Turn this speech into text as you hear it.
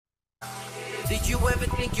Did you ever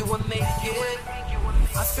think you would make it?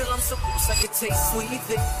 I feel I'm so close I could taste sweet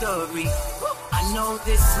victory. I know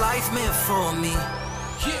this life meant for me.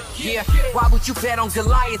 Yeah, why would you bet on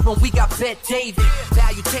Goliath when we got Bet David?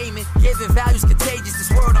 Valuetainment, giving values contagious.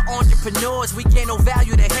 This world of entrepreneurs, we get no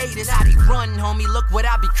value to haters. How they run, homie, look what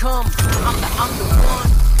I become. I'm the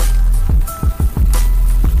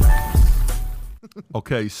one.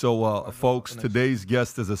 Okay, so folks, today's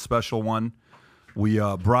guest is a special one. We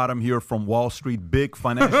brought him here from Wall Street, big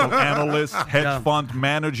financial analyst, hedge fund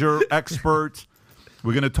manager, expert.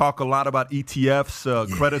 We're going to talk a lot about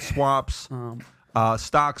ETFs, credit swaps,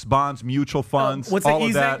 stocks, bonds, mutual funds, all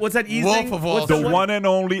of that. What's that easing? Wolf of Wall The one and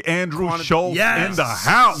only Andrew Schultz in the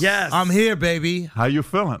house. Yes. I'm here, baby. How you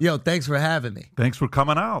feeling? Yo, thanks for having me. Thanks for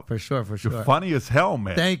coming out. For sure. You're funny as hell,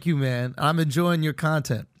 man. Thank you, man. I'm enjoying your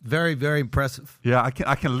content. Very, very impressive. Yeah, I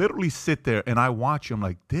can literally sit there and I watch him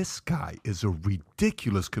like, this guy is a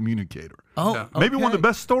ridiculous communicator. Oh, Maybe one of the okay.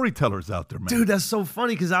 best storytellers out there, man. Dude, that's so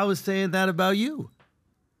funny because I was saying that about you.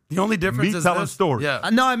 The only difference Me is telling this. stories. Yeah.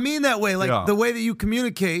 No, I mean that way. Like Yeah. the way that you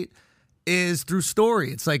communicate is through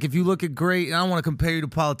story. It's like if you look at great, and I don't want to compare you to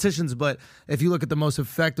politicians, but if you look at the most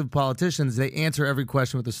effective politicians, they answer every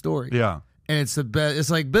question with a story. Yeah. And it's the best. It's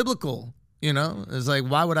like biblical, you know? It's like,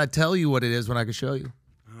 why would I tell you what it is when I can show you?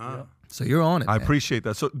 So you're on it. I man. appreciate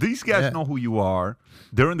that. So these guys know who you are.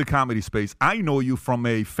 They're in the comedy space. I know you from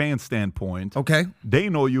a fan standpoint. Okay. They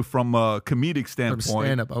know you from a comedic standpoint.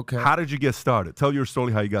 stand-up, okay. How did you get started? Tell your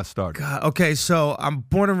story how you got started. Okay, so I'm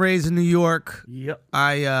born and raised in New York. Yep.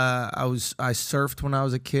 I surfed when I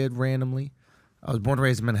was a kid randomly. I was born and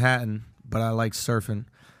raised in Manhattan, but I liked surfing.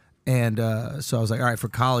 And so I was like, all right, for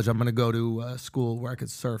college, I'm going to go to school where I could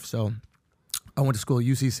surf. So I went to school at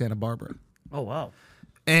UC Santa Barbara. Oh, wow.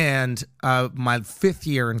 And my fifth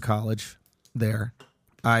year in college there,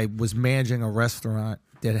 I was managing a restaurant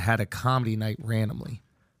that had a comedy night randomly.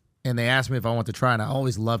 And they asked me if I wanted to try, and I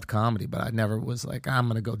always loved comedy, but I never was like, I'm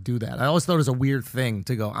going to go do that. I always thought it was a weird thing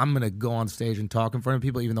to go, I'm going to go on stage and talk in front of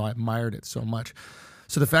people, even though I admired it so much.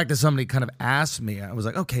 So the fact that somebody kind of asked me, I was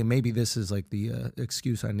like, okay, maybe this is like the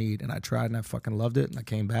excuse I need. And I tried, and I fucking loved it, and I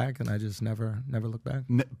came back, and I just never looked back.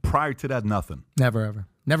 Prior to that, nothing. Never, ever.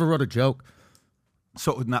 Never wrote a joke.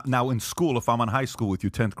 So now in school, if I'm in high school with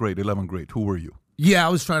you, 10th grade, 11th grade, who were you? Yeah, I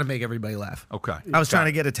was trying to make everybody laugh. Okay. I was trying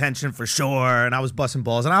to get attention for sure, and I was busting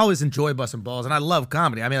balls, and I always enjoy busting balls, and I love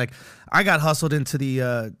comedy. I mean, like, I got hustled into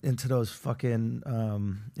the into those fucking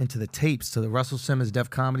into the tapes to the Russell Simmons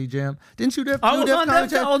Def Comedy Jam. Didn't you do I was Def on Comedy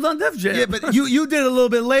Def Jam. I was on Def Jam. Yeah, but you did it a little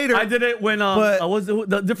bit later. I did it when But- I was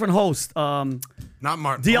the different host. Not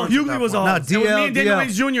Martin. DL Lawrence at Hughley that was a point. No, host. It was me and Daniel DL.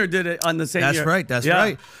 Hayes Jr. did it on the same That's year. right. That's Yeah.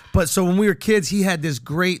 right. But so when we were kids, he had this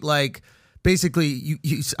great like. Basically,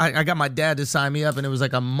 I got my dad to sign me up, and it was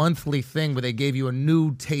like a monthly thing where they gave you a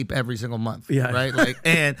new tape every single month. Yeah. Right? Like,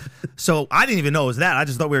 and so I didn't even know it was that. I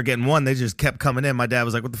just thought we were getting one. They just kept coming in. My dad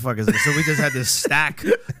was like, what the fuck is this? So we just had this stack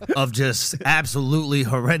of just absolutely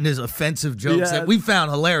horrendous, offensive jokes Yeah. that we found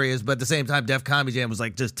hilarious, but at the same time, Def Comedy Jam was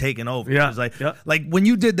like just taking over. Yeah. It was like, Yeah. like when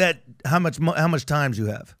you did that, how much time do you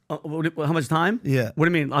have? How much time? Yeah. What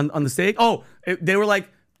do you mean on the stage? Oh, they were like,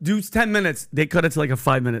 dude's 10 minutes. They cut it to like a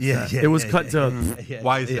 5-minute set. It was cut to.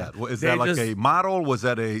 Why is that? Is They that like just- a model? Was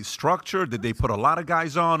that a structure? Did they put a lot of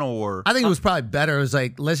guys on, or? I think it was probably better. It was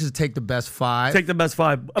like, let's just take the best five. Take the best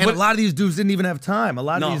five. And But- a lot of these dudes didn't even have time. A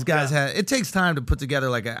lot of No, these guys yeah. had. It takes time to put together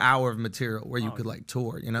like an hour of material where you could like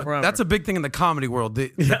tour. You know. Forever. That's a big thing in the comedy world. The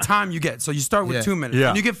time you get. So you start with Yeah. 2 minutes. Yeah.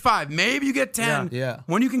 And you get 5. Maybe you get 10. Yeah.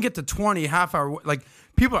 When you can get to 20, half hour, like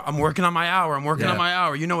people are, I'm working on my hour. I'm working Yeah. on my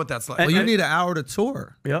hour. You know what that's like. Well, you need an hour to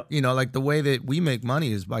tour. Yep. You know, like the way that we make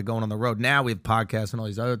money is by going on the road. Now we have podcasts and all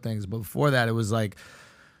these other things, but before that, it was like,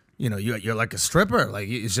 you know, you're like a stripper. Like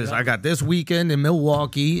it's just, I got this weekend in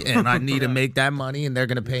Milwaukee, and I need to make that money, and they're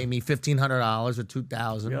gonna pay me $1,500 or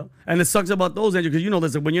 $2,000. Yeah. And it sucks about those, Andrew, because you know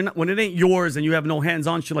this. When it ain't yours and you have no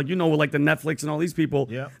hands-on shit, like with like the Netflix and all these people.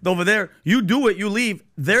 Yeah. Over there, you do it, you leave.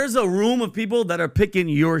 There's a room of people that are picking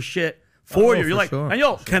your shit for you. You're for like, sure, and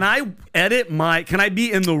yo, can I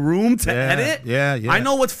be in the room to edit? yeah. I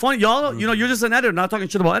know what's funny. Y'all, you know, you're just an editor, not talking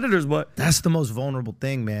shit about editors, but That's the most vulnerable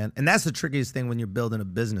thing, man. And that's the trickiest thing when you're building a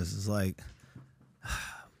business. Is like,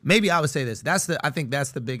 maybe I would say this. I think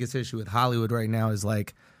that's the biggest issue with Hollywood right now is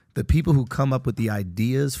like the people who come up with the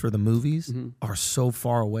ideas for the movies are so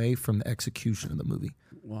far away from the execution of the movie.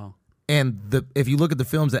 wow. And if you look at the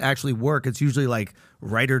films that actually work, it's usually like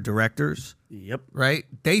writer-directors, Yep. right?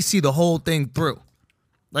 They see the whole thing through.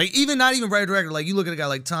 Like not even writer-director. Like you look at a guy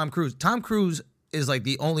like Tom Cruise. Tom Cruise is like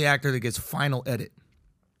the only actor that gets final edit.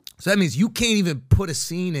 So that means you can't even put a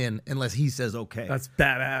scene in unless he says okay. That's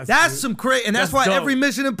badass. That's dude. some crazy, and that's why dope. every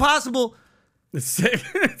Mission Impossible, It's sick.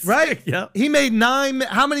 It's right? sick, Yep. He made 9.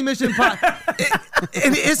 How many Mission Impossible?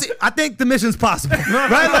 I think the mission's possible,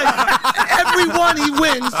 right? Like every one he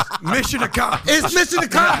wins, Mission accomplished. it's mission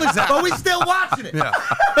accomplished, but we still watching it. Yeah.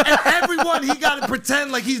 And every one he got to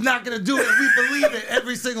pretend like he's not gonna do it. We believe it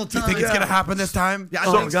every single time. You think it's gonna happen this time? Yeah, I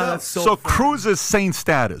Oh, think God, so. that's so So funny. Cruz is saint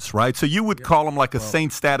status, right? So you would call him like a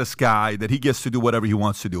saint status guy that he gets to do whatever he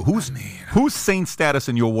wants to do. Who's saint status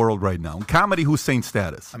in your world right now? In comedy, who's saint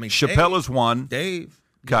status? I mean, Chappelle Dave. is one. Dave,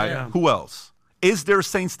 Okay. Yeah. Who else? Is there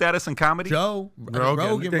saint status in comedy? Joe,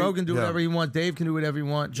 Rogan. Rogan do Yeah. whatever he wants. Dave can do whatever he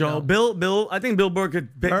wants. Joe, Bill. I think Bill Burr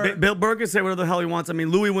could. Bill Burr could say whatever the hell he wants. I mean,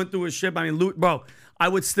 Louis went through his shit. I mean, Louis, bro. I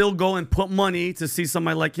would still go and put money to see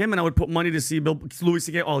somebody like him, and I would put money to see Louis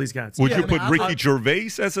C.K. All these guys. Would Yeah, you I mean, put I Ricky like- Gervais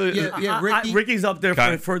as a? Yeah, Ricky. Ricky's up there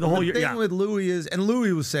Okay. for the whole The year. thing Yeah. with Louis is, and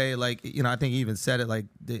Louis will say, like, you know, I think he even said it, like,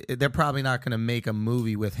 they're probably not going to make a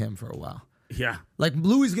movie with him for a while. Yeah. Like,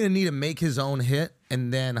 Louis is going to need to make his own hit,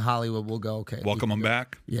 and then Hollywood will go, okay. Welcome him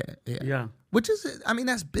back. Yeah. Yeah. Which is, I mean,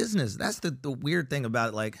 that's business. That's the weird thing about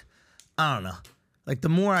it. Like, I don't know. Like, the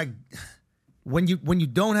more when you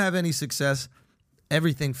don't have any success,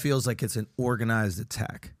 everything feels like it's an organized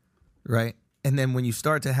attack, right? And then when you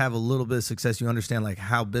start to have a little bit of success, you understand like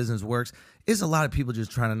how business works. It's a lot of people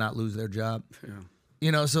just trying to not lose their job. Yeah.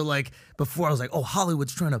 You know, so like before I was like, oh,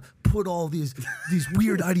 Hollywood's trying to put all these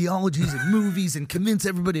weird ideologies in movies and convince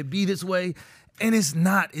everybody to be this way. And it's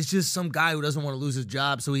not. It's just some guy who doesn't want to lose his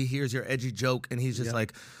job. So he hears your edgy joke and he's just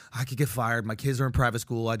like, I could get fired. My kids are in private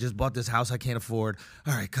school. I just bought this house I can't afford.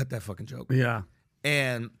 All right, cut that fucking joke. Yeah.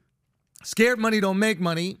 And scared money don't make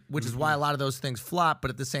money, which is why a lot of those things flop. But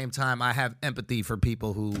at the same time, I have empathy for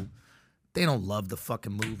people who they don't love the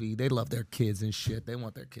fucking movie. They love their kids and shit. They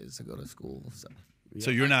want their kids to go to school. So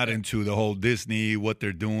you're not into the whole Disney, what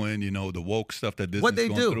they're doing, you know, the woke stuff that Disney's What they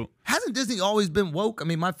going do. through? Hasn't Disney always been woke? I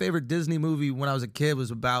mean, my favorite Disney movie when I was a kid was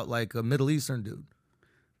about like a Middle Eastern dude.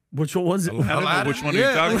 Which one was it? I don't know which one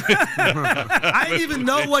Yeah. are you talking about? I didn't even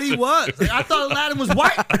know what he was. Like, I thought Aladdin was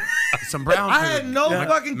white. Some brown I food. had no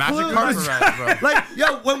fucking Magic clue. carpet ride, bro. Like,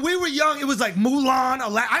 yo, when we were young, it was like Mulan,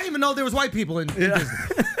 Aladdin. I didn't even know there was white people in Disney.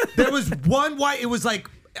 There was one white. It was like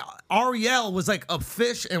Ariel was like a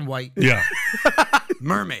fish and white. Yeah.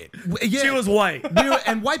 Mermaid. Yeah. She was white.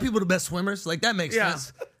 And white people are the best swimmers. Like that makes Yeah.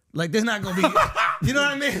 sense. Like there's not gonna be, you know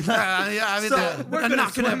what I mean? Like, Yeah, I mean, So, we're I'm good not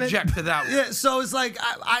at going to swimming. object to that one. yeah. So it's like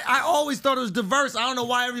I always thought it was diverse. I don't know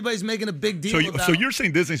why everybody's making a big deal about. So you're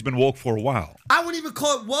saying Disney's been woke for a while? I wouldn't even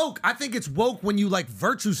call it woke. I think it's woke when you like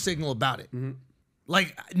virtue signal about it. Mm-hmm.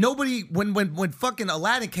 Like nobody, when fucking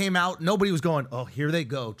Aladdin came out, nobody was going, oh, here they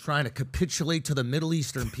go, trying to capitulate to the Middle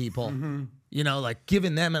Eastern people. Mm-hmm. You know, like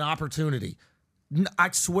giving them an opportunity.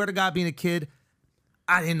 I swear to God, being a kid,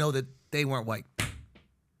 I didn't know that they weren't white.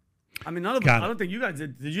 I mean, none of Got us. it. I don't think you guys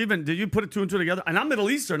did. Did you put it two and two together? And I'm Middle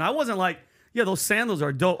Eastern. I wasn't like, yeah, those sandals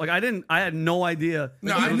are dope. Like I had no idea.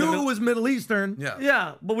 No, I I knew know. it was Middle Eastern. Yeah.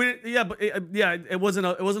 Yeah, but we didn't. Yeah, but it wasn't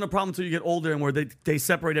a problem until you get older and where they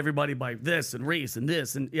separate everybody by this and race and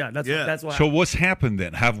this and that's why. So what's happened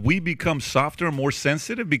then? Have we become softer and more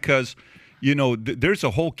sensitive? Because, you know, there's a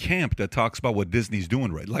whole camp that talks about what Disney's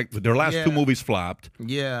doing right. Like their last Yeah. two movies flopped.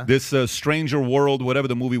 Yeah. This Stranger World, whatever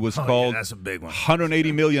the movie was called. that's a big one.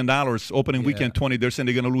 $180 million opening weekend 20. They're saying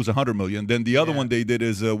they're going to lose $100 million. Then the other one they did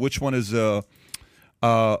is which one is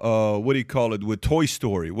what do you call it with Toy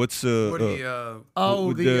Story? What's Woody,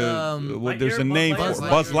 Oh, there's a Lightyear? name Buzz for it. Lightyear.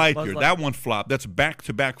 Buzz Lightyear. Buzz That one flopped. That's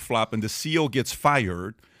back-to-back flop, and the CEO gets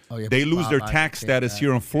fired. Oh, yeah, They lose Bob their Iger tax came status back.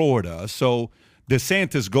 here in Florida. So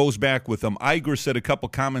DeSantis goes back with them. Iger said a couple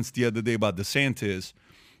comments the other day about DeSantis,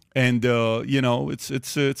 and you know,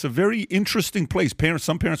 it's a very interesting place.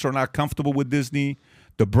 Some parents are not comfortable with Disney.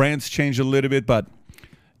 The brand's changed a little bit, but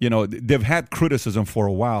you know, they've had criticism for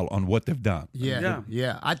a while on what they've done. Yeah.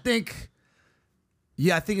 I think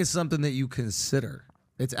it's something that you consider.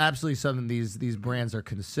 It's absolutely something these brands are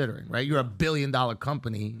considering, right? You're a $1 billion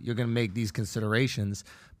company. You're going to make these considerations.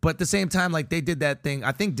 But at the same time, like they did that thing.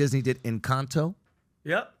 I think Disney did Encanto.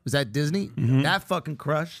 Yep, Was that Disney? Mm-hmm. That fucking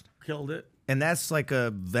crushed. killed it. And that's like a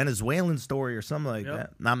Venezuelan story or something like Yep.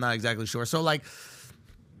 that. I'm not exactly sure. So like,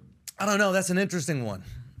 I don't know. That's an interesting one.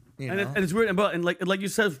 You And, know? and it's weird, and like you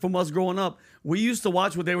said, from us growing up, we used to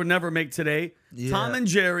watch what they would never make today. Yeah. Tom and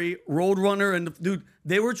Jerry, Roadrunner, and dude,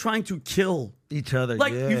 they were trying to kill. Each other.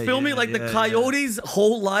 Like you feel me? Like the Coyotes'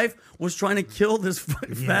 whole life was trying to kill this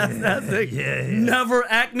fast ass thing. Never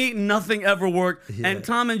Acme, nothing ever worked. And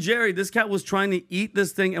Tom and Jerry, this cat was trying to eat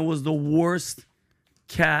this thing and was the worst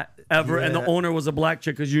cat ever, and the owner was a black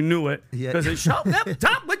chick because you knew it. Because they shot them.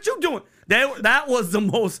 Tom, what you doing? That was the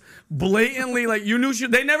most blatantly, like, you knew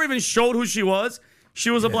they never even showed who she was. She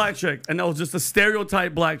was a black chick, and that was just a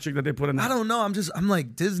stereotype black chick that they put in there. I don't know. I'm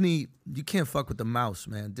like, Disney, you can't fuck with the mouse,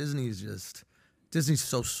 man. Disney's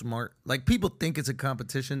so smart. Like, people think it's a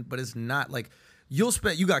competition, but it's not. Like, you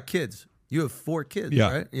got kids. You have 4 kids,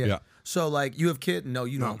 right? Yeah. So, like, you have kids? No,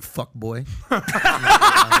 you don't, fuck boy. From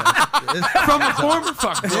a former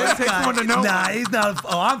fuck boy. It takes one to know. Nah, he's not.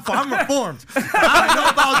 I'm reformed. I don't know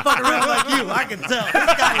if I was fucking around like you. I can tell.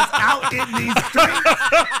 This guy is out in these streets,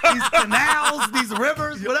 these canals, these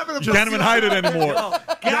rivers, whatever the fuck. Can't even hide it anymore. God,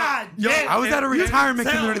 I was at a retirement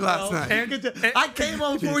community last night. I came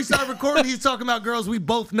home before we started recording. He's talking about girls we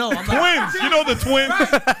both know. I'm like, Twins. You know the twins.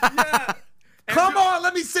 yeah. Come on,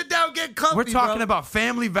 let me sit down and get comfy. We're talking about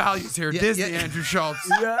family values here. Disney, Andrew Schultz.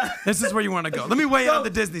 This is where you want to go. Let me weigh in on the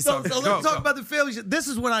Disney stuff. So let's talk about the family shit. This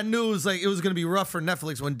is when I knew it was going to be rough for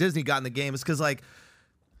Netflix when Disney got in the game. It's because, like,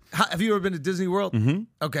 have you ever been to Disney World? Mm-hmm.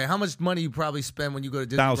 Okay, how much money you probably spend when you go to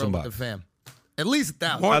Disney World with the fam? At least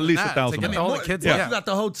 $1,000. At least $1,000. All the kids. You got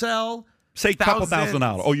the hotel. Say a couple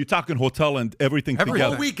 $1,000. Oh, you're talking hotel and everything together.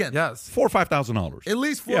 Whole weekend. Yes. $4,000 or $5,000. At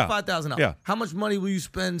least $4,000 or $5,000. Yeah. How much money will you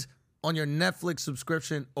spend on your Netflix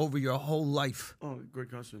subscription over your whole life? Oh, great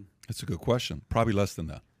question. That's a good question. Probably less than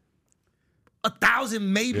that.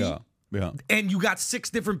 1,000 maybe. Yeah. And you got 6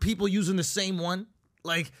 different people using the same one.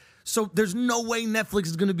 Like, so there's no way Netflix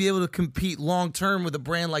is going to be able to compete long term with a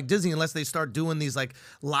brand like Disney unless they start doing these like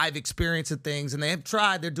live experience of things. And they have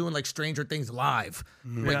tried. They're doing like Stranger Things live.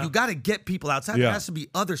 But you got to get people outside. There has to be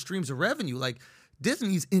other streams of revenue. Like,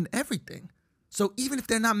 Disney's in everything. So even if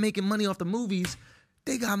they're not making money off the movies,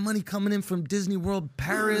 they got money coming in from Disney World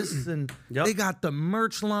Paris, and they got the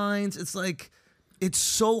merch lines. It's like, it's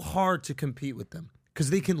so hard to compete with them because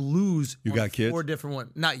they can lose. You got kids? 4 different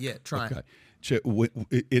ones. Not yet. Trying. Okay.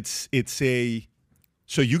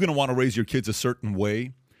 So you're gonna want to raise your kids a certain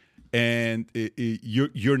way, and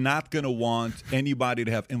you're not gonna want anybody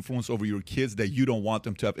to have influence over your kids that you don't want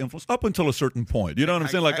them to have influence up until a certain point. You know what I'm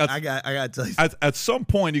saying? Like, I gotta tell you. At some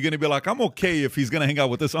point, you're gonna be like, I'm okay if he's gonna hang out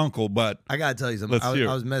with this uncle, but I gotta tell you something. Let's hear.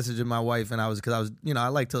 I was messaging my wife, and I was I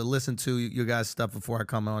like to listen to your guys' stuff before I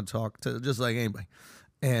come on and talk to just like anybody,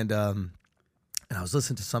 and I was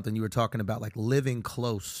listening to something you were talking about, like living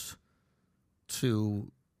close to.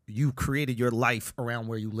 You created your life around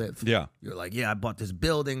where you live. Yeah. You're like, I bought this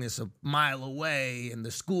building. It's a mile away, and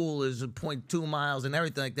the school is 0.2 miles, and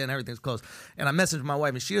everything like that, and everything's close. And I messaged my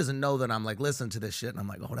wife, and she doesn't know that I'm like, listen to this shit. And I'm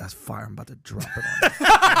like, oh, that's fire. I'm about to drop it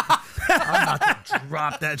on I'm about to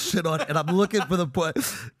drop that shit on. And I'm looking for the point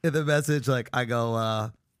in the message. Like, I go,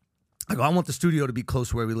 I want the studio to be close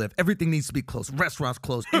to where we live. Everything needs to be close. Restaurants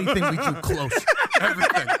close. Anything we do close.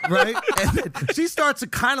 Everything, right? And then she starts to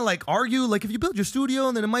kind of like argue, like, if you build your studio,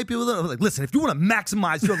 and then it might be a little like, listen, if you want to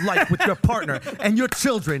maximize your life with your partner and your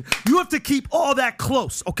children, you have to keep all that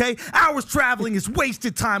close, okay? Hours traveling is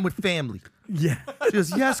wasted time with family. Yeah. She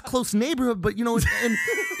goes, yes, close neighborhood, but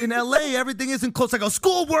in LA, everything isn't close. I go,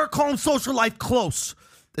 school, work, home, social life, close.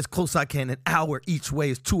 As close as I can. An hour each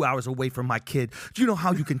way is 2 hours away from my kid. Do you know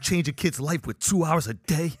how you can change a kid's life with 2 hours a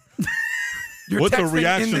day? What's her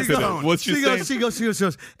reaction to that? What's she saying? She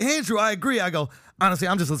goes, Andrew, I agree. I go, honestly,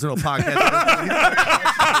 I'm just listening to a podcast.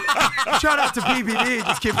 Shout out to BBD,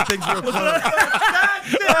 just keeping things real close. That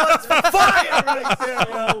shit was fire right there,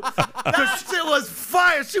 yo. That shit was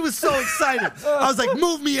fire. She was so excited. I was like,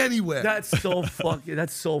 move me anywhere. That's so fucking.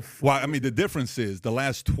 Well, I mean, the difference is the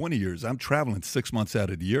last 20 years, I'm traveling 6 months out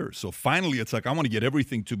of the year. So finally, it's like I want to get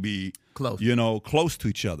everything to be close, close to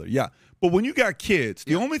each other. Yeah. But when you got kids,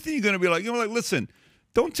 the only thing you're going to be like, listen,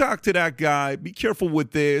 don't talk to that guy. Be careful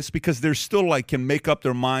with this, because they're still like can make up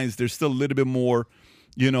their minds. They're still a little bit more,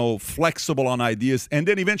 flexible on ideas. And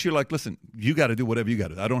then eventually, like, listen, you got to do whatever you got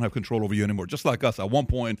to do. I don't have control over you anymore. Just like us. At one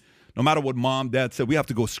point, no matter what mom, dad said, we have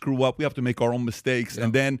to go screw up. We have to make our own mistakes. Yeah.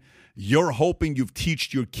 And then you're hoping you've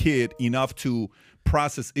taught your kid enough to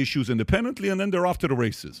process issues independently, and then they're off to the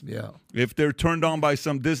races. Yeah. If they're turned on by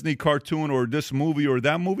some Disney cartoon or this movie or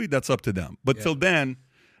that movie, that's up to them. But till then,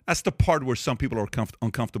 that's the part where some people are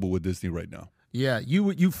uncomfortable with Disney right now. Yeah,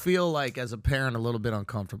 you feel like as a parent a little bit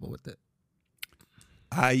uncomfortable with it.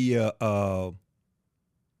 I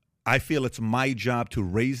feel it's my job to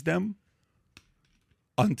raise them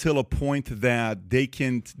until a point that they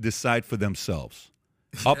can decide for themselves.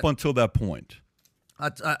 Up until that point. I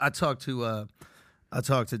talked to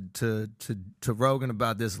Rogan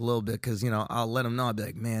about this a little bit, because I'll let him know. I'll be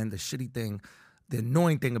like, man, the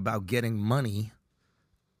annoying thing about getting money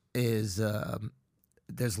is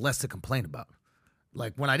there's less to complain about.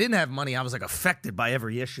 Like when I didn't have money, I was like affected by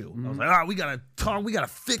every issue. I was like, we gotta talk, we gotta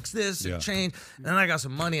fix this and change. And then I got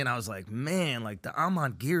some money, and I was like, man, like the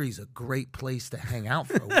Amon Geary's a great place to hang out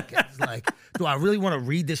for a weekend. It's like, do I really want to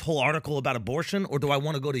read this whole article about abortion, or do I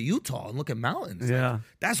want to go to Utah and look at mountains? Yeah, like,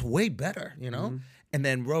 that's way better, you know. And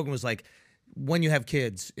then Rogan was like, when you have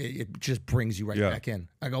kids, it just brings you right back in.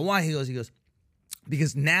 I go, why? He goes,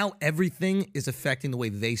 because now everything is affecting the way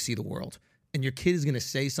they see the world. And your kid is going to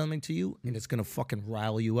say something to you, and it's going to fucking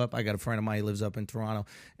rile you up. I got a friend of mine, he lives up in Toronto,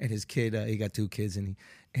 and his kid, he got 2 kids, and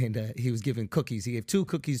he was giving cookies. He gave 2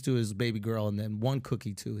 cookies to his baby girl, and then 1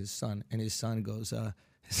 cookie to his son. And his son goes,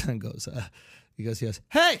 he goes,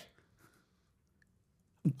 hey,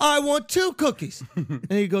 I want 2 cookies. And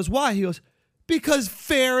he goes, why? He goes, because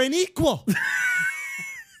fair and equal.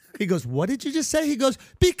 He goes, what did you just say? He goes,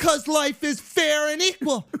 because life is fair and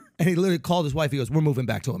equal. And he literally called his wife. He goes, we're moving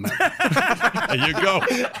back to America. There you go.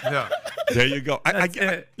 There you go.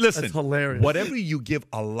 Listen, that's hilarious. Whatever you give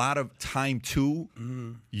a lot of time to,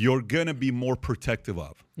 you're going to be more protective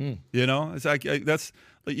of. You know? It's like that's,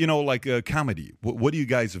 you know, like comedy. What do you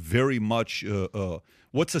guys very much,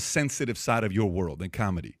 what's a sensitive side of your world in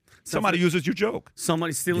comedy? Somebody uses your joke.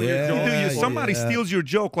 Somebody stealing your joke. Somebody steals your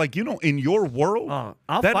joke. Like, you know, in your world,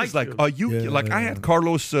 I'll that fight is like, you. Like, I had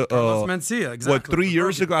Carlos Mencia, exactly. What, 3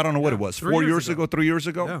 years ago? I don't know what it was. 4 years ago, 3 years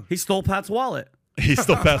ago? Yeah. He stole Pat's wallet. He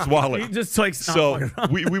stole Pat's wallet. He just like So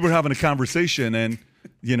we were having a conversation, and,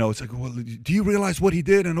 you know, it's like, well, do you realize what he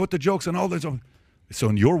did and what the jokes and all this? So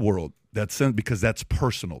in your world, that's because that's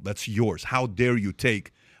personal. That's yours. How dare you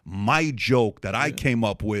take my joke that I came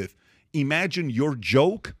up with? Imagine your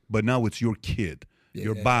joke, but now it's your kid,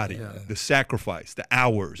 your body, the sacrifice, the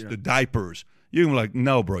hours, the diapers. You're like,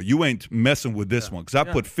 no, bro, you ain't messing with this one. Because I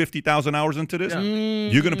put 50,000 hours into this.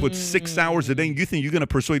 You're going to put 6 hours a day. And you think you're going to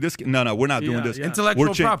persuade this kid? No, we're not doing this.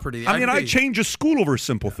 Intellectual property. I mean, I change a school over a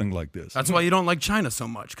simple thing like this. That's why you don't like China so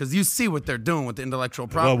much, because you see what they're doing with the intellectual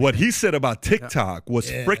property. Well, what he said about TikTok was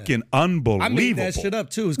freaking unbelievable. I made that shit up,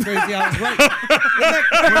 too. It's crazy I was right. Isn't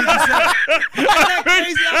that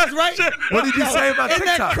crazy I was right? What did you say about TikTok?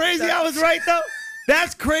 Isn't that crazy I was right, though?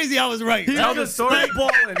 That's crazy. I was right. Tell the story. I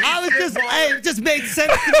was just, it just made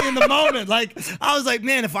sense to me in the moment. Like, I was like,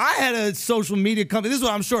 man, if I had a social media company, this is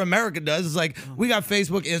what I'm sure America does. It's like, we got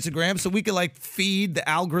Facebook, Instagram, so we could like feed the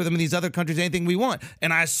algorithm in these other countries anything we want.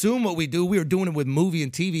 And I assume what we do, we were doing it with movie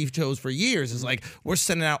and TV shows for years. It's like, we're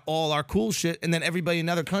sending out all our cool shit, and then everybody in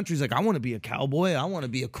other countries like, I want to be a cowboy. I want to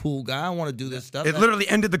be a cool guy. I want to do this stuff. It literally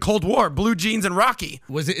ended the Cold War. Blue jeans and Rocky.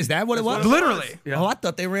 Is that what it was? Literally. Oh, I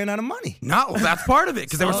thought they ran out of money. No, that's part of it,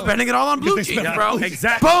 because they were spending it all on blue jeans, bro.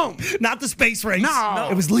 Exactly. Boom. Not the space race. No.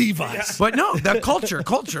 It was Levi's. But no, that culture.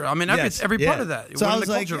 I mean, it's every part of that. So I was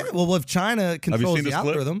like, well, if China controls the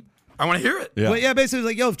algorithm. I want to hear it. Yeah. Well,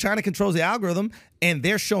 basically, like, if China controls the algorithm and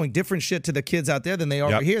they're showing different shit to the kids out there than they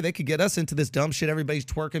are over here, they could get us into this dumb shit. Everybody's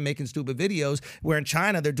twerking, making stupid videos, where in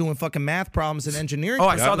China, they're doing fucking math problems and engineering. Oh,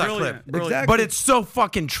 I saw that clip. Exactly. But it's so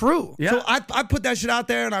fucking true. Yeah. So I put that shit out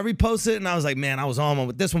there and I reposted it, and I was like, man, I was on one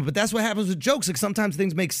with this one. But that's what happens with jokes. Like, sometimes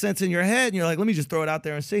things make sense in your head, and you're like, let me just throw it out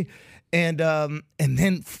there and see. And then,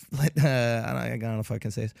 I don't know if I can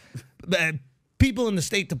say this. But, people in the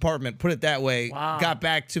State Department, put it that way, got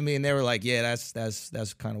back to me, and they were like, "Yeah, that's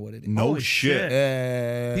kind of what it is." No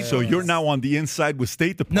shit. So you're now on the inside with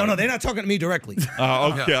State Department? No, they're not talking to me directly. Okay,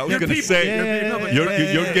 I was going to say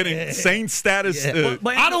you're getting same status.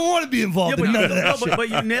 But I don't want to be involved in none of that shit.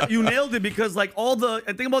 But you nailed it, because like I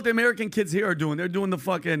think about the American kids here they're doing the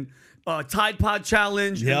fucking Tide Pod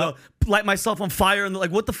challenge, and the light myself on fire, and like,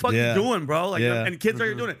 what the fuck you doing, bro? Like, and kids are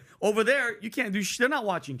here doing it. Over there, you can't do shit. They're not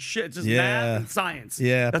watching shit. It's just math and science.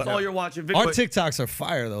 Yeah, that's all you're watching. Our TikToks are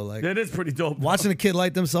fire though. Like, that is pretty dope. Watching a kid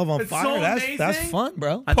light themselves on fire, so that's fun,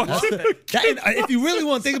 bro. If you really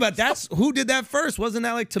want to think about it, that's who did that first. Wasn't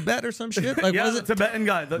that like Tibet or some shit? Like, was it Tibetan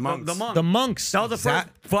guy, the monk. The monks. That was the first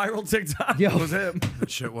viral TikTok. It was him.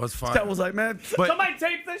 That shit was fire. That was like, man, somebody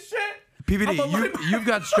tape this shit. PBD, you've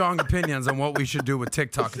got strong opinions on what we should do with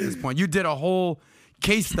TikTok at this point. You did a whole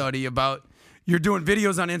case study about you're doing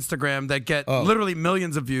videos on Instagram that get literally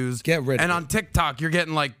millions of views. Get rid of and on TikTok, you're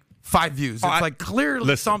getting like 5 views. It's like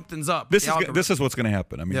clearly something's up. This is what's going to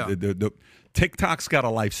happen. I mean, the TikTok's got a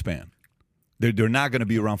lifespan. They're not going to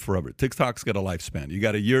be around forever. TikTok's got a lifespan. You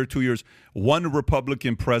got a year, 2 years, one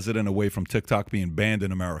Republican president away from TikTok being banned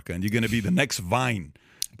in America, and you're going to be the next Vine.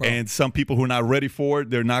 Bro. And some people who are not ready for it,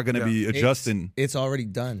 they're not going to be adjusting. It's already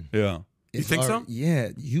done. Yeah. You think so?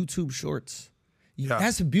 Yeah, YouTube Shorts.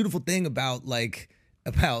 That's the beautiful thing about like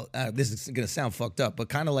about this is going to sound fucked up, but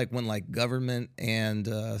kind of like when like government and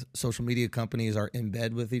social media companies are in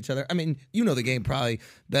bed with each other. I mean, you know the game probably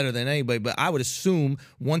better than anybody, but I would assume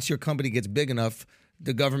once your company gets big enough,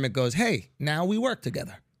 the government goes, "Hey, now we work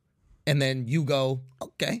together," and then you go,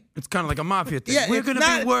 "Okay." It's kind of like a mafia thing. Yeah, We're going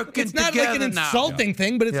to be working It's not together like an now. insulting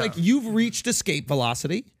thing, but it's Yeah. like you've reached escape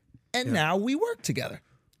velocity, and now we work together.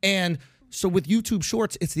 And so with YouTube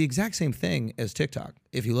Shorts, it's the exact same thing as TikTok,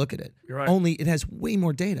 if you look at it. You're right. Only it has way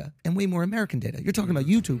more data and way more American data. You're talking about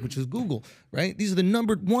YouTube, which is Google, right? These are the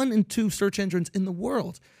number 1 and 2 search engines in the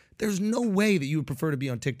world. There's no way that you would prefer to be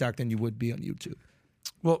on TikTok than you would be on YouTube.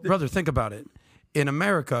 Well, brother, think about it. In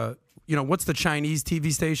America, you know, what's the Chinese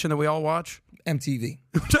TV station that we all watch? MTV.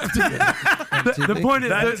 The point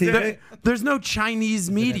is, TV. there's no Chinese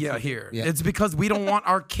media here. Yeah. It's because we don't want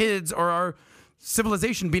our kids or our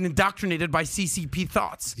civilization being indoctrinated by CCP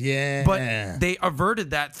thoughts. Yeah. But they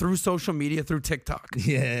averted that through social media, through TikTok.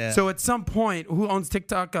 Yeah. So at some point, who owns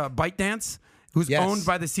TikTok? ByteDance, who's Yes. owned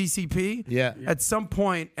by the CCP. Yeah. At some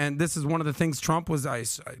point, and this is one of the things Trump I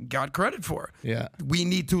got credit for. Yeah. We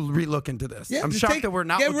need to relook into this. Yeah, I'm just shocked that we're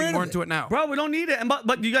not get rid looking of more it. into it now. Bro, we don't need it. And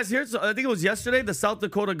but you guys hear? So I think it was yesterday. The South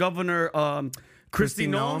Dakota governor, Kristi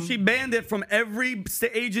Noem, she banned it from every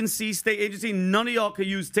state agency. None of y'all could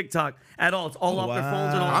use TikTok at all. It's all off their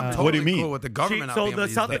phones and all. I'm that. totally What do you mean? cool with the government. not So being able the to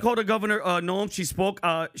use South that. Dakota governor Noem, she spoke.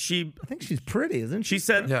 I think she's pretty, isn't she? She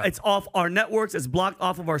said Yeah. it's off our networks. It's blocked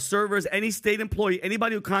off of our servers. Any state employee,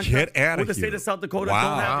 anybody who contracts Get outta with the here. state of South Dakota,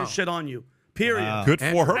 Wow. don't have this shit on you. Period. Good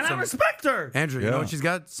for her. And I respect her. Andrew, you Yeah. know what she's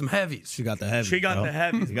got? Some heavies. She got the heavies. She got bro. the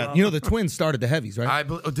heavies. bro. You know, the twins started the heavies, right?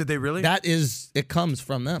 Did they really? It comes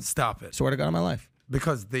from them. Stop it. Swear to God on my life.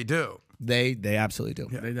 Because they do. They absolutely do.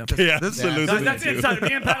 They definitely- Yeah, absolutely. That's inside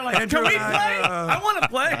me and Pat are like, can we play? I want to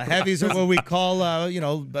play. Heavies are what we call,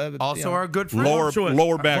 Also our good friend.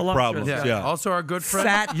 Lower back Voluptuous. problems. Yeah. Yeah. Also our good friend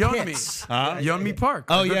Fat Yeonmi. tits. Yeonmi Park.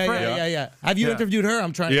 Oh our good yeah, friend. yeah. Have you Yeah. interviewed her?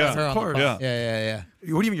 I'm trying to Yeah, get her on of the course. pod. Yeah.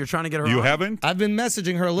 Yeah. What do you mean you're trying to get her You on? haven't? I've been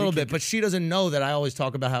messaging her a little bit, but she doesn't know that I always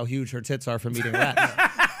talk about how huge her tits are from eating rats.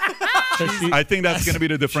 So she- I think that's going to be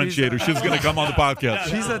the differentiator. She's going to come on the podcast.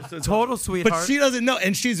 She's a total sweetheart. but she doesn't know,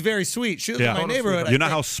 and she's very sweet. She lives in my neighborhood. You know I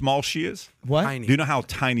how think. small she is? What? Tiny. Do you know how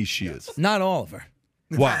tiny she is? Not all of her.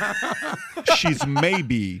 Wow. She's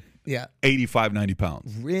maybe Yeah. 85, 90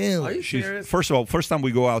 pounds. Really? She's first of all, first time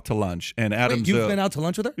we go out to lunch, and Adam's. Wait, you've been out to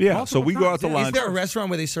lunch with her? Yeah, so we go out to Is lunch. there a restaurant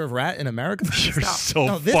where they serve rat in America? You're so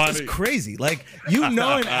No, this funny. is crazy. Like, you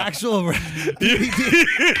know an actual rat.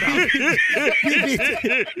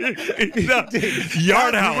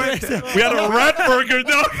 Yard House. We had a rat burger.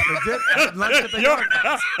 No.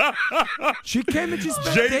 She came and she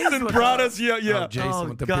spent days Jason with brought us. us. Yeah, yeah. Oh, Jason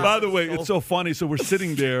with the God. By the way, it's so funny. So we're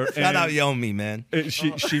sitting there, Shout out and Yomi, man.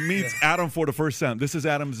 she meets Adam for the first time. This is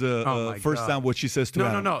Adam's my first God. time. What she says to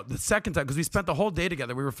Adam. No. The second time, because we spent the whole day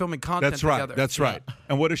together. We were filming content That's right. together. That's right.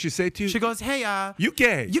 And what does she say to you? She goes, "Hey, you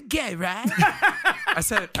gay? you gay, right?" I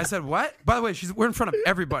said, what? By the way, we're in front of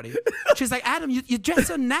everybody. She's like, "Adam, you dress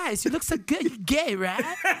so nice. You look so good. You gay, right?"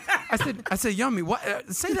 I said, Yomi, what?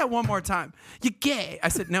 Say that one more time. You gay? I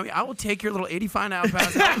said, "No, I will take your little 85-pound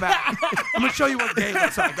ass out back. I'm gonna show you what gay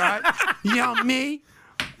looks like, all right? Yomi."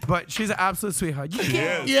 But she's an absolute sweetheart. You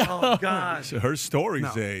gay? Yeah. Oh, gosh. Her story's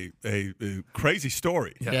a crazy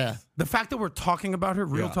story. Yeah. The fact that we're talking about her,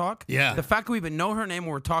 real talk. Yeah. The fact that we even know her name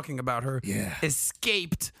when we're talking about her. Yeah.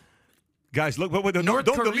 Escaped. Guys, look, wait, don't North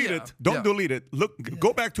delete Korea. it. Don't Yeah. delete it. Look,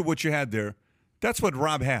 go back to what you had there. That's what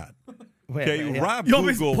Rob had. Okay, Rob Yo,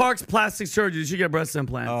 Miss Googled. Parks plastic surgery. She get breast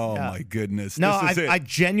implants. Oh my goodness! No, this is I it.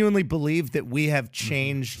 genuinely believe that we have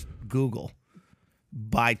changed Google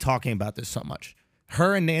by talking about this so much.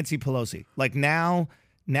 Her and Nancy Pelosi. Like now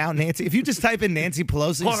Nancy, if you just type in Nancy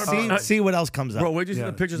Pelosi, see what else comes up. Bro, where'd you see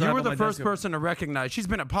the pictures? I You have were on the my first desk? person to recognize. She's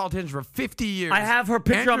been a politician for 50 years. I have her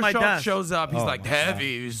picture Andrew on my Schultz desk. shows up. He's like,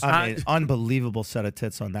 heavies. I mean, unbelievable set of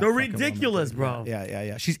tits on that. They're fucking woman. ridiculous, bro.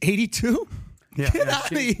 Yeah. She's 82. Yeah. Get out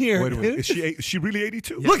of here, Wait a minute. dude. Is she really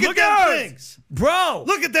 82? Look at them things. Bro.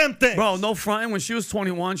 Look at them things. Bro, no fronting. When she was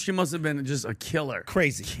 21, she must have been just a killer.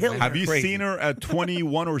 Crazy. Have you Crazy. seen her at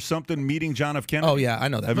 21 or something meeting John F. Kennedy? Oh, yeah, I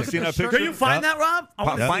know that. Have you Look at seen the that shirt. picture? Can you find that, Rob? I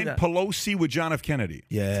wanna see Find that. Pelosi with John F. Kennedy.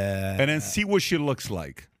 Yeah. And then see what she looks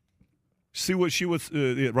like. See what she was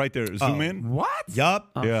right there. Zoom in. What?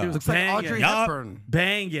 Yup. Yeah. She was Looks like banging. Audrey Yup. Hepburn.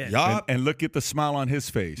 Banging. Yup. And look at the smile on his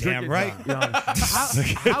face. Damn right.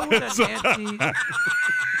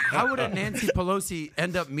 How would a Nancy Pelosi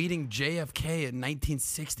end up meeting JFK in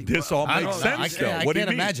 1960? This all I makes don't know. sense, I though. can't, What do you I can't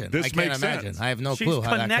mean? imagine. This I can't makes imagine. sense. I have no She's clue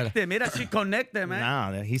how that could connected. Mira, she connected, man.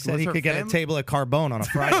 Nah, he said Was he her could get a family? table at Carbone on a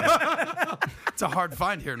Friday. It's a hard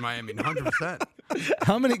find here in Miami, 100%.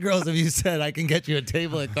 How many girls have you said I can get you a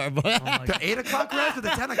table at Carbone? The 8 o'clock res or the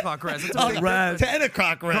 10 o'clock res? It's a big Res. difference. 10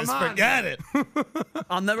 o'clock res. Come on, Forget it.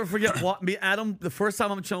 I'll never forget me, Adam. The first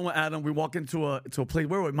time I'm chilling with Adam, we walk into a place.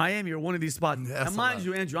 Where were we? Miami or one of these spots. That's And a mind lot.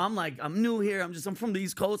 you, Andrew, I'm new here. I'm from the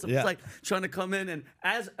East Coast. I'm Yeah. just like trying to come in, and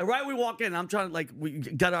as right we walk in, I'm trying to we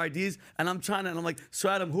got our IDs, and I'm like, so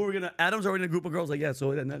Adam, who are we gonna? Adam's already in a group of girls. Like, yeah,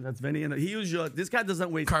 so that's Vinny, and he was this guy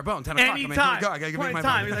doesn't waste Carbone, 10 o'clock. I mean, here we anytime. go. I gotta make my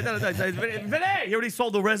time. money. He's like, Vinny, he already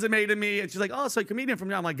sold the resume to me, and she's like, oh, so a comedian from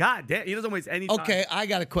now. I'm like, God damn, he doesn't waste any time. Okay, I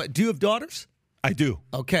got a question. Do you have daughters? I do.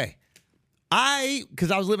 Okay.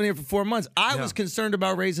 Because I was living here for 4 months, I was concerned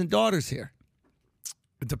about raising daughters here.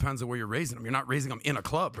 It depends on where you're raising them. You're not raising them in a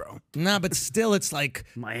club, bro. Nah, but still, it's like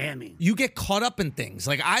Miami. you get caught up in things.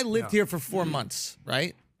 Like I lived here for 4 months,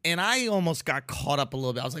 right? And I almost got caught up a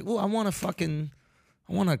little bit. I was like, "Oh, I want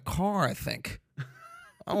a car. I think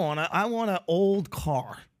I want an old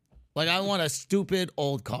car. Like I want a stupid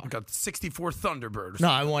old car. Got the 64 Thunderbird. No,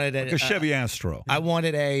 I wanted A Chevy Astro. I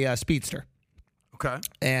wanted a Speedster Okay.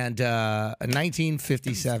 and a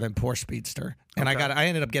 1957 Porsche Speedster. And I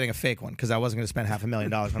ended up getting a fake one because I wasn't going to spend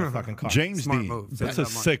 $500,000 on a fucking car. James Smart Dean. move. That's Yeah. a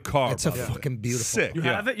sick car. It's a brother. fucking beautiful. Sick. You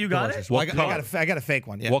have it? You got it? What I color? got a fake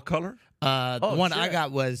one. Yeah. What color? The one I shit.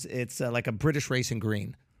 got it's like a British racing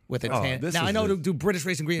green with a tan. this Now is I know the- to do British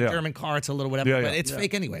racing green, Yeah. German car, it's a little whatever, Yeah, but yeah. it's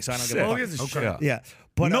fake anyway, so I don't give Sick. a Who fuck. gives a shit? Yeah. Yeah,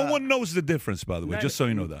 but no one knows the difference, by the way, just so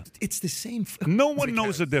you know that. It's the same. No one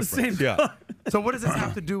knows the difference. Yeah. So what does this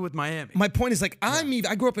have to do with Miami? My point is like I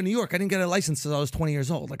grew up in New York. I didn't get a license until I was 20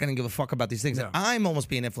 years old. Like I didn't give a fuck about these things. Yeah. I'm almost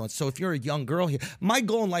being influenced. So if you're a young girl here, my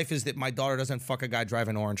goal in life is that my daughter doesn't fuck a guy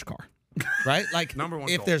driving an orange car. Right? Like Number one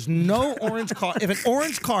if goal. there's no orange car, if an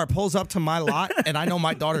orange car pulls up to my lot and I know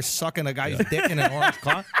my daughter's sucking a guy's dick in an orange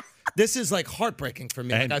car, this is like heartbreaking for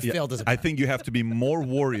me. And like I yeah, failed as a I think you have to be more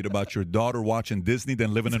worried about your daughter watching Disney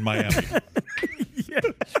than living in Miami.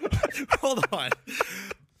 Hold on.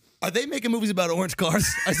 Are they making movies about orange cars?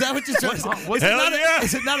 Is that what you're trying to say? Hell yeah.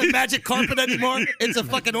 Is it not a magic carpet anymore? It's a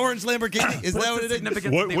fucking orange Lamborghini. Is that what it is?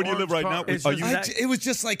 Where do you live right now? It's Are just you? that- It was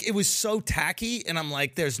just like it was so tacky, and I'm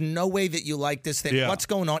like, "There's no way that you like this thing. Yeah. What's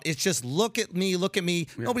going on? It's just look at me.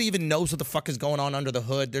 Nobody even knows what the fuck is going on under the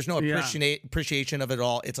hood. There's no appreciation of it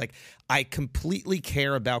all. It's like I completely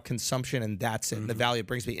care about consumption, and that's it. And the value it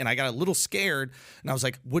brings me. And I got a little scared, and I was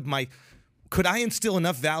like, could I instill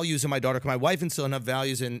enough values in my daughter? Could my wife instill enough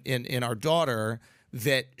values in our daughter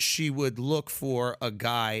that she would look for a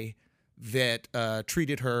guy that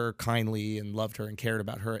treated her kindly and loved her and cared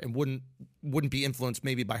about her and wouldn't be influenced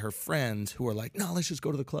maybe by her friends who are like, no, let's just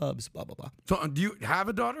go to the clubs, blah, blah, blah. So do you have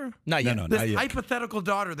a daughter? Not yet. No, This not yet. hypothetical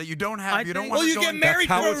daughter that you don't have, you don't think- want Well, to you go get in- married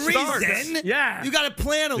for how a it starts. reason. Yeah. You got to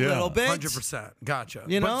plan a little bit. 100%. Gotcha.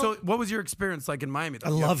 You But know? so what was your experience like in Miami? I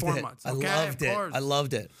loved it. Months. I Okay, loved of it. course. I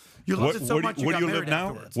loved it. You loved it so Where much do you got live married now?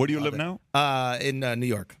 afterwards. Where do you live now? In New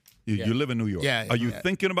York. You live in New York. Yeah, Are you yeah.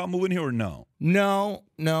 thinking about moving here or no? No.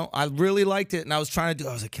 I really liked it. And I was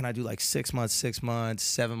like, can I do like 6 months,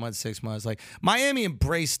 7 months, 6 months? Like Miami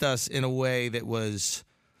embraced us in a way that was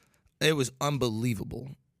unbelievable.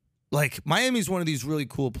 Like Miami's one of these really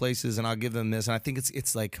cool places, and I'll give them this. And I think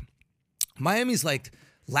it's like Miami's like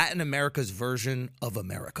Latin America's version of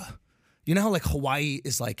America. You know how like Hawaii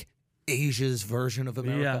is like Asia's version of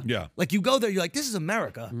America? Yeah. Like you go there, you're like, this is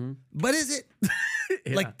America. But is it?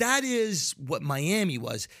 Like that is what Miami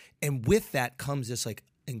was. And with that comes this like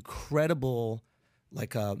incredible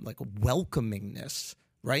like welcomingness,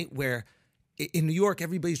 right? Where in New York,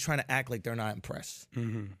 everybody's trying to act like they're not impressed.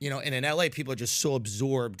 You know, and in LA, people are just so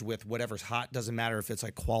absorbed with whatever's hot. Doesn't matter if it's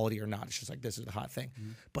like quality or not. It's just like, this is the hot thing.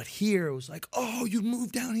 But here it was like, oh, you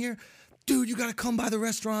moved down here? Dude, you got to come by the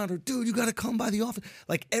restaurant, or dude, you got to come by the office.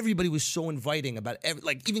 Like everybody was so inviting about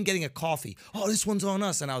like even getting a coffee. Oh, this one's on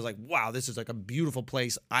us. And I was like, wow, this is like a beautiful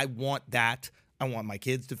place. I want that. I want my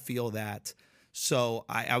kids to feel that. So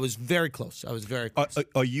I was very close. I was very close.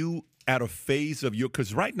 Are you at a phase of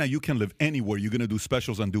because right now you can live anywhere. You're going to do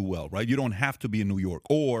specials and do well, right? You don't have to be in New York.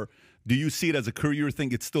 Or do you see it as a career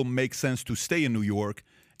thing? It still makes sense to stay in New York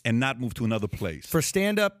and not move to another place? For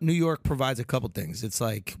stand-up, New York provides a couple things. It's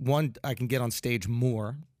like, one, I can get on stage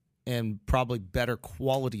more and probably better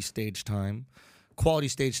quality stage time. Quality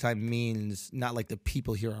stage time means not like the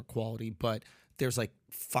people here are quality, but there's like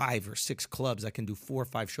 5 or 6 clubs that can do 4 or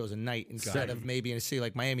 5 shows a night instead of maybe in a city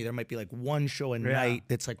like Miami, there might be like 1 show a night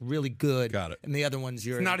that's like really good. Got it. And the other ones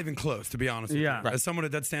you're It's not even close, to be honest with Yeah. you. Right. As someone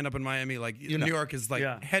that does stand up in Miami, like New York is like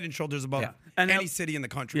Yeah. head and shoulders above And any L- city in the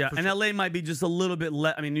country. Yeah, for and sure. LA might be just a little bit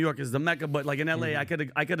less. I mean, New York is the mecca, but like in LA, I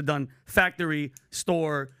could have done factory,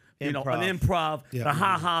 store, you know, an improv, the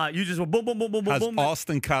ha-ha. You just boom, boom, boom, boom, boom, Has boom.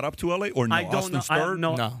 Austin caught up to LA or no? I don't Austin's know. third?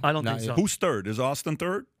 No, I don't think so. Who's third? Is Austin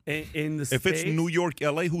third? In the If it's States? New York,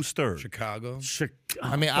 LA, who's third? Chicago.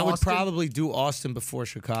 I mean, I would Boston? probably do Austin before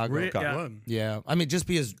Chicago. Yeah. Yeah, I mean, just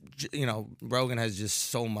because you know Rogan has just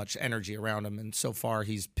so much energy around him, and so far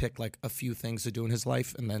he's picked like a few things to do in his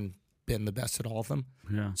life, and then been the best at all of them.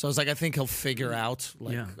 Yeah. So it's like I think he'll figure out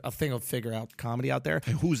I think he'll figure out comedy out there.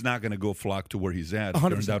 And who's not going to go flock to where he's at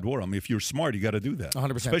during that war? I mean, if you're smart, you got to do that.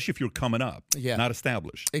 100%. Especially if you're coming up, not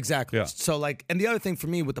established. Exactly. Yeah. So like, and the other thing for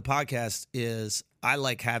me with the podcast is I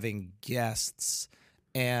like having guests,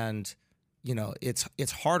 and you know,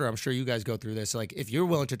 it's harder. I'm sure you guys go through this. Like, if you're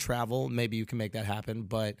willing to travel, maybe you can make that happen.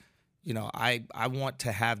 But you know, I want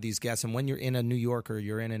to have these guests, and when you're in a New York or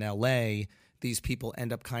you're in an LA, these people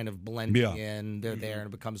end up kind of blending in. They're there, and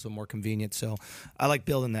it becomes a little more convenient. So I like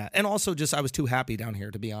building that. And also, just I was too happy down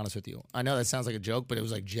here, to be honest with you. I know that sounds like a joke, but it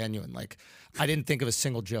was like genuine. Like, I didn't think of a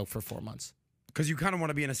single joke for 4 months. Because you kind of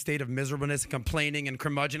want to be in a state of miserableness and complaining and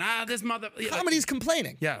curmudgeon. This mother. Comedy's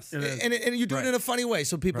complaining. Yes. And you do it in a funny way,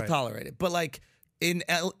 so people tolerate it. But like in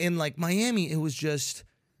like Miami, it was just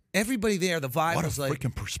everybody there. The vibe What a was like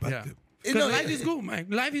freaking perspective. Because life is good, man.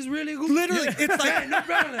 Life is really good. Literally, it's like Hey, no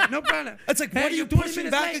problem, no problem. It's like, what are you 20 pushing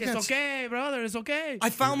minutes back late. against? It's okay, brother. It's okay.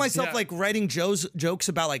 I found myself Yeah. like writing jokes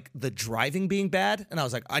about like the driving being bad, and I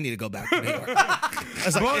was like, I need to go back to New York. I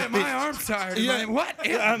was like, Boy, my arm's tired. Yeah. What?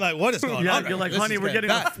 I'm like, what is going Yeah, on? you're like, This honey, is we're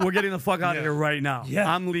getting getting the fuck out of here right now. Yeah.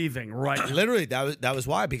 I'm leaving right now. Literally, that was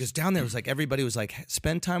why, because down there was like everybody was like,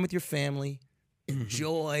 spend time with your family,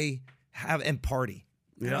 enjoy, and party.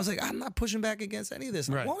 And I was like, I'm not pushing back against any of this.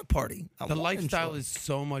 I Right. want to party. I The wanna lifestyle enjoy. is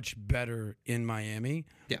so much better in Miami.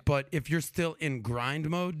 Yeah. But if you're still in grind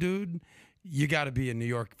mode, dude, you got to be in New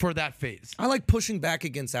York for that phase. I like pushing back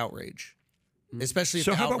against outrage, especially if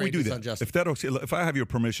So the how about we outrage do is that? unjustified. If that okay, if I have your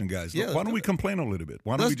permission, guys, Yeah, why let's don't do we it. complain a little bit?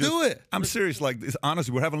 Why don't Let's we just do it. I'm serious. Like,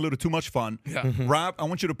 honestly, we're having a little too much fun. Yeah. Rob, I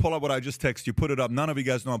want you to pull up what I just texted you. Put it up. None of you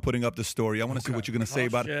guys know I'm putting up the story. I want to see what you're going to say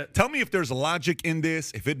about it. shit. Tell me if there's logic in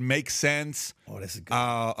this, if it makes sense. Oh, this is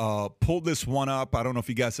good. Pull this one up. I don't know if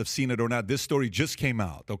you guys have seen it or not. This story just came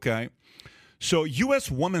out, okay? So, U.S.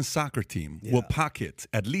 women's soccer team will pocket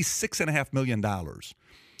at least $6.5 million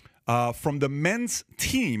from the men's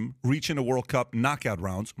team reaching the World Cup knockout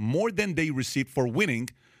rounds, more than they received for winning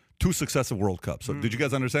 2 successive World Cups. So, did you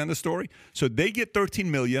guys understand the story? So, they get $13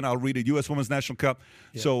 million. I'll read it. U.S. Women's National Cup.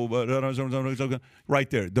 So, right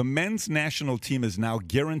there. The men's national team is now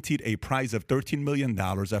guaranteed a prize of $13 million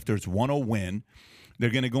after its 1-0 win.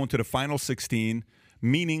 They're going to go into the final 16,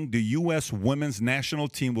 meaning the U.S. women's national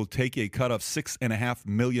team will take a cut of $6.5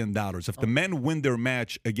 million. If the men win their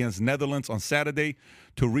match against Netherlands on Saturday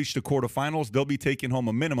to reach the quarterfinals, they'll be taking home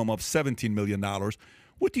a minimum of $17 million.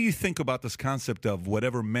 What do you think about this concept of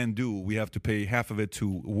whatever men do, we have to pay half of it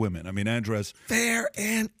to women? I mean, Andres, Fair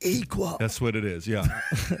and equal. that's what it is, yeah.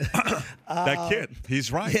 That kid,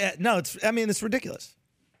 he's right. Yeah, no, it's ridiculous.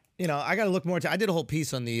 You know, I got to look more into. I did a whole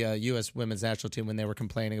piece on the U.S. women's national team when they were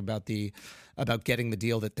complaining about getting the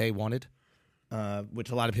deal that they wanted,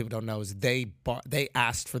 which a lot of people don't know is they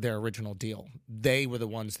asked for their original deal. They were the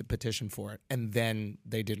ones that petitioned for it, and then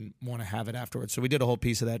they didn't want to have it afterwards. So we did a whole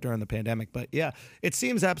piece of that during the pandemic. But yeah, it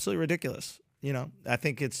seems absolutely ridiculous. You know, I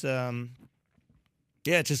think it's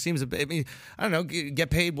it just seems a bit. I mean, I don't know.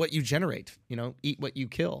 Get paid what you generate. You know, eat what you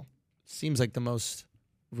kill. Seems like the most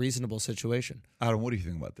reasonable situation. Adam, what do you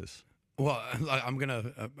think about this? Well, I'm going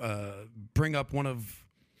to bring up one of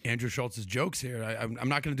Andrew Schultz's jokes here. I'm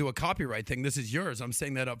not going to do a copyright thing. This is yours. I'm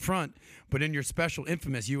saying that up front. But in your special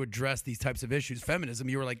Infamous, you address these types of issues. Feminism,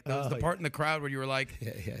 you were like, there was the part in the crowd where you were like,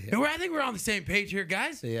 I think we're on the same page here,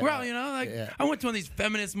 guys. Yeah. We're all, I went to one of these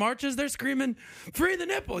feminist marches. They're screaming, free the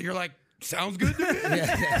nipple. You're like, sounds good to me.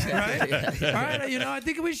 Right? All right, I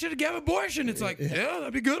think we should have abortion. It's like, yeah,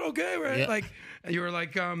 that'd be good. Okay, right? Yeah. Like, you were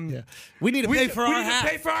like, We need to pay for we our need half. to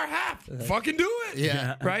pay for our half. Fucking do it.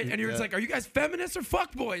 Yeah. Right? And you're just like, are you guys feminists or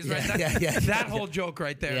fuckboys? Right? That whole joke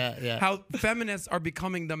right there. Yeah. How feminists are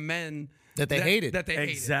becoming the men That they hated. That they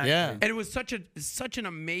hated. Exactly. Yeah. And it was such an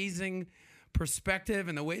amazing perspective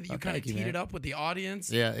and the way that you kind of thank you, teed man. it up with the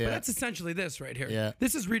audience. Yeah. But that's essentially this right here. Yeah.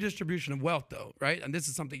 This is redistribution of wealth, though, right? And this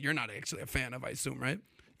is something you're not actually a fan of, I assume, right?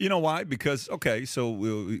 You know why? Because, okay, so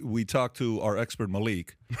we talked to our expert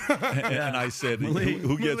Malik, and I said,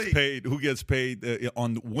 who gets paid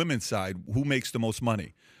on the women's side, who makes the most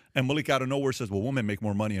money? And Malik out of nowhere says, well, women make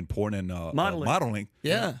more money in porn and modeling.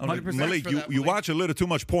 Yeah. I'm like, 100% Malik, for you, that, you Malik. watch a little too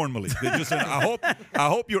much porn, Malik. They just, I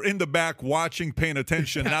hope you're in the back watching, paying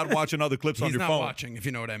attention, not watching other clips on He's your not phone. watching, if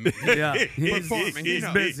you know what I mean. Yeah, Performing, you he's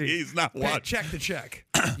know. busy. He's not Hey, watching. check the check.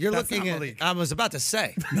 You're That's looking not at. Malik. I was about to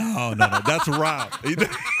say. No, that's Rob. I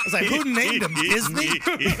was like, who named him? Disney?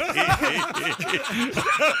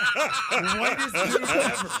 Whitest dude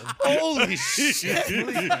ever. Holy shit!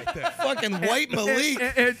 Malik back there. Fucking white Malik.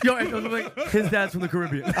 His dad's from the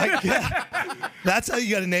Caribbean. That's how you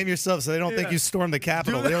got to name yourself, so they don't think you stormed the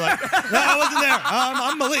Capitol. They're like, no, I wasn't there.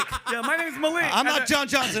 I'm Malik. Yeah, my name's Malik. I'm not John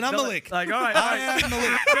Johnson. I'm They're Malik. Like, all right, I am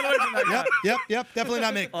Malik. Get away from that guy. Yep. Definitely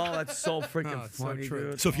not me. Oh, that's so freaking Oh, it's so funny,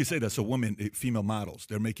 true. dude. So if you say that, so women, female models,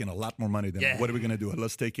 they're making a lot more money than what are we going to do?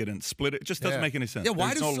 Let's take it and split it. It just doesn't make any sense. Yeah, why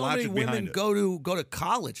There's do no so many logic women behind it. go to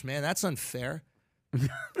college, man? That's unfair.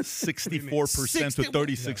 64% to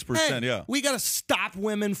 36%. Hey, Yeah, we got to stop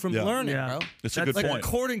women from Yeah. learning, Yeah. bro. it's a good Like, point.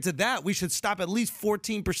 according to that, we should stop at least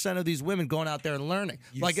 14% of these women going out there and learning.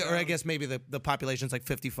 Or I guess maybe the population's like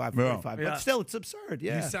 55, 45. Yeah. But still, it's absurd.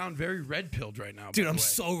 Yeah. You sound very red-pilled right now. Dude, by I'm the way.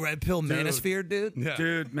 so red pill manosphere, dude. Yeah.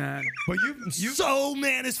 Dude, man. But you've So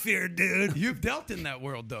manosphere, dude. you've dealt in that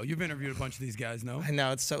world though. You've interviewed a bunch of these guys, no? I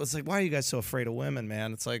know it's like, why are you guys so afraid of women,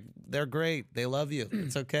 man? It's like they're great, they love you.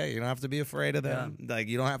 It's okay. You don't have to be afraid of them. Like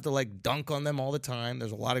you don't have to like dunk on them all the time.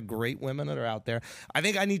 There's a lot of great women that are out there. I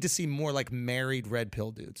think I need to see more like married red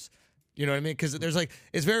pill dudes. You know what I mean? Because there's like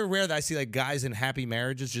it's very rare that I see like guys in happy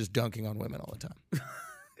marriages just dunking on women all the time.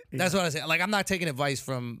 That's what I say. Like I'm not taking advice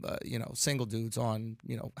from single dudes on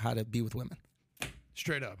how to be with women.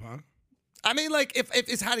 Straight up, huh? I mean, like, if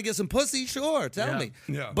it's how to get some pussy, sure, tell me.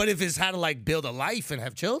 Yeah. But if it's how to, like, build a life and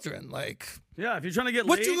have children, like, Yeah, if you're trying to get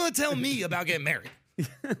what laid, you gonna tell me about getting married?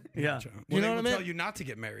 yeah. Well, You know they what I would mean? tell you not to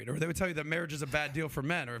get married, or they would tell you that marriage is a bad deal for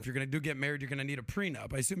men, or if you're going to get married, you're going to need a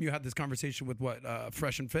prenup. I assume you had this conversation with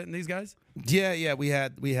Fresh and Fit and these guys. Yeah, we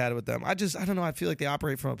had it with them. I don't know. I feel like they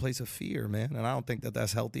operate from a place of fear, man, and I don't think that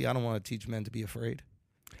that's healthy. I don't want to teach men to be afraid.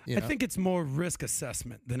 You know? I think it's more risk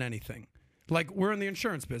assessment than anything. Like we're in the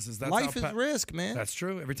insurance business. That's life how is risk, man. That's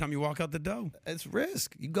true. Every time you walk out the door. It's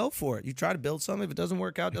risk. You go for it. You try to build something. If it doesn't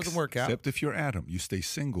work out, it doesn't work out. Except if you're Adam, you stay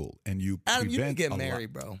single and you Adam, you didn't prevent get a lot.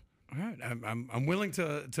 married, bro. All right, I'm willing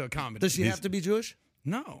to accommodate. Does she have to be Jewish?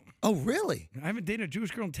 No, Oh, really? I haven't dated a Jewish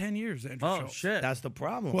girl in 10 years. Andrew Oh Schultz. shit. That's the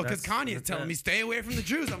problem. Well, because Kanye is that's telling it. me stay away from the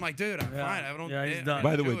Jews. I'm like, dude, I'm fine. I don't. Yeah, he's I'm done.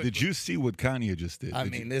 By the way, Jewish, did but- you see what Kanye just did? I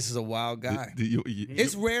Did mean, you- this is a wild guy. did you-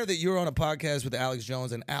 It's rare that you're on a podcast with Alex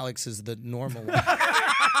Jones and Alex is the normal one.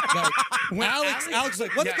 Like, Alex is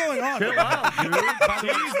like, what's Yeah. going on? Chill out, dude.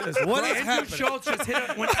 Jesus. What is Andrew happening? Schultz just hit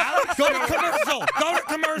it when Alex Go to commercial. Go to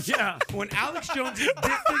commercial. Yeah. when Alex Jones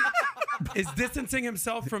is distancing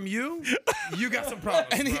himself from you, you got some problems.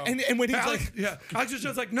 And he- bro. and when he's Alex, like- yeah, Alex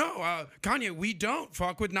Jones like, no, Kanye, we don't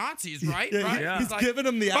fuck with Nazis, right? Yeah, right? yeah. He's like, giving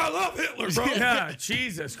him the. I love Hitler, bro. Yeah,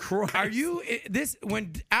 Jesus Christ. Are you this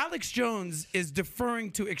when Alex Jones is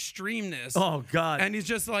deferring to extremeness? Oh God. and he's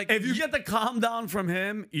just like, if you get the calm down from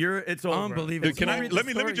him, it's over. unbelievable. Can I Read the let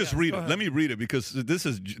me story, just yeah. read Go it. ahead. Let me read it because this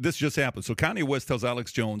just happened. So Kanye West tells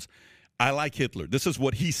Alex Jones, "I like Hitler." This is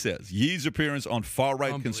what he says. Ye's appearance on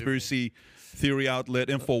far-right conspiracy theory outlet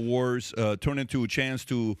InfoWars turned into a chance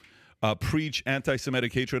to preach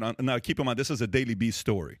anti-Semitic hatred. Now, keep in mind, this is a Daily Beast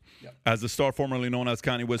story. As the star formerly known as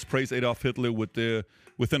Kanye West praised Adolf Hitler within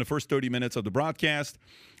the first 30 minutes of the broadcast.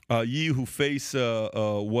 Ye, whose face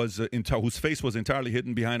was entirely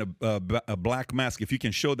hidden behind a black mask. If you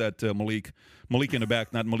can show that, Malik in the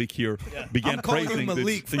back, not Malik here, began I'm calling praising him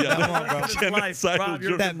Malik from the now on, bro. genocidal Rob,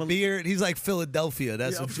 you're German- That beard. He's like Philadelphia.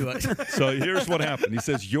 That's what you like. So here's what happened. He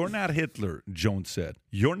says, "You're not Hitler," Jones said.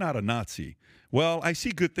 "You're not a Nazi." Well, I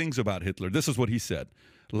see good things about Hitler. This is what he said.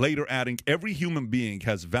 Later adding, every human being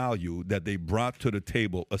has value that they brought to the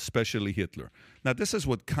table, especially Hitler. Now, this is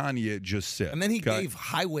what Kanye just said. And then he Okay? gave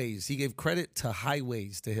highways. He gave credit to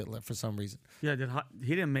highways to Hitler for some reason. Yeah,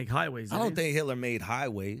 he didn't make highways. I did don't he? think Hitler made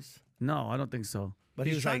highways, No, I don't think so. but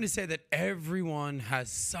He's he was trying like, to say that everyone has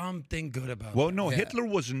something good about Well, them. no, Yeah. Hitler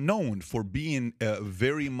was known for being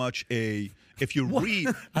very much a. If you read,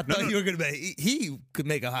 I thought you were gonna be. He could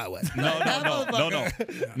make a highway. no.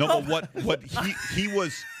 But what he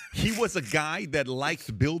was a guy that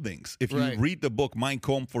liked buildings. If you Right. read the book Mein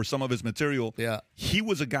Kampf for some of his material, Yeah. he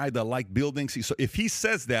was a guy that liked buildings. So if he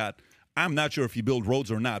says that, I'm not sure if he built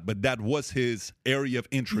roads or not, but that was his area of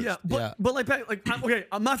interest. Yeah, but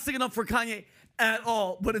I'm not sticking up for Kanye at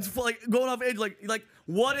all. But it's like going off edge. Like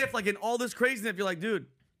what if like in all this craziness, you're like, dude,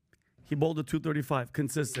 He bowled a 235,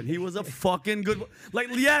 consistent. He was a fucking good. Like,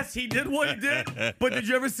 yes, he did what he did, but did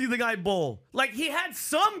you ever see the guy bowl? Like, he had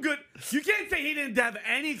some good. You can't say he didn't have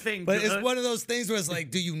anything. But good. it's one of those things where it's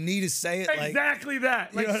like, do you need to say it? Exactly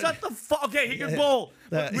that. Like, you know shut the fuck. Okay, he can bowl.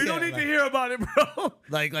 But we don't need to hear about it, bro.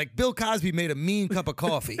 Like Bill Cosby made a mean cup of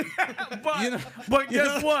coffee. But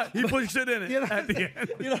guess what? He put shit in it at the end.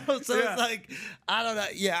 So it's like, I don't know.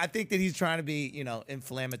 Yeah, I think that he's trying to be,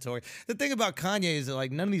 inflammatory. The thing about Kanye is that,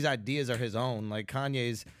 like, none of these ideas are his own. Like,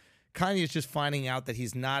 Kanye's just finding out that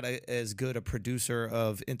he's not as good a producer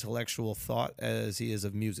of intellectual thought as he is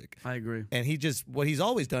of music. I agree. And what he's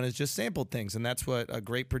always done is just sampled things, and that's what a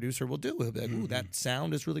great producer will do. He'll be like, ooh, that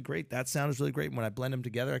sound is really great. That sound is really great. And when I blend them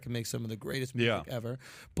together, I can make some of the greatest music ever.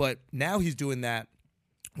 But now he's doing that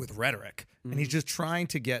with rhetoric, and he's just trying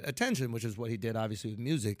to get attention, which is what he did obviously with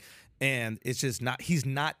music. And it's just he's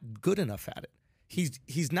not good enough at it.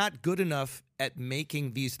 He's not good enough at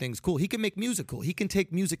making these things cool. He can make music cool. He can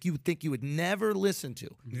take music you would think you would never listen to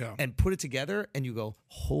and put it together, and you go,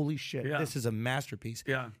 holy shit, this is a masterpiece.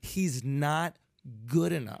 Yeah. He's not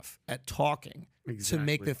good enough at talking to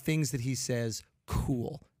make the things that he says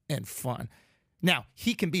cool and fun. Now,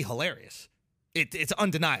 he can be hilarious. It's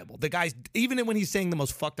undeniable. The guy's, even when he's saying the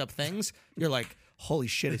most fucked up things, you're like, holy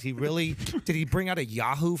shit, is he really? Did he bring out a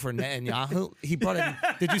Yahoo for Netanyahu? He brought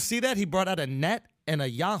did you see that? He brought out a net and a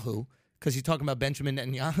Yahoo because he's talking about Benjamin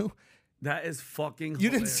Netanyahu. That is fucking hilarious. You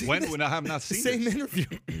didn't see When I have not seen same this. interview.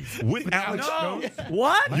 With Alex No. Jones?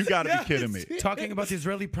 What? You got to be kidding me. Talking about the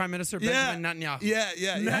Israeli Prime Minister Benjamin Netanyahu.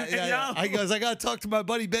 Yeah. I goes, I got to talk to my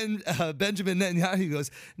buddy Benjamin Netanyahu. He goes,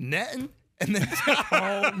 Netan? And then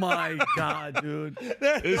Oh my god, dude.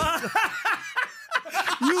 you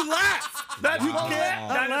laugh. That's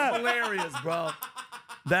that is hilarious, bro.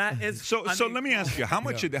 That is So let me ask you, how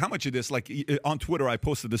much of this, like on Twitter, I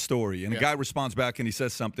posted the story, and a guy responds back and he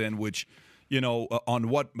says something which, on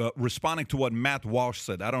what responding to what Matt Walsh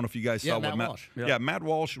said. I don't know if you guys saw what Matt Walsh. Matt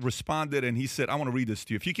Walsh responded, and he said, I want to read this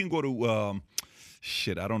to you. If you can go to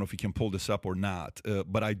I don't know if you can pull this up or not,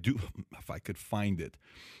 but I do, if I could find it.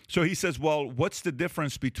 So he says, well, what's the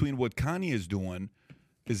difference between what Kanye is doing?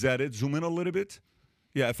 Is that it? Zoom in a little bit.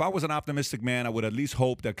 Yeah, if I was an optimistic man, I would at least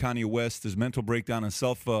hope that Kanye West's mental breakdown and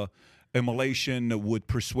self-immolation would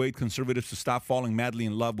persuade conservatives to stop falling madly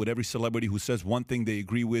in love with every celebrity who says one thing they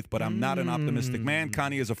agree with. But I'm not an optimistic man.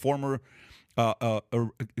 Kanye is a former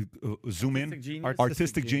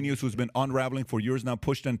artistic genius who's been unraveling for years now,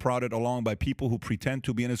 pushed and prodded along by people who pretend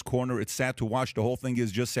to be in his corner. It's sad to watch. The whole thing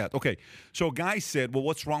is just sad. Okay, so a guy said, well,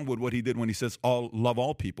 what's wrong with what he did when he says love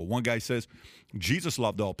all people? One guy says, Jesus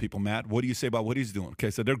loved all people, Matt. What do you say about what he's doing?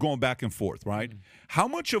 Okay, so they're going back and forth, right? How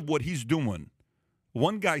much of what he's doing,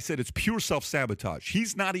 one guy said it's pure self-sabotage.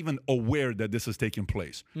 He's not even aware that this is taking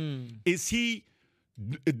place. Does he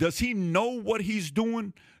know what he's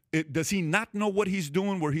doing? Does he not know what he's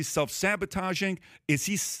doing where he's self-sabotaging? Is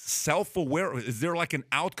he self-aware? Is there like an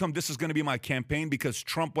outcome? This is going to be my campaign because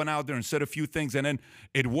Trump went out there and said a few things and then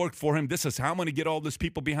it worked for him. This is how I'm going to get all these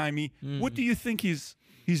people behind me. What do you think he's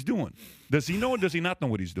doing? Does he know or does he not know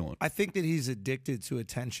what he's doing? I think that he's addicted to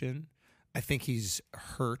attention. I think he's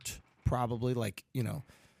hurt, probably. Like,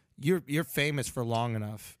 you're famous for long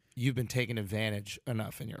enough. You've been taken advantage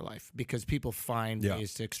enough in your life because people find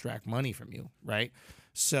ways to extract money from you, right?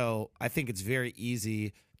 So I think it's very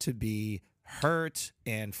easy to be hurt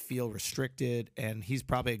and feel restricted. And he's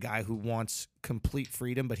probably a guy who wants complete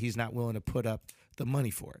freedom, but he's not willing to put up the money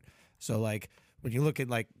for it. So, like, when you look at,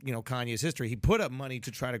 like, Kanye's history, he put up money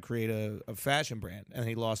to try to create a fashion brand, and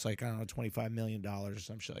he lost, like, I don't know, $25 million or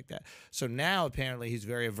some shit like that. So now apparently he's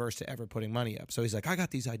very averse to ever putting money up. So he's like, I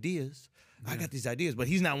got these ideas, but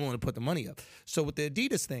he's not willing to put the money up. So with the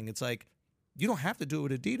Adidas thing, it's like, you don't have to do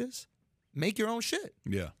it with Adidas. Make your own shit.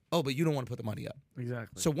 Yeah. Oh, but you don't want to put the money up.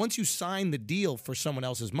 Exactly. So once you sign the deal for someone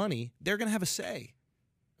else's money, they're going to have a say.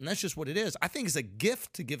 And that's just what it is. I think it's a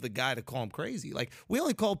gift to give the guy to call him crazy. Like, we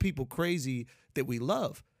only call people crazy that we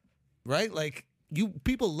love, right? Like,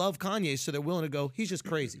 people love Kanye, so they're willing to go, he's just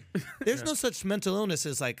crazy. There's no such mental illness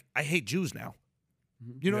as, like, I hate Jews now.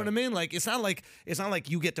 You know what I mean? Like, it's not like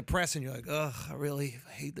you get depressed and you're like, ugh, I really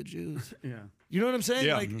hate the Jews. Yeah. You know what I'm saying?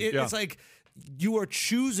 Yeah. Like, it's like you are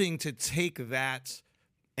choosing to take that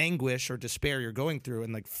anguish or despair you're going through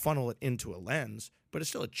and, like, funnel it into a lens, but it's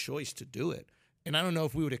still a choice to do it. And I don't know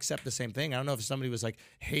if we would accept the same thing. I don't know if somebody was, like,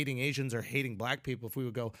 hating Asians or hating black people, if we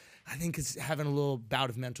would go, I think it's having a little bout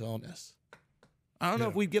of mental illness. I don't know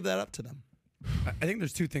if we'd give that up to them. I think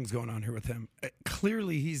there's two things going on here with him.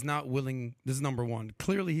 Clearly, he's not willing. This is number one.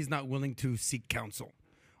 Clearly, he's not willing to seek counsel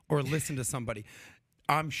or listen to somebody.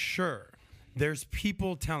 I'm sure there's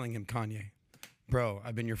people telling him, Kanye, bro,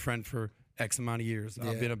 I've been your friend for X amount of years.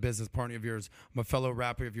 I've been a business partner of yours. I'm a fellow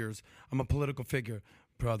rapper of yours. I'm a political figure.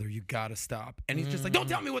 Brother, you gotta stop. And he's just like, don't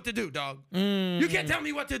tell me what to do, dog. You can't tell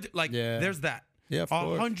me what to do. Like, there's that. Yeah, of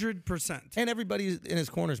course. 100%. And everybody in his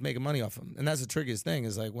corner is making money off him. And that's the trickiest thing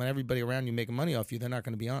is like when everybody around you making money off you, they're not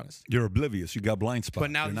going to be honest. You're oblivious. You got blind spots.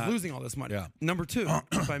 But now You're he's not- losing all this money. Yeah. Number two,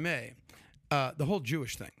 if I may, the whole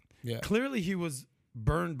Jewish thing. Yeah. Clearly he was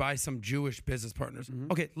burned by some Jewish business partners.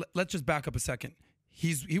 Okay, let's just back up a second.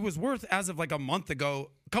 He was worth, as of like a month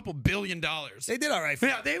ago, a couple $1 billion. They did all right.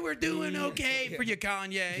 Yeah, they were doing okay for you,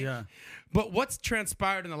 Kanye. Yeah. But what's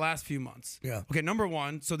transpired in the last few months? Yeah. Okay, number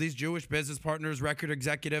one, so these Jewish business partners, record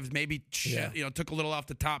executives, maybe took a little off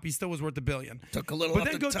the top. He still was worth $1 billion. Took a little but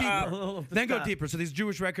off then the go top. deeper. Then go deeper. So these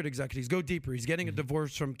Jewish record executives go deeper. He's getting a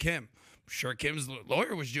divorce from Kim. Sure, Kim's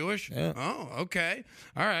lawyer was Jewish. Yeah. Oh, okay.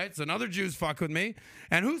 All right. So another Jew's fuck with me.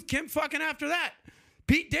 And who's Kim fucking after that?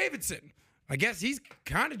 Pete Davidson. I guess he's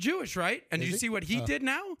kind of Jewish, right? And did you see what he did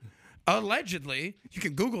now? Allegedly, you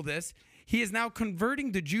can Google this. He is now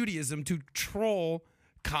converting to Judaism to troll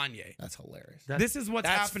Kanye. That's hilarious. This is what's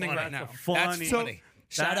happening funny. right now. Funny. That's funny.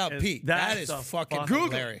 Shout out Pete. That is a fucking Google.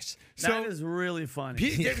 hilarious. That is really funny.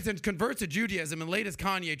 Pete Davidson converts to Judaism and latest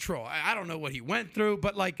Kanye troll. I don't know what he went through,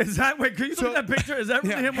 but like, Is that wait? Can you look at that picture? Is that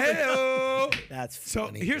really him? with the- Hey-o. That's So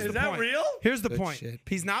funny. here's Is the that point. real? Here's the Good point. shit.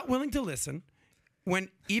 He's not willing to listen. When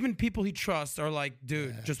even people he trusts are like,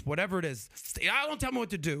 dude, just whatever it is, don't tell me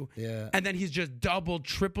what to do. Yeah. And then he's just double,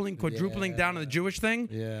 tripling, quadrupling down on the Jewish thing.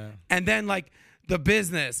 Yeah. And then like the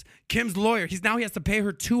business, Kim's lawyer, he has to pay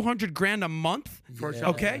her $200,000 a month. For Yeah.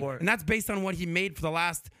 child Okay. support. And that's based on what he made for the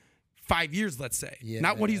last 5 years, let's say. Yeah.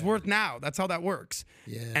 Not what he's worth now. That's how that works.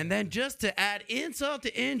 Yeah. And then just to add insult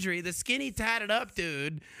to injury, the skinny tatted up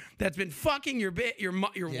dude that's been fucking your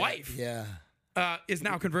wife. Yeah. Is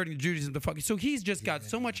now converting to Judaism to fucking. So he's just got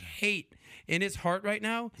so much hate in his heart right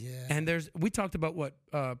now. Yeah. And we talked about what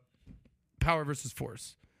power versus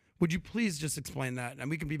force. Would you please just explain that? And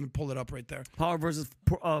we can even pull it up right there. Power versus.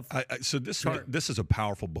 So this is a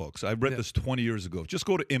powerful book. So I read this 20 years ago. Just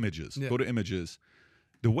go to images. Yeah. Go to images.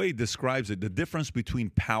 The way it describes it, the difference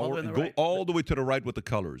between power, All the way on and the go right. all the way to the right with the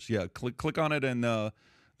colors. Yeah, click on it and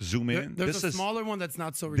zoom in. There's a smaller one that's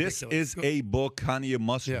not so ridiculous. This is a book Kanye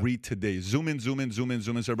must Yeah. read today. Zoom in, zoom in, zoom in,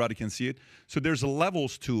 zoom in so everybody can see it. So there's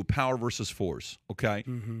levels to power versus force, okay?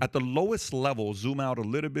 At the lowest level, zoom out a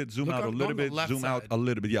little bit, zoom Look out a on little the bit, left zoom out side. a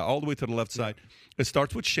little bit. Yeah, all the way to the left side. It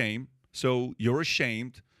starts with shame. So you're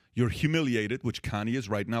ashamed. You're humiliated, which Kanye is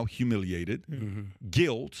right now, humiliated.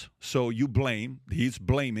 Guilt, so you blame. He's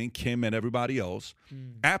blaming Kim and everybody else.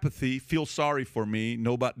 Apathy, feel sorry for me.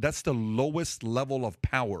 Nobody. That's the lowest level of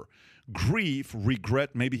power. Grief, regret.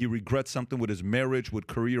 Maybe he regrets something with his marriage, with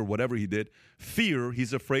career, whatever he did. Fear,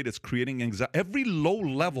 he's afraid it's creating anxiety. Every low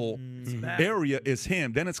level area is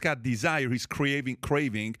him. Then it's got desire. He's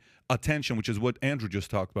craving attention, which is what Andrew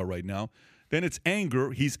just talked about right now. Then it's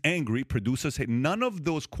anger. He's angry, produces hate. None of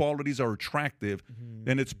those qualities are attractive.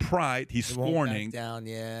 Then it's pride. He's scorning. Down,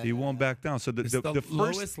 yeah. He won't back down. So the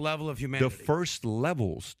lowest level of humanity. the first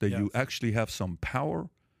levels that you actually have some power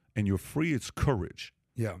and you're free, it's courage.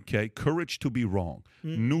 Yeah. Okay. Courage to be wrong.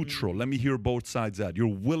 Neutral. Let me hear both sides out.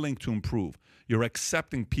 You're willing to improve. You're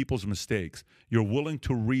accepting people's mistakes. You're willing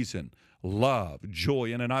to reason. Love,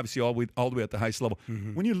 joy, and then obviously all the way at the highest level.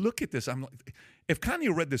 When you look at this, I'm like, if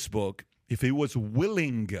Kanye read this book, if he was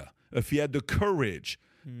willing, if he had the courage,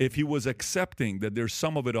 if he was accepting that there's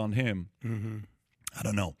some of it on him, I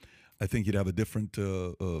don't know. I think you'd have a different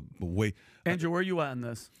way. Andrew, where are you at in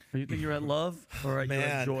this? Do you think you're at love or you're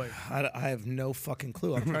at joy? I have no fucking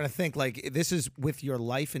clue. I'm trying to think. Like, this is with your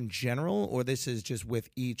life in general, or this is just with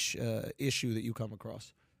each issue that you come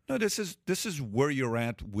across. No, this is where you're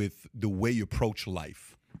at with the way you approach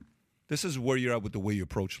life. This is where you're at with the way you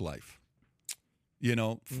approach life. You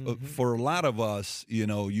know, for a lot of us, you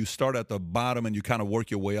know, you start at the bottom and you kind of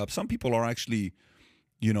work your way up. Some people are actually,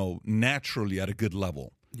 you know, naturally at a good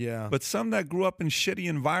level. Yeah. But some that grew up in shitty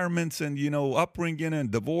environments and, you know, upbringing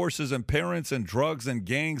and divorces and parents and drugs and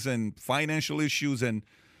gangs and financial issues, and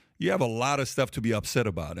you have a lot of stuff to be upset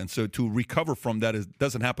about. And so to recover from that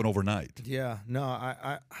doesn't happen overnight. Yeah. No,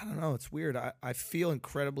 I don't know. It's weird. I feel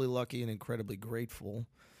incredibly lucky and incredibly grateful.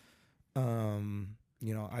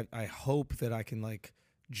 You know, I hope that I can like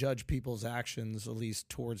judge people's actions, at least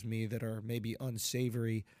towards me, that are maybe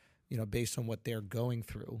unsavory, you know, based on what they're going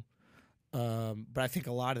through. But I think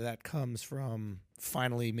a lot of that comes from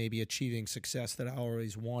finally maybe achieving success that I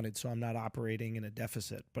always wanted, so I'm not operating in a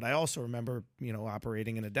deficit. But I also remember, you know,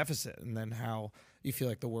 operating in a deficit, and then how you feel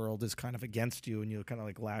like the world is kind of against you and you kind of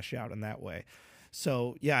like lash out in that way.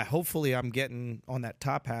 So, yeah, hopefully I'm getting on that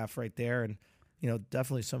top half right there. And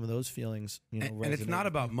definitely some of those feelings, And it's resonate. not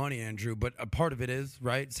about money, Andrew, but a part of it is,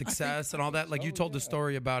 right? Success and all that. Like you told the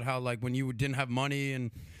story about how like when you didn't have money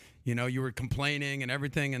and you were complaining and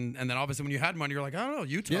everything, and then obviously when you had money, you're like, I don't know,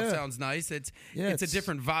 Utah sounds nice. It's a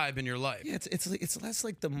different vibe in your life. Yeah, it's less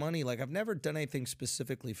like the money. Like I've never done anything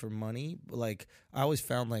specifically for money. Like I always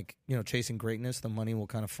found like chasing greatness, the money will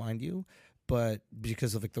kind of find you, but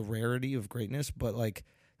because of like the rarity of greatness. But like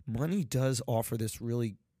money does offer this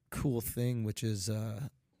really cool thing, which is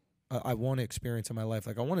I want to experience in my life.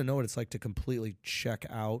 Like I want to know what it's like to completely check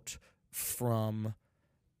out from.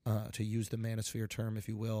 To use the manosphere term, if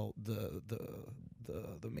you will,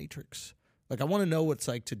 the matrix. Like I want to know what it's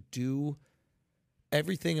like to do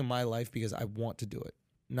everything in my life because I want to do it,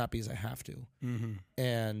 not because I have to. Mm-hmm.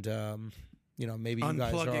 And maybe you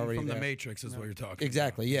guys are already Unplugging from there. the matrix is what you're talking.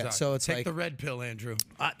 Exactly. About. Yeah. Exactly. So it's Take like the red pill, Andrew.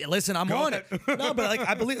 Listen, I'm on it. No, but like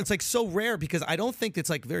I believe it's like so rare because I don't think it's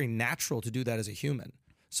like very natural to do that as a human.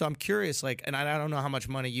 So I'm curious, like, and I don't know how much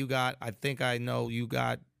money you got. I think I know you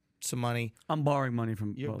got some money. I'm borrowing money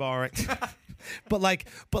from. You're borrowing. But like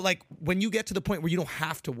when you get to the point where you don't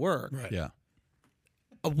have to work, Right. Yeah.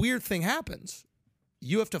 a weird thing happens.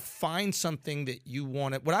 You have to find something that you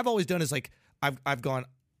want to. What I've always done is like I've gone,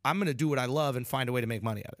 I'm going to do what I love and find a way to make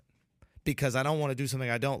money at it because I don't want to do something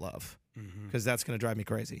I don't love because that's going to drive me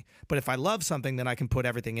crazy. But if I love something, then I can put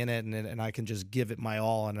everything in it and I can just give it my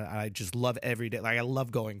all and I just love every day. Like I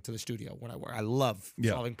love going to the studio when I work. I love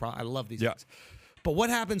solving problems. I love these things. But what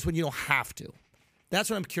happens when you don't have to? That's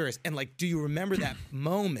what I'm curious. And like, do you remember that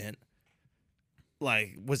moment?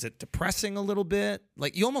 Like, was it depressing a little bit?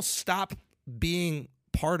 Like, you almost stop being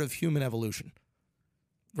part of human evolution,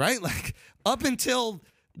 right? Like, up until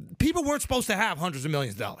people weren't supposed to have hundreds of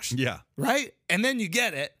millions of dollars. Yeah. Right? And then you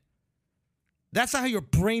get it. That's not how your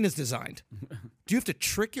brain is designed. Do you have to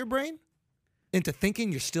trick your brain into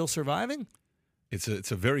thinking you're still surviving? It's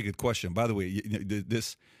a very good question. By the way,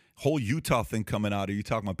 this whole Utah thing coming out, are you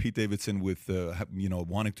talking about Pete Davidson with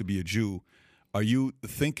wanting to be a Jew? Are you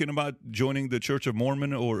thinking about joining the Church of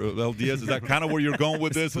Mormon or LDS? Is that kind of where you're going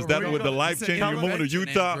with this? Is that with the life change? You're moving to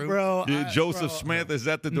Utah, Bro, Joseph Smith. Is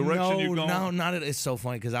that the direction you're going? No, not it. It's so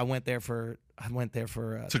funny because I went there for.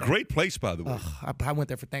 It's a great place, by the way. I went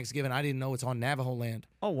there for Thanksgiving. I didn't know it's on Navajo land.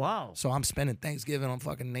 Oh wow! So I'm spending Thanksgiving on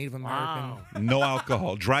fucking Native American. Wow. No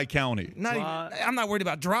alcohol, dry county. I'm not worried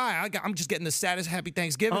about dry. I'm just getting the saddest happy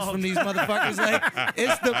Thanksgivings from these motherfuckers. Like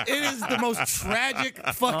it is the most tragic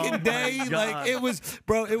fucking day. Like it was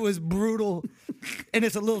brutal, and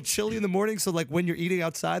it's a little chilly in the morning. So like when you're eating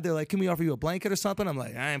outside, they're like, "Can we offer you a blanket or something?" I'm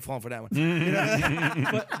like, I ain't falling for that one.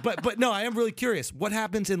 But no, I am really curious. What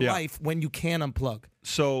happens in life when you can't unplug?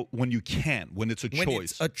 So when you can't, when it's a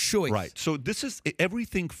choice. It's a choice. Right. So this is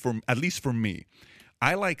everything from, at least for me,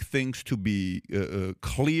 I like things to be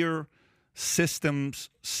clear systems,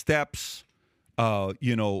 steps,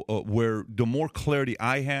 where the more clarity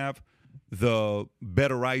I have, the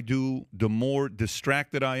better I do, the more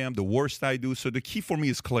distracted I am, the worse I do. So the key for me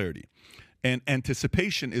is clarity. And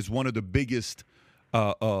anticipation is one of the biggest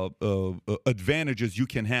advantages you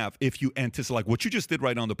can have if you anticipate, like what you just did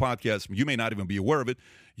right on the podcast. You may not even be aware of it.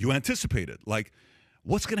 You anticipate it. Like,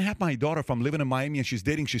 what's going to happen to my daughter if I'm living in Miami and she's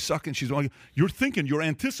dating, she's sucking, you're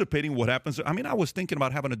anticipating what happens. I mean, I was thinking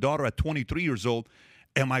about having a daughter at 23 years old.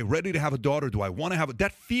 Am I ready to have a daughter? Do I want to have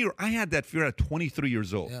that fear? I had that fear at 23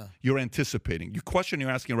 years old. Yeah. You're anticipating. Your question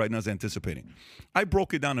you're asking right now is anticipating. I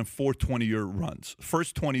broke it down in 4 20-year runs.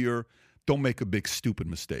 First 20-year, don't make a big stupid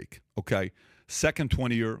mistake, okay? Second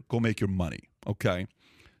 20-year, go make your money, okay?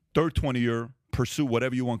 Third 20-year, pursue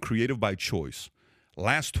whatever you want, creative by choice.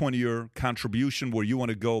 Last 20-year, contribution, where you want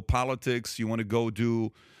to go, politics, you want to go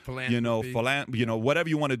do, whatever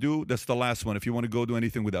you want to do, that's the last one if you want to go do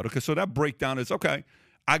anything with that. Okay, so that breakdown is, okay,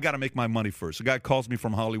 I got to make my money first. A guy calls me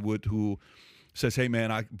from Hollywood who says, hey,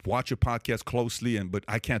 man, I watch your podcast closely, but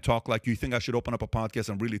I can't talk like you. You think I should open up a podcast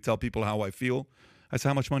and really tell people how I feel? I said,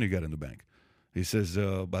 how much money you got in the bank? He says,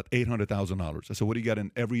 about $800,000. I said, what do you got in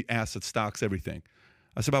every asset, stocks, everything?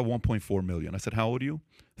 I said, about $1.4 million. I said, how old are you?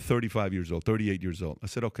 35 years old, 38 years old. I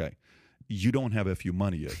said, okay, you don't have FU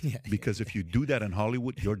money yet. Because if you do that in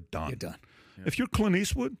Hollywood, you're done. You're done. Yeah. If you're Clint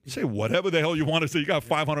Eastwood, say whatever the hell you want to say. You got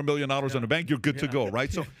 $500 million in the bank, you're good to go,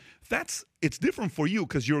 right? So it's different for you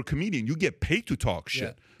because you're a comedian. You get paid to talk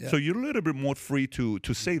shit. Yeah. So you're a little bit more free to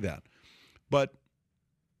say that. But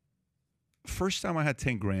first time I had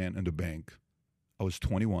 10 grand in the bank, I was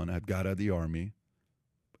 21. I had got out of the Army.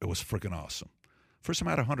 It was freaking awesome. First time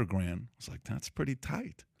I had 100 grand, I was like, that's pretty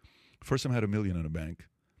tight. First time I had $1 million in the bank,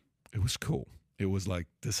 it was cool. It was like,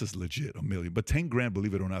 this is legit, $1 million. But 10 grand,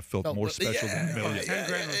 believe it or not, felt more special than $1 million. 10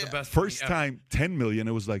 grand was the best. First time, 10 million,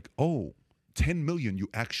 it was like, oh, 10 million, you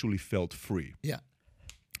actually felt free. Yeah.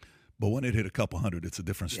 But when it hit a couple hundred, it's a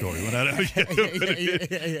different story. When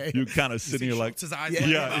you kind of sitting here like, His eyes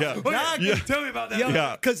yeah. Tell me about that.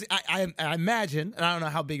 Yeah. Because I imagine, and I don't know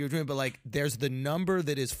how big you're doing, but like there's the number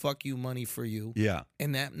that is fuck you money for you. Yeah.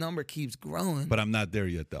 And that number keeps growing. But I'm not there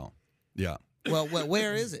yet, though. Yeah. Well,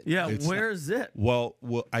 where is it? Yeah, where is it? Well,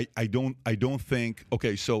 I don't think.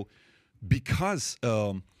 Okay, so because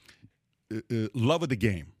love of the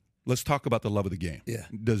game. Let's talk about the love of the game. Yeah.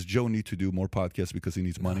 Does Joe need to do more podcasts because he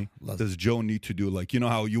needs money? Does Joe need to do, like, you know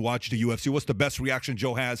how you watch the UFC? What's the best reaction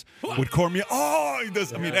Joe has with Cormier? Oh, he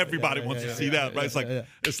does. I mean, everybody wants to see that, right?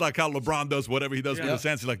 It's like how LeBron does whatever he does with his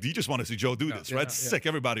hands. He's like, you just want to see Joe do this, right? It's sick.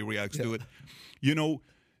 Everybody reacts to it. You know,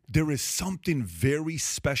 there is something very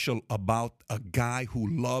special about a guy who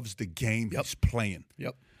loves the game he's playing.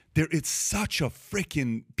 Yep. It's such a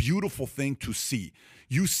freaking beautiful thing to see.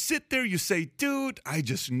 You sit there, you say, dude, I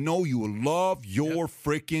just know you love your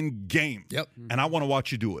freaking game. Yep. And I want to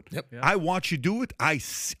watch you do it. Yep. I watch you do it. I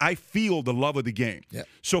feel the love of the game. Yep.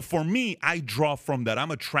 So for me, I draw from that.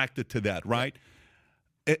 I'm attracted to that, right?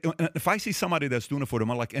 If I see somebody that's doing it for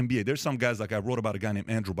them, I'm like NBA. There's some guys, like I wrote about a guy named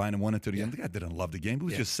Andrew Bynum, went into the end. The guy didn't love the game. He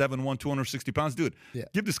was just 7'1", 260 pounds. Dude,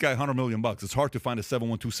 give this guy $100 million. It's hard to find a 7'1",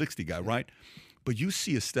 260 guy, right? But you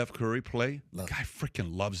see a Steph Curry play, the guy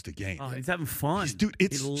freaking loves the game. Oh, he's having fun.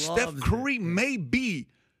 Steph Curry may be,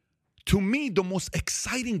 to me, the most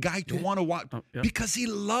exciting guy to want to watch because he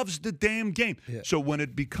loves the damn game. Yeah. So when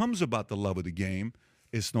it becomes about the love of the game,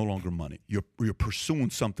 it's no longer money. You're pursuing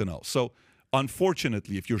something else. So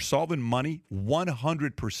unfortunately, if you're solving money,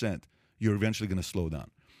 100%, you're eventually going to slow down.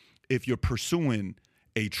 If you're pursuing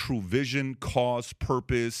a true vision, cause,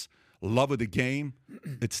 purpose, love of the game,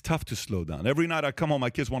 it's tough to slow down. Every night I come home, my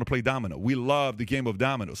kids want to play domino. We love the game of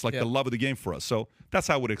dominoes, like the love of the game for us. So that's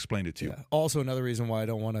how I would explain it to you. Also, another reason why I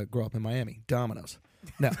don't want to grow up in Miami, dominoes.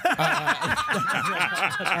 No.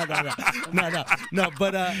 No,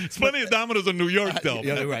 but it's plenty of dominoes in New York, though.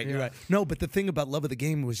 You're right. No, but the thing about love of the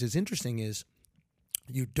game, which is interesting, is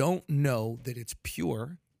you don't know that it's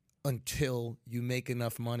pure until you make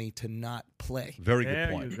enough money to not play. Very good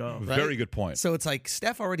point. You go. Very good point. So it's like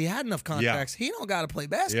Steph already had enough contracts. He don't got to play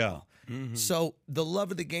basketball. Yeah. Mm-hmm. So the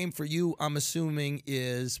love of the game for you, I'm assuming,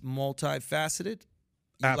 is multifaceted.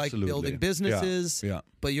 You Absolutely. like building businesses,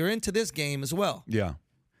 but you're into this game as well. Yeah.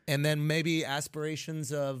 And then maybe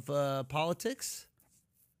aspirations of politics.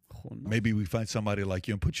 Maybe we find somebody like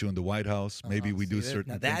you and put you in the White House. Maybe we do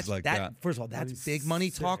certain things like that. First of all, that's big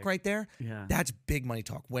money talk right there. Yeah. That's big money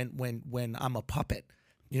talk. When I'm a puppet.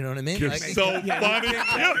 You know what I mean? You're so funny.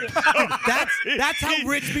 That's how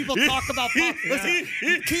rich people talk about politics. Listen,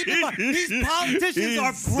 keep in mind, these politicians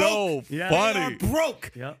are broke. So funny. They are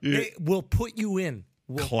broke. Yep. They will put you in.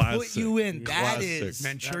 Put you in. That is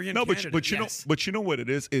Manchurian. No, candidate. but you know what it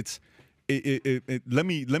is? Let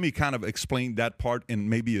me kind of explain that part in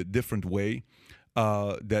maybe a different way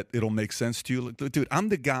that it'll make sense to you. Dude, I'm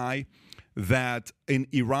the guy that in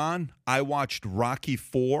Iran I watched Rocky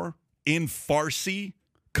IV in Farsi a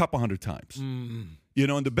couple hundred times. You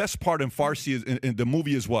know, and the best part in Farsi is in the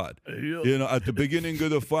movie is what? You know, at the beginning of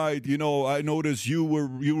the fight, you know, I noticed you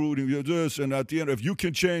rooting for this, and at the end, if you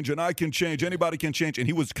can change and I can change, anybody can change. And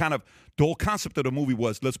he was kind of, the whole concept of the movie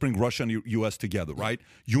was, let's bring Russia and U.S. together, right?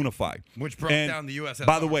 Unify. Which broke down the U.S.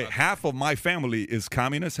 By the way, half of my family is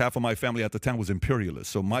communist. Half of my family at the time was imperialist.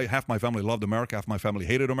 So half my family loved America. Half my family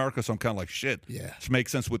hated America. So I'm kind of like, shit. Yeah. This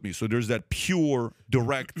makes sense with me. So there's that pure,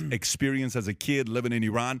 direct experience as a kid living in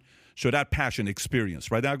Iran. So that passion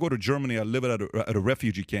experience, right? Then I go to Germany. I live at a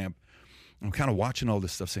refugee camp. I'm kind of watching all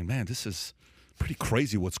this stuff saying, man, this is pretty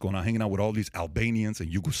crazy what's going on, hanging out with all these Albanians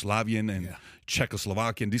and Yugoslavian and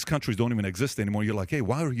Czechoslovakian. These countries don't even exist anymore. You're like, hey,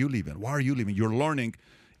 why are you leaving? Why are you leaving? You're learning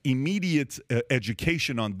immediate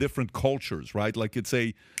education on different cultures, right? Like it's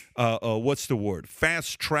a, what's the word?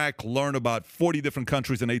 Fast track, learn about 40 different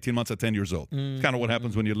countries in 18 months at 10 years old. It's kind of what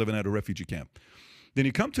happens when you're living at a refugee camp. Then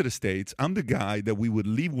you come to the States. I'm the guy that we would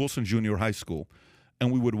leave Wilson Junior High School and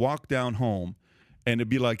we would walk down home and it'd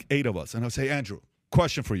be like 8 of us. And I'd say, Andrew,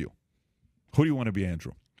 question for you. Who do you want to be,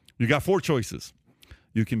 Andrew? You got 4 choices.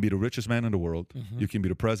 You can be the richest man in the world. You can be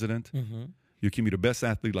the president. You can be the best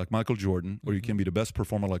athlete like Michael Jordan, or you can be the best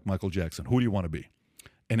performer like Michael Jackson. Who do you want to be?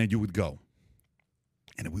 And then you would go.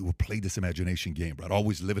 And then we would play this imagination game, right?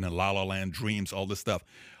 Always living in La La Land, dreams, all this stuff.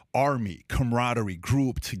 army, camaraderie,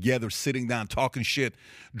 group together, sitting down, talking shit,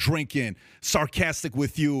 drinking, sarcastic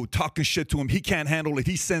with you, talking shit to him. He can't handle it.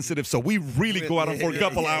 He's sensitive. So we really go out for a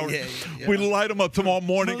couple hours. We light him up tomorrow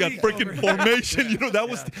morning, got freaking formation. You know, that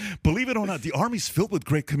was, believe it or not, the army's filled with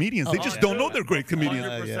great comedians. They just don't know they're great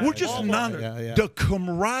comedians. We're just not, the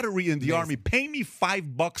camaraderie in the army. Pay me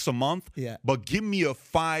 $5 a month, but give me a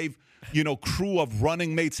crew of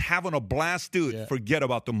running mates having a blast, dude. Forget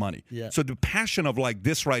about the money. So the passion of like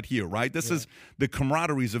this right here, right? This is the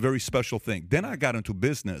camaraderie is a very special thing. Then I got into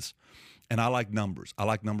business, and I like numbers. I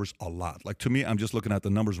like numbers a lot. Like to me, I'm just looking at the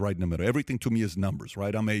numbers right in the middle. Everything to me is numbers,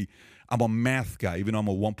 right? I'm a math guy. Even though I'm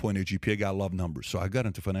a 1.8 GPA guy, I love numbers. So I got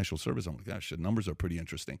into financial service. I'm like, gosh, shit, numbers are pretty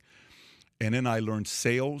interesting. And then I learned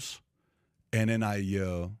sales, and then I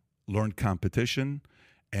learned competition.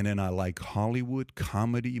 And then I like Hollywood,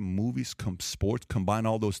 comedy, movies, sports, combine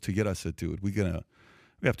all those together. I said, dude, we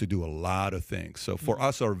have to do a lot of things. So for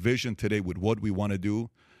us, our vision today with what we want to do,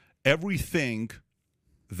 everything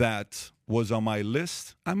that was on my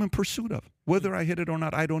list, I'm in pursuit of. Whether I hit it or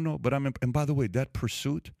not, I don't know. But and by the way, that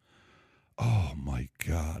pursuit, oh my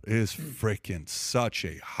God, is freaking such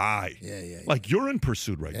a high. Like you're in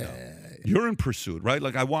pursuit right now. You're in pursuit, right?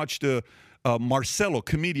 Like I watched Marcelo,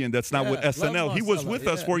 comedian that's not with SNL. He was with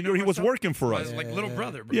us for a year. He was working for us. Like little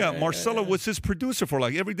brother. Bro. Yeah, Marcelo was his producer for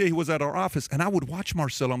like every day he was at our office. And I would watch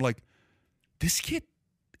Marcelo. I'm like, this kid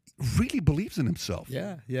really believes in himself.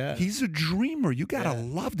 Yeah. He's a dreamer. You got to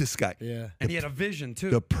love this guy. And he had a vision too.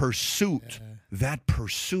 The pursuit, that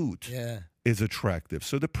pursuit is attractive.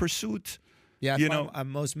 So the pursuit,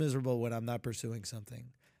 I'm most miserable when I'm not pursuing something.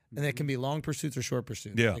 And it can be long pursuits or short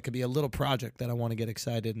pursuits. It could be a little project that I want to get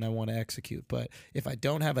excited and I want to execute. But if I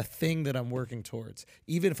don't have a thing that I'm working towards,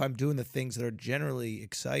 even if I'm doing the things that are generally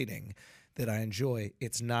exciting that I enjoy,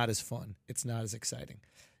 it's not as fun. It's not as exciting.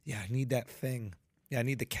 I need that thing. I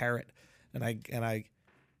need the carrot. And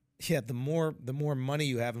the more money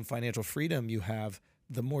you have and financial freedom you have,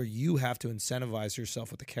 the more you have to incentivize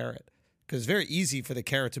yourself with the carrot. Because it's very easy for the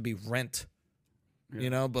carrot to be rent,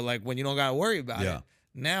 but like when you don't got to worry about it.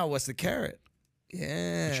 Now, what's the carrot?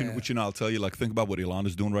 Which I'll tell you, like, think about what Elon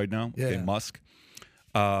is doing right now. Okay, Musk.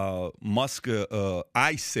 I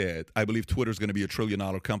said, I believe Twitter's going to be $1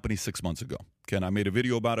 trillion company 6 months ago. Okay, and I made a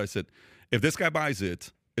video about it. I said, if this guy buys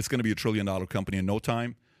it, it's going to be $1 trillion company in no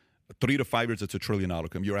time. 3 to 5 years, it's $1 trillion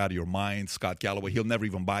company. You're out of your mind. Scott Galloway, he'll never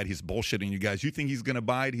even buy it. He's bullshitting you guys. You think he's going to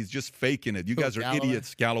buy it? He's just faking it. You guys are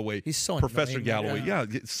idiots, Galloway. He's so Professor annoying. Galloway. Yeah,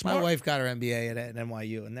 smart. My wife got her MBA at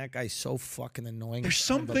NYU, and that guy's so fucking annoying. There's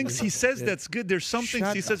some things he says that's good. There's some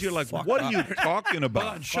things he says you're like, what are you talking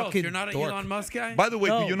about? Schultz, you're not an Elon Musk guy? By the way,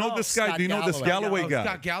 do you know this guy? Do you know this Galloway guy?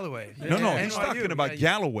 Scott Galloway. No, he's talking about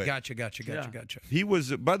Galloway. Gotcha. He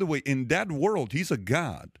was, by the way, in that world, he's a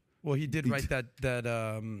god. Well, he did write that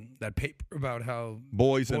paper about how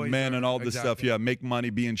boys and men and all this stuff. Yeah, make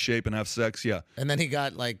money, be in shape, and have sex. Yeah. And then he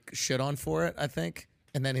got like shit on for it, I think.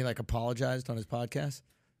 And then he like apologized on his podcast.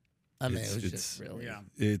 I mean, it was just really.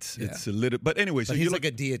 It's a little. But anyway, so he's like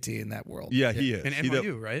a deity in that world. Yeah, he is. In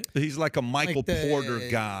NYU, right? He's like a Michael Porter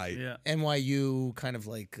guy. Yeah. NYU, kind of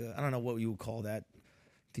like I don't know what you would call that.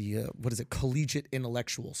 The what is it? Collegiate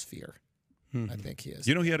intellectual sphere. I think he is.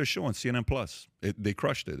 You know, he had a show on CNN Plus. They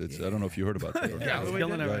crushed it. I don't know if you heard about that. He's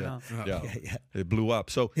killing it right now. Yeah. It blew up.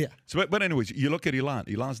 So but anyways, you look at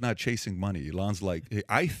Elon. Elon's not chasing money. Elon's like, hey,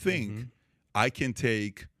 I think I can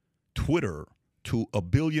take Twitter to 1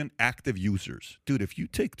 billion active users. Dude, if you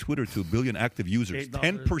take Twitter to 1 billion active users,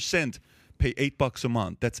 10% pay $8 a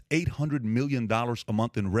month. That's $800 million a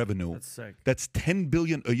month in revenue. That's sick. That's $10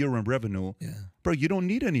 billion a year in revenue. Yeah. Bro, you don't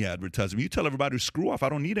need any advertising. You tell everybody to screw off. I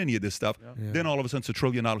don't need any of this stuff. Yeah. Then all of a sudden it's $1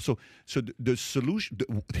 trillion. So the solution,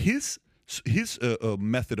 his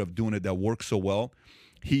method of doing it that works so well,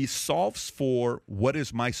 he solves for what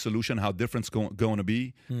is my solution, how different's going to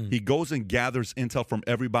be. He goes and gathers intel from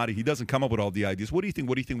everybody. He doesn't come up with all the ideas. What do you think?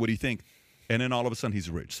 What do you think? What do you think? And then all of a sudden he's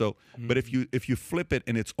rich. So, but if you flip it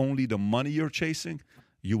and it's only the money you're chasing,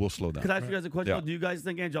 you will slow down. Could I ask you guys a question? Yeah. Do you guys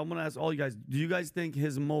think, Angel, I'm going to ask all you guys, do you guys think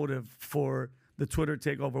his motive for the Twitter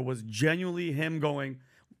takeover was genuinely him going,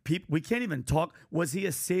 we can't even talk? Was he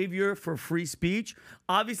a savior for free speech?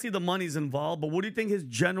 Obviously the money's involved, but what do you think his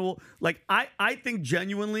general, like, I think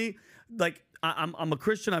genuinely, like, I'm a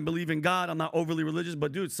Christian, I believe in God, I'm not overly religious,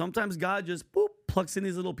 but dude, sometimes God just plucks in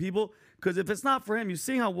these little people. Because if it's not for him, you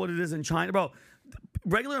see what it is in China, bro.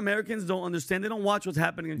 Regular Americans don't understand. They don't watch what's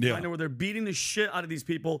happening in China, where they're beating the shit out of these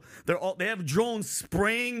people. They have drones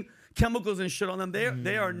spraying chemicals and shit on them.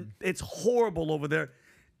 They are. It's horrible over there.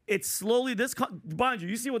 It's slowly mind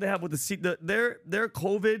you see what they have with their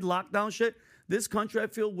COVID lockdown shit. this country, I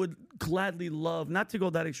feel, would gladly love, not to go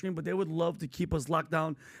that extreme, but they would love to keep us locked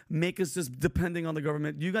down, make us just depending on the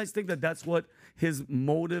government. Do you guys think that that's what his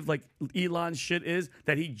motive, like Elon's shit is,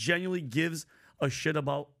 that he genuinely gives a shit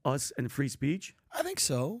about us and free speech? I think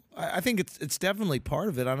so. I think it's definitely part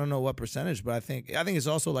of it. I don't know what percentage, but I think it's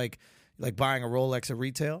also like buying a Rolex at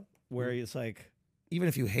retail, where it's like, even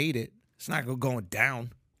if you hate it, it's not going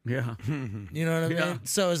down. Yeah. You know what I mean?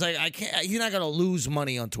 So it's like, he's not going to lose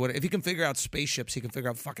money on Twitter. If he can figure out spaceships, he can figure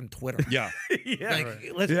out fucking Twitter. Yeah.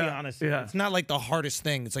 Let's be honest. Yeah. It's not like the hardest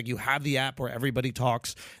thing. It's like you have the app where everybody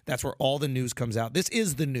talks. That's where all the news comes out. This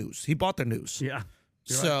is the news. He bought the news. Yeah.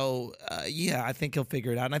 So, I think he'll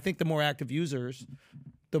figure it out. And I think the more active users,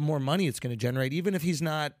 the more money it's going to generate. Even if he's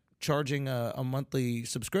not charging a monthly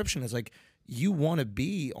subscription, it's like, you want to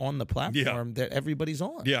be on the platform that everybody's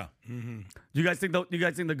on. Yeah. Do you guys think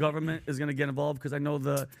the government is going to get involved? Because I know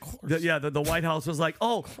the White House was like,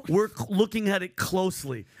 oh, we're looking at it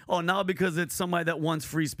closely. Oh, now because it's somebody that wants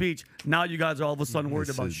free speech, now you guys are all of a sudden worried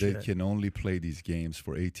about shit. They can only play these games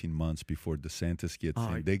for 18 months before DeSantis gets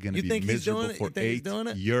in. They're going to You be think he's doing miserable it? for You think he's 8 doing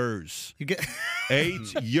it? years. You get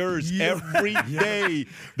 8 years every day.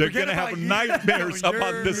 They're going to have nightmares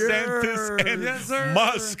about DeSantis and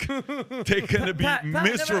Musk. They're going to be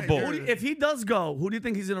miserable. If he does go, who do you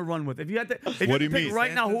think he's going to run with? If you had to, What do you pick mean?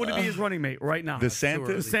 right now, who would be his running mate right now?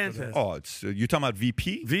 DeSantis? Oh, it's you talking about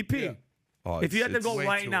VP? VP. Yeah. Oh, If you had to it's go way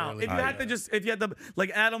right too now, early. if you had to, like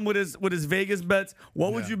Adam with his Vegas bets,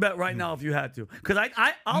 what would you bet right now if you had to? Because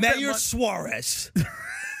I'll bet Mayor Suarez.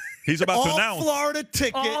 He's about to All announce. Florida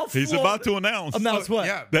ticket. He's about to announce Announce what?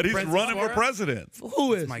 Yeah. that he's President running for Suarez? president.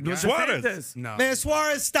 Who is? My guy. Suarez. No. Man,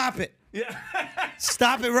 Suarez, stop it. Yeah.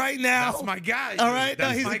 Stop it right now. That's my guy. All dude. right? No,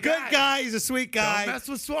 That's he's my a good guy. He's a sweet guy. Don't mess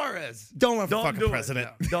with Suarez. Don't run for Don't fucking do president.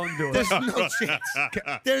 it. Don't do it. There's no chance.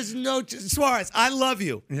 There's no Suarez, I love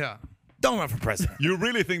you. Yeah. Don't run for president. You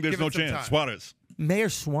really think there's Give no it some chance? time. Suarez. Mayor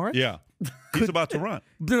Suarez? Yeah. He's about to run.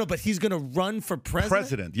 No, but he's going to run for president?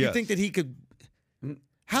 President, You yes. think that he could...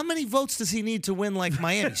 How many votes does he need to win like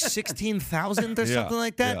Miami? 16,000 or something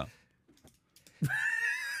like that? Yeah.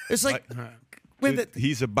 It's like... when the-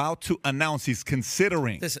 He's about to announce he's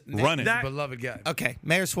considering Listen, running. Beloved guy. okay,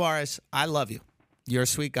 Mayor Suarez, I love you. You're a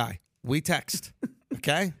sweet guy. We text,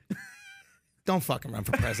 okay? Don't fucking run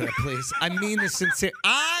for president, please. I mean this sincere.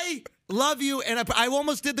 I love you, and I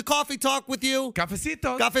almost did the coffee talk with you.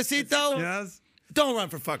 Cafecito. Cafecito. Yes. Don't run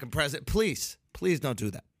for fucking president, please. Please don't do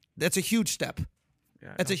that. That's a huge step.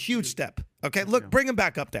 That's a huge step. Okay, look, bring him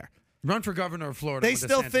back up there. Run for governor of Florida. They when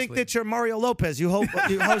still DeSantis think leaves. that you're Mario Lopez. You host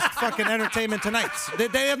fucking Entertainment Tonight.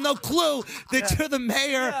 They have no clue that you're the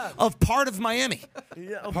mayor of part of Miami.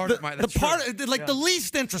 Part of my, The that's part, true. like the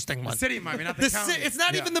least interesting one. The city of Miami, not the county. It's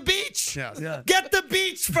not Yeah. even the beach. Yes. Yeah. Get the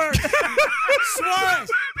beach first.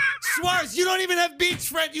 Suarez, you don't even have beach,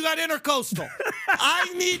 Fred. You got intercoastal.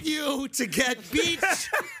 I need you to get beach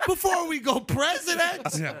before we go president.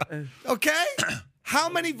 Yeah. Okay? How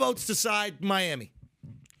many votes decide Miami?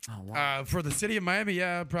 For the city of Miami,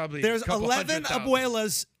 yeah, probably. There's a couple 11 100,000.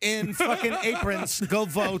 abuelas in fucking aprons go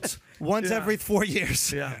vote once every 4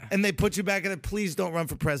 years. Yeah. And they put you back in it. Please don't run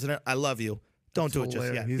for president. I love you. Don't do it just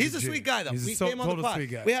yet. hilarious. He's a sweet guy, though. He's a We came on the total pod.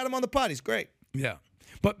 sweet guy. We had him on the pod. He's great. Yeah.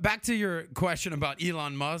 But back to your question about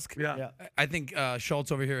Elon Musk. Yeah. I think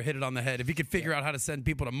Schultz over here hit it on the head. If he could figure out how to send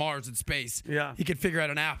people to Mars and space, Yeah. he could figure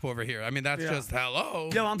out an app over here. I mean, that's just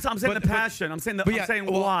hello. Yo, I'm saying the passion. I'm saying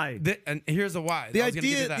well, why. And here's a why. The I was gonna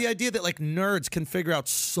give you that. idea that like nerds can figure out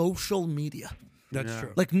social media. That's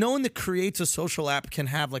true. Like no one that creates a social app can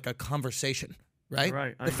have like a conversation, right?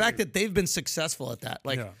 Right, I The fact agree. that they've been successful at that.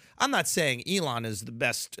 Like Yeah. I'm not saying Elon is the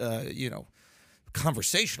best,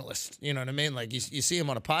 conversationalist. You know what I mean? Like you see him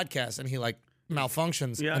on a podcast and he like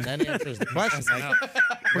malfunctions Yeah. and then answers the question.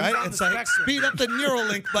 Right? on It's the like spectrum. speed up the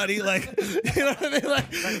Neuralink, buddy. Like you know what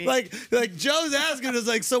I mean? Like Joe's asking us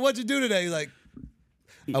like, so what'd you do today? He's like,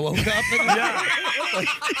 I woke up and like,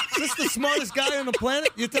 is this the smartest guy on the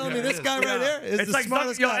planet? You're telling me this guy right here is It's the like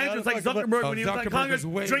smartest guy? It's like Zuckerberg when he was like Zuckerberg is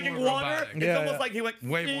way drinking more water. robotic. It's Yeah, almost yeah. like he went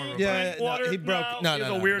Way more robotic. Yeah, no, water. he broke- no, he's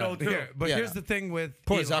no, a no, weirdo no. too. Here, but Yeah. here's the thing with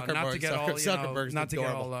Poor Elon, not to Zuckerberg. get all, Zuckerberg's not to get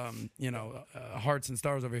adorable. all, hearts and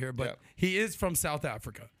stars over here, but Yeah. he is from South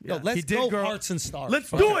Africa. No, let's He did go grow- hearts and stars. Let's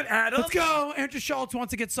do it, Adam. Let's go. Andrew Schultz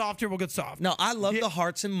wants to get soft here. We'll get soft. No, I love Yeah. the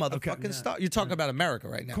hearts and motherfucking stars. You're talking about America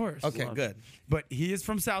right now. Of course. Okay, Love good. But he is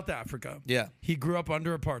from South Africa. Yeah. He grew up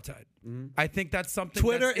under apartheid. I think that's something.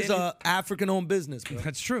 Twitter that's is in- a African-owned business, bro.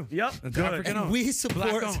 That's true. Yep. That's Good. African And owned. we support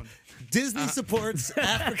Black owned. Disney supports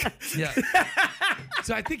Africa. Yeah.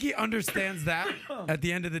 So I think he understands that at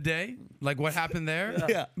the end of the day, like what happened there.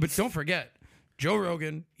 Yeah. But don't forget, Joe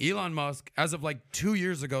Rogan, Elon Musk, as of like 2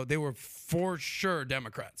 years ago, they were for sure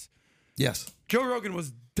Democrats. Yes. Joe Rogan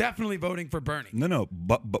was definitely voting for Bernie. No.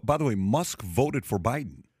 But by the way, Musk voted for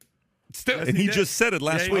Biden. Still, And he just said it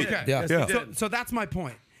last week. Okay. Yeah. Yes, he Yeah. did. So that's my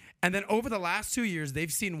point. And then over the last 2 years,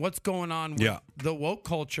 they've seen what's going on with Yeah. the woke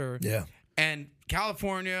culture. Yeah. And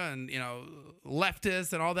California and,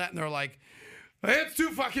 leftists and all that. And they're like, it's too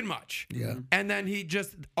fucking much. Yeah. And then he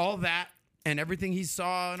just, all that and everything he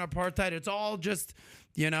saw in apartheid, it's all just,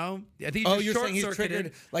 I think he Oh, just you're saying he's short-circuited.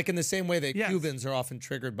 triggered like in the same way that Yes. Cubans are often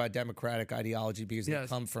triggered by democratic ideology because they Yes.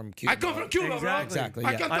 come from Cuba. I come from Cuba, bro. Exactly,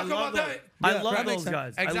 I yeah. can I talk love about those, that. I Yeah, love that makes those sense.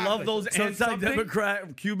 guys. I Exactly. love those So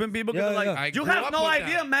anti-democrat Cuban people because Yeah, they're yeah. like, I you grew have up no with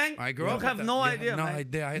idea, that. man. I grew you up have with no that. idea, no man.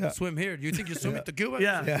 idea. I had to swim here. You think you swimming to Cuba?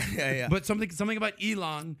 Yeah. Yeah. But something about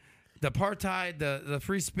Elon, the apartheid, the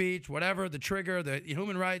free speech, whatever, the trigger, the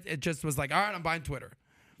human rights, it just was like, all right, I'm buying Twitter.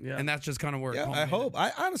 Yeah. And that's just kind of where it Yeah, I culminated. hope.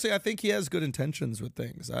 I honestly, I think he has good intentions with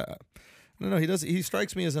things. I don't know. He does. He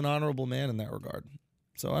strikes me as an honorable man in that regard.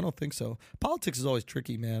 So I don't think so. Politics is always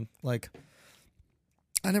tricky, man. Like,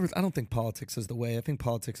 I don't think politics is the way. I think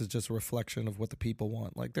politics is just a reflection of what the people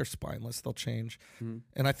want. Like, they're spineless. They'll change.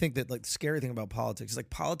 And I think that like the scary thing about politics is like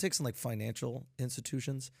politics and like financial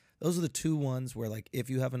institutions. Those are the two ones where like if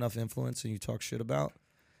you have enough influence and you talk shit about,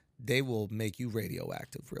 they will make you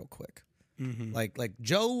radioactive real quick. Like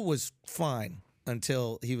Joe was fine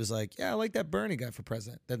until he was like, yeah, I like that Bernie guy for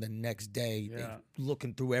president. Then the next day, they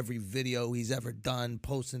looking through every video he's ever done,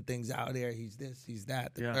 posting things out there. He's this, he's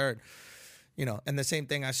that, the third. And the same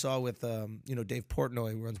thing I saw with, Dave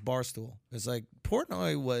Portnoy, who runs Barstool. It's like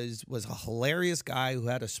Portnoy was a hilarious guy who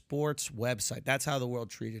had a sports website. That's how the world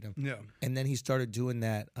treated him. Yeah. And then he started doing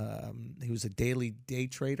that. He was a daily day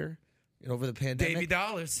trader over the pandemic. Davey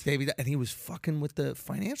Dollars. And he was fucking with the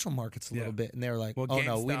financial markets a little bit, and they were like, Well, "Oh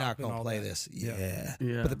no, we're GameStop not and going to all play that. this." Yeah.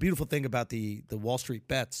 Yeah. But the beautiful thing about the Wall Street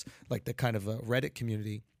bets, like the kind of Reddit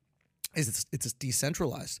community, is it's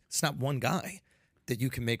decentralized. It's not one guy that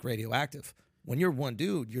you can make radioactive. When you're one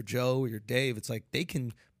dude, you're Joe or you're Dave. It's like they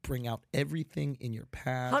can bring out everything in your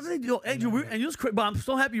past. How did they do, Andrew? And you was crazy, but I'm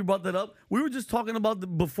so happy you brought that up. We were just talking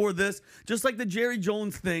about before this, just like the Jerry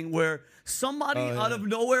Jones thing, where somebody out of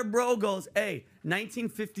nowhere, bro, goes, "Hey,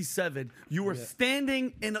 1957, you were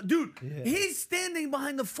standing in a dude. He's standing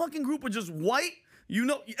behind the fucking group of just white.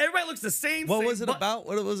 Everybody looks the same. What same, was it but about?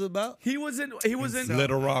 What it was about? He was in.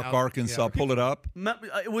 Little Rock, Arkansas. Pull it up.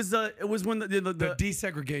 It was when the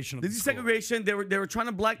desegregation of the the school. desegregation. They were trying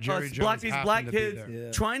to block Jerry Jones these happened black to be kids,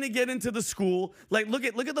 there. trying to get into the school. Like look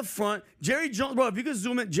at the front. Jerry Jones, bro. If you could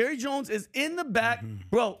zoom in, Jerry Jones is in the back,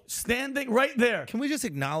 bro, standing right there. Can we just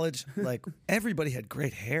acknowledge, like, everybody had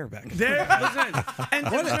great hair back then? There, listen,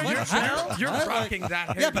 and You're rocking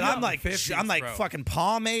that hair. Yeah, but I'm like, 50s, I'm like bro. fucking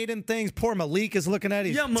pomade and things. Poor Malik is looking at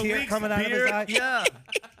his tear Malik's coming out of his beard, eye. yeah,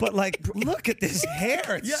 But like, look at this hair.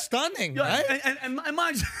 It's Yeah. stunning, yeah, right? and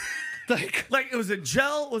mind you, like it was a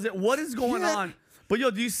gel. Was it what is going Yeah. on? But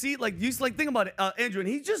do you see think about it, Andrew? And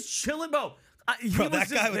he's just chilling, bro. He Bro, was that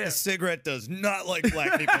just guy with there. the cigarette does not like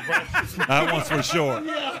black people, bro. That one's for sure.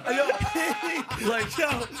 Like, Yo,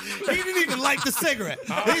 he didn't even like the cigarette.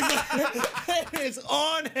 He's like, it's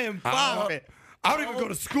on him, popping. I don't even go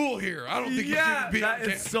to school here. I don't think yeah, you should be that out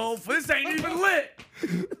is so. This ain't even lit.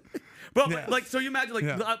 Bro, like, so you imagine,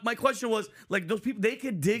 like, my question was, like, those people, they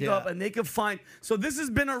could dig up and they could find. So this has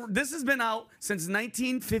been out since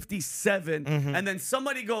 1957, and then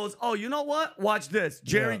somebody goes, "Oh, you know what? Watch this,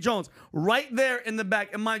 Jerry Jones, right there in the back."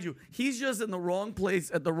 And mind you, he's just in the wrong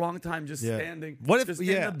place at the wrong time, just standing. What if, just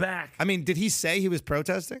in the back? I mean, did he say he was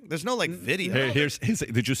protesting? There's no like video. Here's his.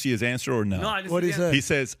 Did you see his answer or no? No, I just What'd he say? He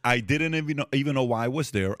says, I didn't even know why I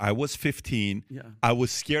was there. I was 15. Yeah. I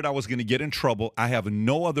was scared I was going to get in trouble. I have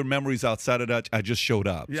no other memories outside of that. I just showed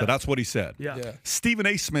up. Yeah. So that's what he said. Yeah. Stephen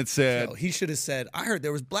A. Smith said, No, he should have said, I heard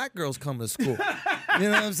there was black girls coming to school. You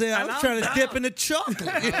know what I'm saying? I was trying to dip in the chocolate.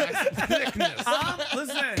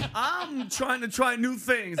 I'm trying to try new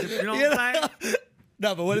things. You know what I'm saying?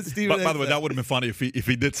 No, but what did Stephen But by the way, say? that would have been funny if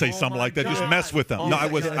he did say something my like that. Just God. mess with him. Oh no, my I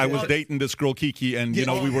was God. dating this girl Kiki, and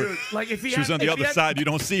we were. Dude, like if he She was had- on the if he other had- side. You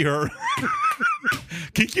don't see her.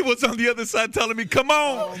 Kiki was on the other side, telling me, "Come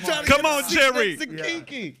on, come on, Jerry."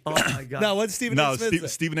 Kiki. Oh my God. No, what did Stephen No, A. Smith say?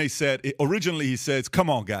 Stephen A. said originally he says, "Come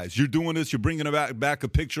on, guys, you're doing this. You're bringing back a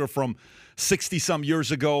picture from 60-some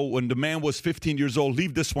years ago when the man was 15 years old.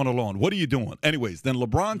 Leave this one alone. What are you doing?" Anyways, then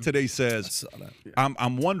LeBron today says,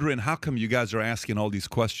 "I'm wondering how come you guys are asking all these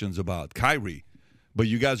questions about Kyrie, but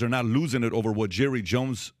you guys are not losing it over what Jerry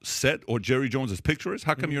Jones said or Jerry Jones's picture is.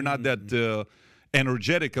 How come you're not that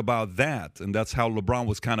energetic about that?" And that's how LeBron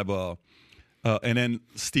was kind of And then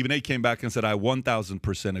Stephen A. came back and said, I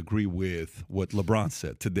 1,000% agree with what LeBron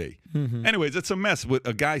said today. Anyways, it's a mess with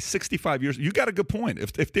a guy 65 years. You got a good point.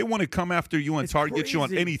 If they want to come after you and target you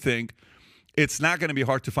on anything, it's not going to be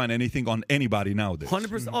hard to find anything on anybody nowadays.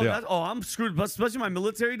 100%. Oh, Yeah. I'm screwed. But especially my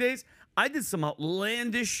military days, I did some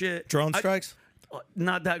outlandish shit. Drone strikes?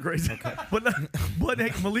 Not that crazy. But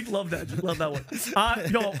hey, Malik loved that. Love that one.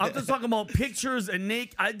 Yo, I'm just talking about pictures and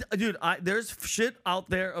naked. Dude, there's shit out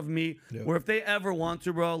there of me where if they ever want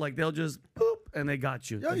to, bro, like they'll just boop and they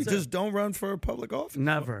got you. Yeah, you That's it. just don't run for public office.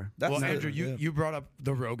 Never. That's Well, it. Andrew, Yeah. you brought up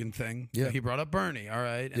the Rogan thing. Yeah. He brought up Bernie, all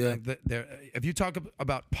right? And Yeah. like if you talk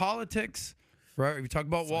about politics, right? If you talk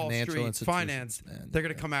about Wall Financial Street, institutions, finance, man, they're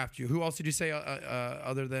going to come after you. Who else did you say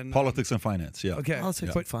other than Politics and finance, yeah. Okay.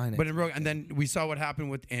 Politics and finance. But in Rogan, and then we saw what happened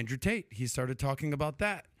with Andrew Tate. He started talking about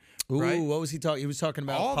that. Ooh, right? what was he talking? He was talking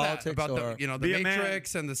about All politics that about or the Be a man.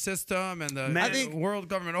 Matrix and the system and the Man. world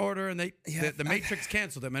government order, and the Matrix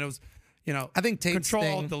canceled him, and it was I think Tate's Control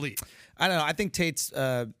thing- Alt Delete. I don't know. I think Tate's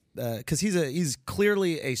because he's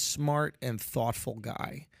clearly a smart and thoughtful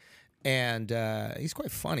guy, and he's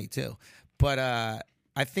quite funny too. But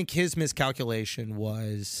I think his miscalculation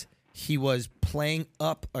was he was playing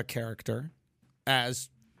up a character as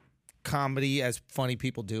comedy, as funny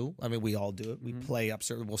people do. I mean, we all do it. We play up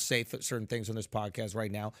certain. We'll say certain things on this podcast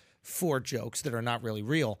right now for jokes that are not really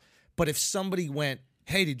real. But if somebody went,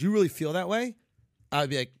 "Hey, did you really feel that way?" I'd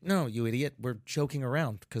be like, "No, you idiot. We're joking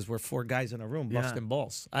around because we're four guys in a room busting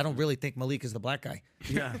balls. I don't really think Malik is the black guy."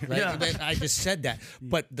 Yeah. Right? Yeah. But I just said that.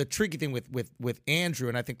 But the tricky thing with Andrew,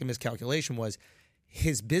 and I think the miscalculation was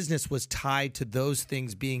his business was tied to those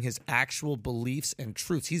things being his actual beliefs and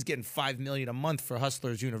truths. He's getting $5 million a month for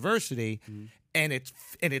Hustlers University. And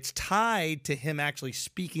it's tied to him actually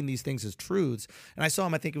speaking these things as truths. And I saw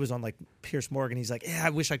him, I think it was on like Piers Morgan. He's like, "Yeah, I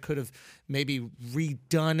wish I could have maybe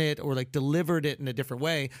redone it or like delivered it in a different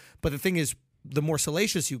way." But the thing is, the more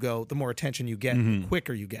salacious you go, the more attention you get, the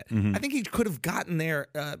quicker you get. I think he could have gotten there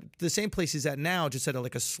the same place he's at now, just at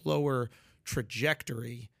a slower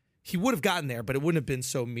trajectory. He would have gotten there, but it wouldn't have been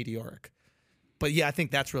so meteoric. But yeah, I think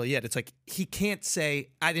that's really it. It's like he can't say,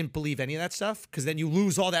 "I didn't believe any of that stuff," because then you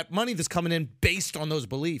lose all that money that's coming in based on those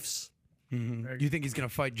beliefs. You think he's going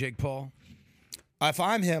to fight Jake Paul? If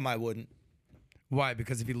I'm him, I wouldn't. Why?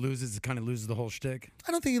 Because if he loses, it kind of loses the whole shtick.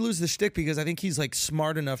 I don't think he loses the shtick because I think he's like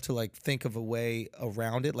smart enough to like think of a way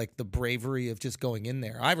around it, like the bravery of just going in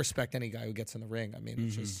there. I respect any guy who gets in the ring. I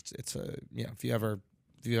mean, it's a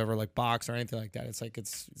if you ever like box or anything like that, it's like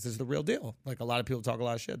this is the real deal. Like a lot of people talk a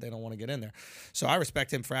lot of shit, they don't want to get in there. So I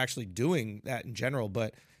respect him for actually doing that in general.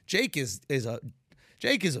 But Jake is a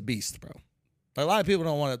beast, bro. A lot of people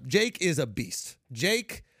don't want to. Jake is a beast.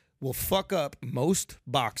 Jake will fuck up most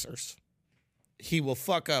boxers. He will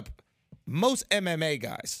fuck up most MMA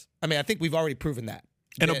guys. I mean, I think we've already proven that.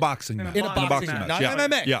 In a boxing match. In a boxing match, not yeah.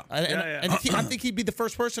 MMA. Yeah. And I think he'd be the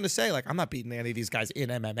first person to say, like, "I'm not beating any of these guys in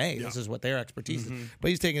MMA. This is what their expertise is." But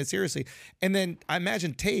he's taking it seriously. And then I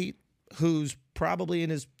imagine Tate, who's probably in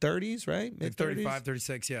his 30s, right? Like 35,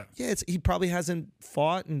 36, yeah. Yeah, he probably hasn't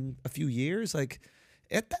fought in a few years. Like,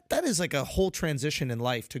 that is like a whole transition in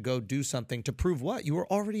life to go do something to prove what? You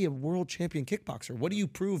were already a world champion kickboxer. What do you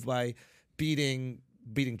prove by beating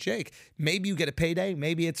Jake? Maybe you get a payday.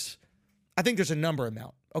 Maybe it's... I think there's a number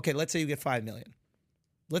amount. Okay, let's say you get $5 million.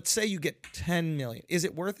 Let's say you get $10 million. Is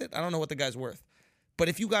it worth it? I don't know what the guy's worth. But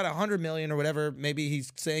if you got $100 million or whatever, maybe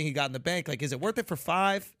he's saying he got in the bank, like, is it worth it for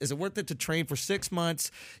 5? Is it worth it to train for 6 months?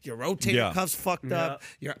 Your rotator cuff's fucked up.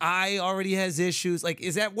 Your eye already has issues. Like,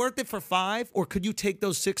 is that worth it for 5? Or could you take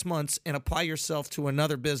those 6 months and apply yourself to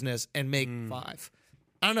another business and make 5?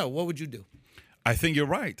 I don't know. What would you do? I think you're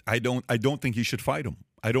right. I don't think he should fight him.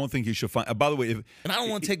 I don't think he should fight. By the way, and I don't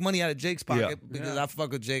want to take money out of Jake's pocket because I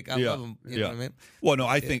fuck with Jake. I love him. You know what I mean? Well, no,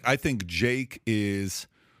 I think Jake is.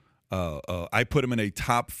 I put him in a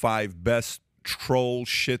top 5 best troll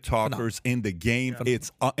shit talkers in the game.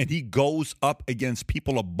 It's and he goes up against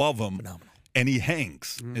people above him, and he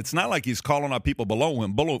hangs. It's not like he's calling out people below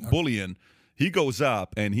him, bullying. He goes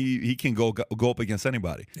up and he can go up against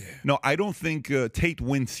anybody. Yeah. No, I don't think Tate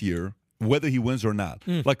wins here. Whether he wins or not.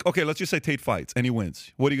 Like, okay, let's just say Tate fights and he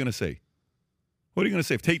wins. What are you going to say? What are you going to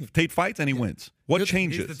say? If Tate fights and he wins, what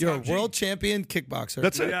changes? You're a world champion kickboxer.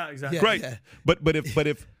 That's it. Yeah, exactly. Great. Yeah. But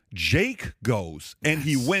if Jake goes and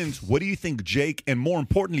he wins, what do you think Jake, and more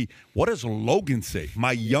importantly, what does Logan say?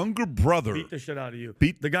 My younger brother. Beat the shit out of you.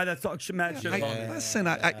 Beat- the guy that talks mad shit about you. Listen,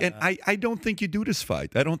 I don't think you do this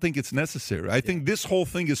fight. I don't think it's necessary. I think this whole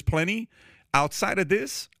thing is plenty. Outside of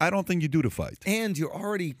this, I don't think you do the fight. And you're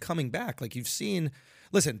already coming back. Like you've seen,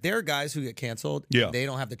 listen, there are guys who get canceled. Yeah. And they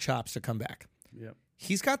don't have the chops to come back. Yep.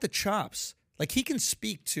 He's got the chops. Like he can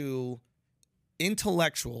speak to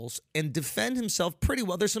intellectuals and defend himself pretty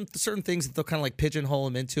well. There's some certain things that they'll kind of like pigeonhole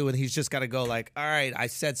him into, and he's just got to go like, all right, I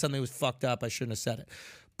said something that was fucked up. I shouldn't have said it.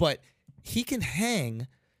 But he can hang.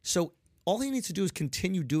 So all he needs to do is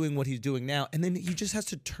continue doing what he's doing now, and then he just has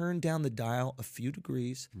to turn down the dial a few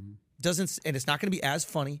degrees. And it's not going to be as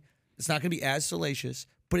funny. It's not going to be as salacious,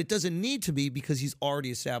 but it doesn't need to be because he's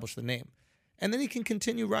already established the name. And then he can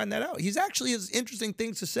continue riding that out. He's actually has interesting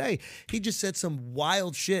things to say. He just said some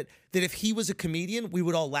wild shit that if he was a comedian, we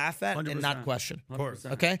would all laugh at 100%. And not question. Of course.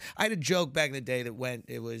 Okay? I had a joke back in the day that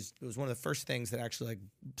it was one of the first things that actually like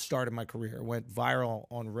started my career. It went viral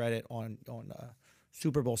on Reddit on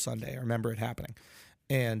Super Bowl Sunday. I remember it happening.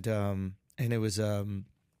 And it was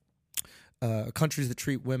countries that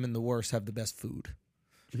treat women the worst have the best food.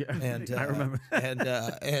 Yeah, and I remember.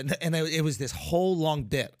 and it was this whole long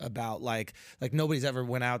bit about like nobody's ever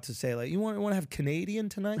went out to say like you want to have Canadian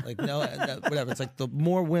tonight, like no, whatever. It's like the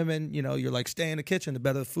more women, you're like stay in the kitchen, the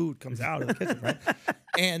better the food comes out of the kitchen, right?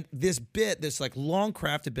 And this like long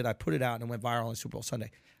crafted bit, I put it out and it went viral on Super Bowl Sunday.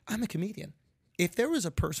 I'm a comedian. If there was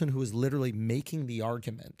a person who was literally making the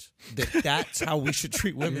argument that that's how we should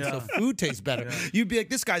treat women so food tastes better, you'd be like,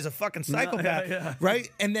 this guy's a fucking psychopath, right?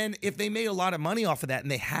 And then if they made a lot of money off of that and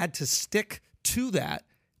they had to stick to that,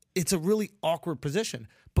 it's a really awkward position.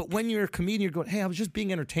 But when you're a comedian, you're going, hey, I was just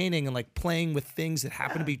being entertaining and like playing with things that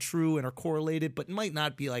happen to be true and are correlated, but might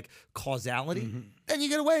not be like causality. And you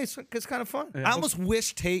get away. It's kind of fun. I almost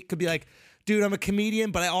wish Tate could be like, dude, I'm a comedian,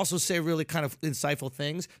 but I also say really kind of insightful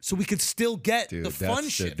things, so we could still get the fun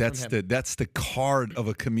shit. That's the card of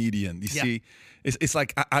a comedian. You see, it's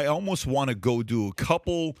like I almost want to go do a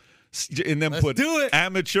couple. And then put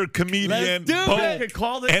amateur comedian, boom,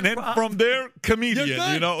 and then from there, comedian.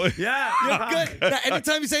 Yeah, you're good. Now,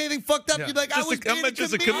 anytime you say anything fucked up, you're like, I'm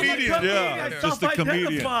just a comedian. Yeah, just a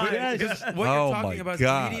comedian. What you're talking about is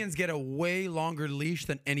comedians get a way longer leash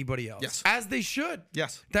than anybody else. Yes, as they should.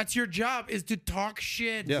 Yes, that's your job, is to talk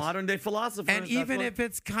shit. Yes. Modern day philosophers. And even if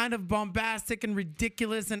it's kind of bombastic and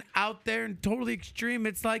ridiculous and out there and totally extreme,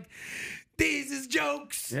 it's like, these is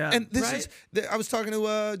jokes. Yeah. And this is, I was talking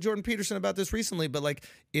to Jordan Peterson about this recently, but like,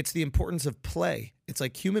 it's the importance of play. It's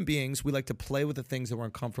like human beings, we like to play with the things that we're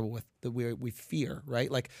uncomfortable with, that we fear, right?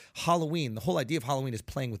 Like Halloween, the whole idea of Halloween is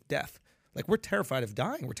playing with death. Like we're terrified of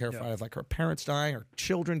dying. We're terrified of like our parents dying, our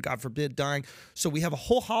children, God forbid, dying. So we have a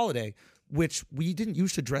whole holiday which we didn't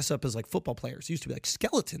used to dress up as like football players. It used to be like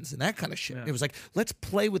skeletons and that kind of shit. Yeah. It was like, let's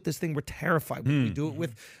play with this thing. We're terrified. We do it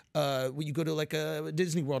with, when you go to like a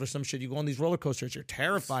Disney World or some shit, you go on these roller coasters, you're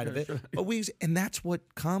terrified of it. Sure. But and that's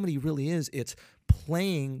what comedy really is. It's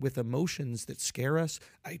playing with emotions that scare us,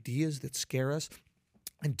 ideas that scare us,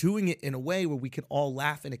 and doing it in a way where we can all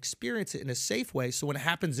laugh and experience it in a safe way. So when it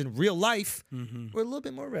happens in real life, we're a little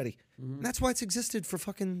bit more ready. And that's why it's existed for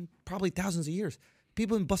fucking probably thousands of years.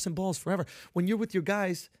 People have been busting balls forever. When you're with your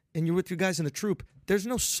guys and you're with your guys in the troop, there's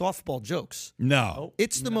no softball jokes. No.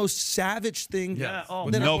 It's the most savage thing. Yeah.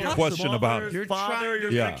 No question about it. Your father,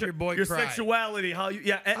 your boy, your sexuality, how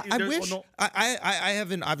you, I wish, I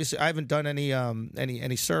haven't, obviously, I haven't done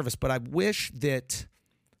any service, but I wish that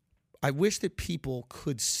people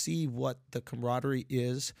could see what the camaraderie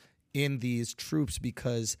is in these troops,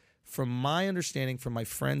 because from my understanding, from my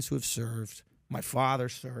friends who have served, my father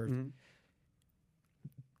served,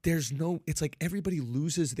 it's like everybody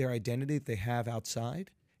loses their identity that they have outside,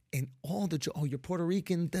 and all you're Puerto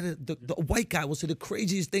Rican. The white guy will say the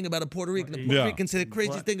craziest thing about a Puerto Rican. The Puerto Rican say the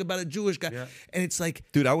craziest thing about a Jewish guy, and it's like,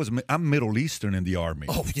 dude, I'm Middle Eastern in the Army.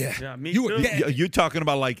 Oh yeah, me too. You're talking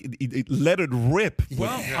about like let it rip.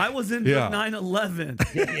 Well, I was in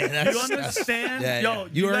 9/11. You understand? Yo,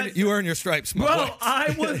 you earn your stripes, my boy.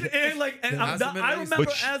 I was in like, and I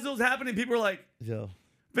remember as it was happening, people were like,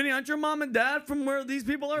 Vinny, aren't your mom and dad from where these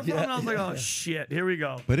people are from? And I was like, oh, shit, here we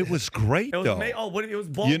go. But it was great, though. It was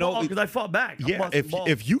ball, because I fought back. Yeah,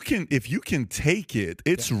 if you can take it,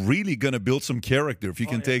 it's really going to build some character if you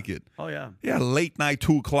can take it. Oh, yeah. Yeah, late night,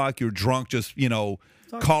 2 o'clock, you're drunk, just,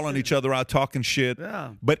 calling each other out, talking shit.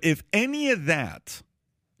 Yeah. But if any of that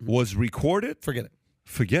was recorded, forget it.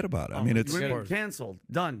 Forget about it. I mean, it's canceled,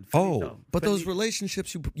 done. But those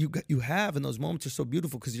relationships you have in those moments are so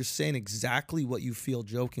beautiful, because you're saying exactly what you feel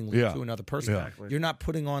jokingly to another person. Exactly. You're not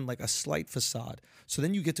putting on like a slight facade. So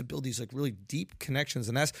then you get to build these like really deep connections,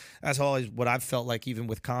 and that's always what I've felt like. Even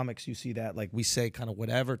with comics, you see that, like, we say kind of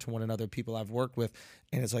whatever to one another, people I've worked with,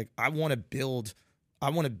 and it's like I want to build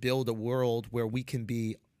a world where we can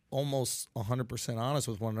be almost 100% honest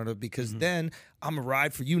with one another, because then I'm a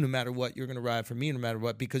ride for you no matter what. You're going to ride for me no matter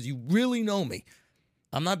what, because you really know me.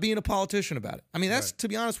 I'm not being a politician about it. I mean, that's, to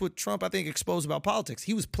be honest, what Trump, I think, exposed about politics.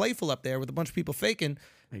 He was playful up there with a bunch of people faking,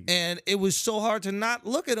 and it was so hard to not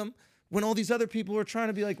look at him when all these other people were trying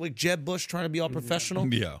to be like Jeb Bush, trying to be all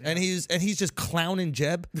professional. Yeah. And he's just clowning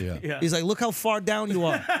Jeb. Yeah. He's like, look how far down you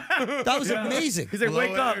are. That was amazing. He's like,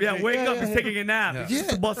 wake up. Yeah, wake up. He's taking a nap. Yeah.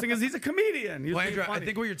 The busting is he's a comedian. He's Well, being Andrew, I funny.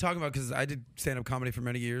 think what you're talking about, because I did stand-up comedy for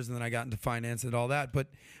many years, and then I got into finance and all that. But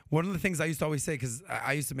one of the things I used to always say, because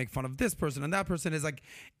I used to make fun of this person and that person, is like,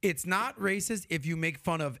 it's not racist if you make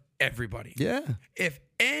fun of everybody. Yeah. If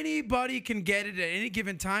anybody can get it at any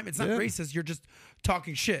given time, it's not racist. You're just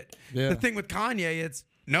talking shit. Yeah. The thing with Kanye, it's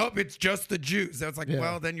nope, it's just the Jews. So it's like, Yeah.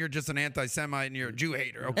 well, then you're just an anti-Semite and you're a Jew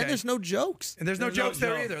hater. Okay. And there's no jokes. And there's no There's no jokes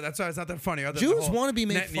there joke. either. That's why it's not that funny. Jews want to be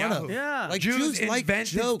made fun of. Yeah. Like Jews Jews like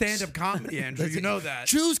invented jokes. stand-up comedy, Andrew. You know that.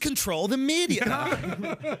 Jews control the media.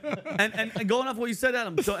 and going off what you said,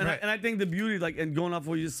 Adam. So Right. and I think the beauty, like, and going off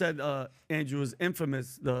what you said, Andrew, is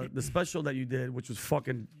infamous. The special that you did, which was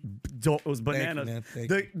fucking dope. It was bananas. man. Thank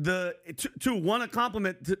To one, a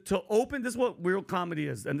compliment to open. This is what real comedy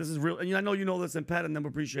is, and this is real. And I know you know this, and Pat and them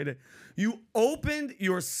appreciate it. You opened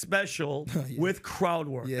your special with crowd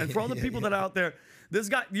work, Yeah, and for all the yeah, people yeah. that are out there, this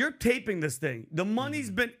guy, you're taping this thing. The money's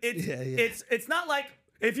been it's not like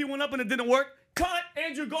if you went up and it didn't work. Cut,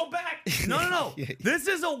 Andrew, go back. No. Yeah. This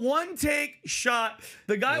is a one-take shot.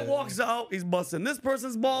 The guy walks out, he's busting this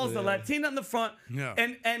person's balls, the Latina in the front, Yeah.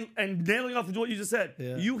 and nailing off what you just said.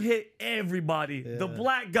 Yeah. You hit everybody. The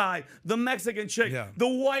black guy, the Mexican chick, Yeah. the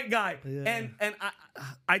white guy. And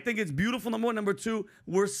I think it's beautiful, number one. Number two,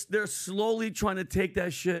 they're slowly trying to take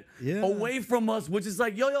that shit away from us, which is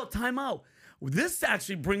like, yo, time out. This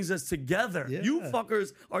actually brings us together. Yeah. You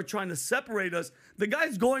fuckers are trying to separate us. The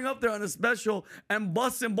guy's going up there on a special and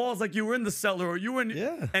busting balls like you were in the cellar or you were in.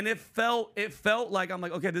 Yeah. And it felt like, I'm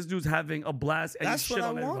like, okay, this dude's having a blast. And That's you what shit I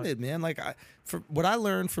on everybody. wanted, man. Like, for what I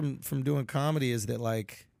learned from doing comedy is that,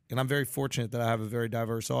 like, and I'm very fortunate that I have a very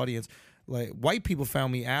diverse audience. Like, white people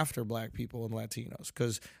found me after black people and Latinos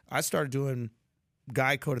because I started doing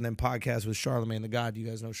Guy Code and then podcast with Charlamagne the God. You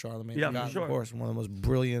guys know Charlamagne Yeah, the God, for sure. of course, one of the most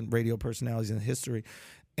brilliant radio personalities in history.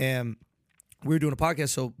 And we were doing a podcast,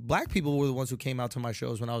 so black people were the ones who came out to my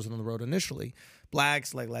shows when I was on the road initially.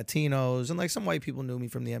 Blacks, like Latinos, and like some white people knew me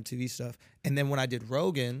from the MTV stuff. And then when I did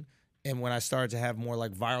Rogan and when I started to have more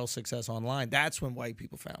like viral success online, that's when white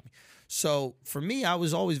people found me. So for me, I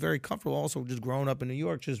was always very comfortable also just growing up in New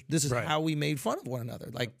York. Just this is how we made fun of one another.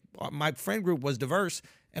 Like my friend group was diverse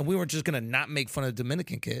and we weren't just going to not make fun of the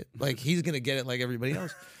Dominican kid. Like he's going to get it like everybody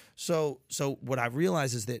else. So what I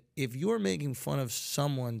realized is that if you're making fun of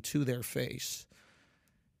someone to their face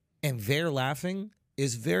and they're laughing,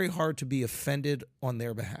 it's very hard to be offended on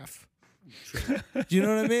their behalf. Do you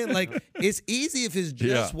know what I mean? Like, it's easy if it's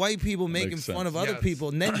just white people making Makes fun sense. of other Yes. people,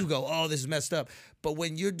 and then you go, "Oh, this is messed up." But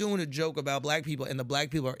when you're doing a joke about black people and the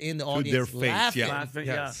black people are in the audience their face, laughing, yeah. Laughing,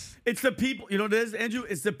 Yes. yeah. It's the people, you know what it is, Andrew?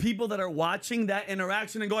 It's the people that are watching that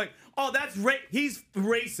interaction and going, oh, he's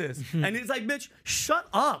racist. And it's like, bitch, shut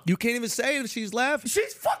up. you can't even say it if she's laughing.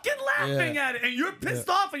 She's fucking laughing Yeah. at it, and you're pissed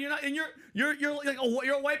off, and you're not, and you're like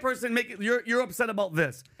you're a white person, you're upset about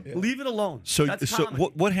this. Leave it alone. So, That's so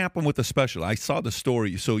comedy. what happened with the special? I saw the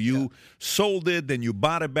story. So you sold it, then you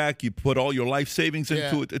bought it back. You put all your life savings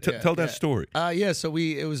into it. Tell that story. Yeah. So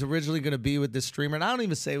it was originally going to be with this streamer, and I don't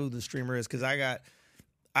even say who the streamer is because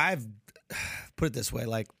I've put it this way,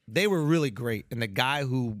 like they were really great, and the guy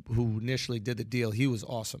who initially did the deal, he was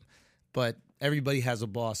awesome, but everybody has a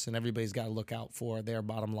boss, and everybody's got to look out for their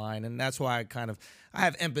bottom line, and that's why I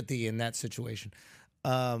have empathy in that situation.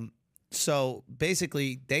 So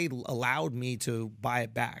basically, they allowed me to buy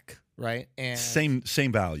it back, right? And Same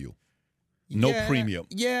value. No Yeah, premium.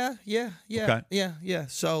 Yeah. Okay. Yeah.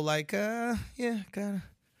 So like, kind of.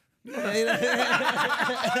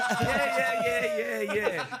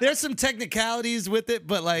 Yeah. There's some technicalities with it,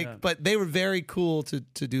 but but they were very cool to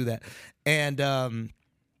do that.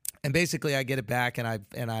 And basically I get it back and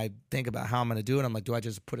I think about how I'm going to do it. I'm like, do I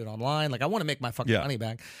just put it online? Like I want to make my fucking money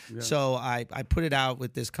back. So I put it out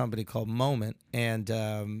with this company called Moment, and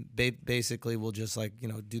they basically will just like,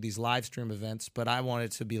 do these live stream events, but I want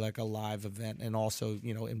it to be like a live event, and also,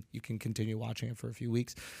 and you can continue watching it for a few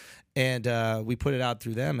weeks. And we put it out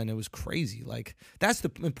through them, and it was crazy. Like that's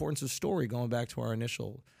the importance of story, going back to our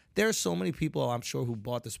initial. There are so many people, I'm sure, who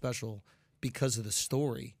bought the special because of the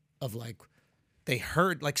story of like, they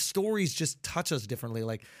heard, like, stories just touch us differently.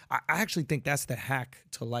 Like, I actually think that's the hack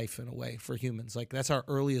to life in a way for humans. Like, that's our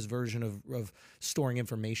earliest version of storing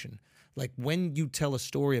information. Like when you tell a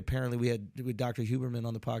story, apparently we had Dr. Huberman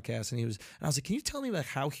on the podcast, and I was like, can you tell me about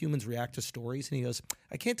how humans react to stories? And he goes,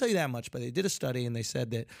 I can't tell you that much, but they did a study and they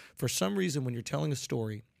said that for some reason when you're telling a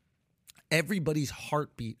story, everybody's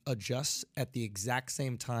heartbeat adjusts at the exact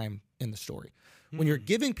same time in the story. When you're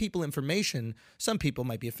giving people information, some people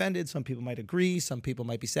might be offended, some people might agree, some people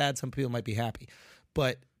might be sad, some people might be happy.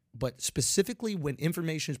 But specifically when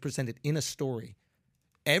information is presented in a story,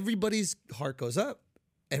 everybody's heart goes up,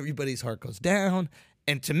 everybody's heart goes down.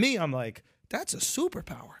 And to me, I'm like, that's a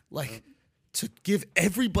superpower. Like to give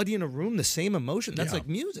everybody in a room the same emotion. That's like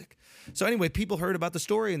music. So anyway, people heard about the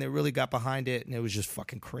story and they really got behind it, and it was just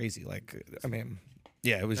fucking crazy. Like, I mean,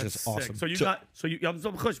 yeah, it was just sick. So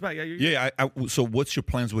So push back. So what's your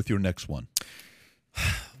plans with your next one?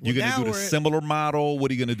 You're going to do the similar model? What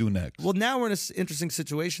are you going to do next? Well, now we're in an interesting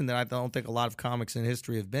situation that I don't think a lot of comics in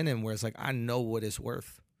history have been in, where it's like, I know what it's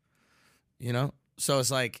worth. You know? So it's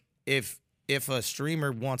like, if a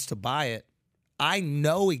streamer wants to buy it, I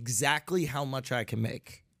know exactly how much I can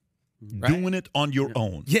make. Right? Doing it on your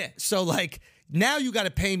own. Yeah. So like, now you got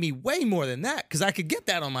to pay me way more than that because I could get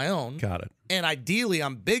that on my own. Got it. And ideally,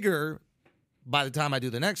 I'm bigger by the time I do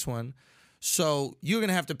the next one. So you're going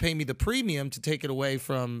to have to pay me the premium to take it away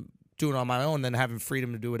from doing it on my own, then having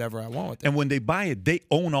freedom to do whatever I want with it. And when they buy it, they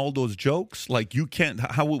own all those jokes? Like you can't,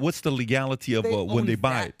 what's the legality of when they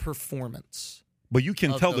buy it? Performance. But you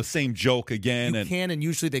can tell the same joke again. You can, and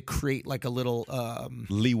usually they create like a little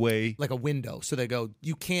leeway. Like a window. So they go,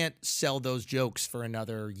 you can't sell those jokes for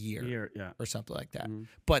another year or something like that. Mm-hmm.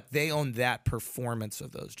 But they own that performance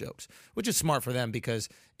of those jokes, which is smart for them because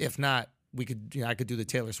if not, I could do the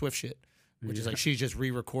Taylor Swift shit, which is like she's just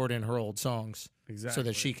re-recording her old songs so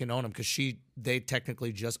that she can own them because they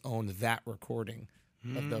technically just own that recording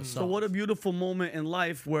of those songs. So what a beautiful moment in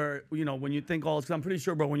life where, when you think because I'm pretty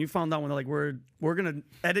sure, bro, when you found out when they're like, we're going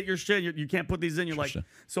to edit your shit, you can't put these in, you're like,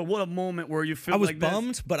 so what a moment where you feel like I was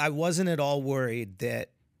bummed, but I wasn't at all worried that,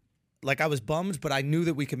 like I was bummed, but I knew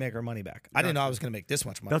that we could make our money back. I didn't know I was going to make this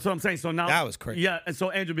much money. That's what I'm saying. So now. That was crazy. Yeah, and so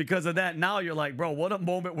Andrew, because of that, now you're like, bro, what a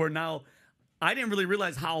moment where now, I didn't really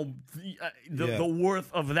realize how the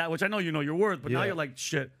worth of that, which I know you know your worth, but now you're like,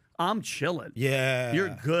 shit, I'm chilling. Yeah.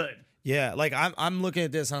 You're good. Yeah, like I'm looking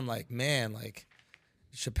at this, I'm like, man, like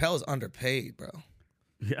Chappelle's underpaid, bro.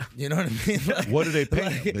 Yeah, you know what I mean. Like, what do they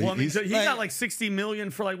pay? Well, I mean, so he got like $60 million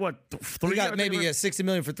for like what? 3 he got maybe $60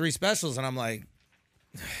 million for 3 specials, and I'm like,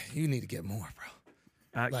 you need to get more,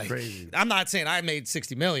 bro. That's crazy. I'm not saying I made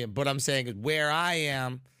 $60 million, but I'm saying where I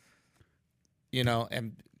am,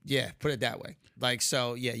 and yeah, put it that way. Like,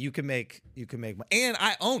 so yeah, you can make money, and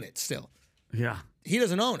I own it still. Yeah, he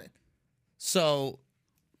doesn't own it, so.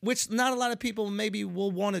 Which not a lot of people maybe will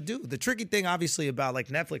want to do. The tricky thing, obviously, about like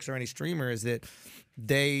Netflix or any streamer is that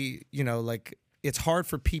they, like it's hard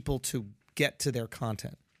for people to get to their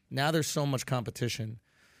content. Now there's so much competition.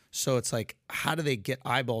 So it's like, how do they get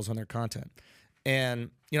eyeballs on their content? And,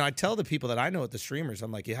 I tell the people that I know at the streamers,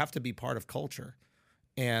 I'm like, you have to be part of culture.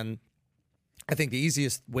 And I think the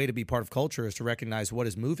easiest way to be part of culture is to recognize what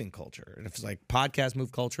is moving culture. And if it's like podcasts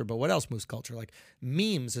move culture, but what else moves culture? Like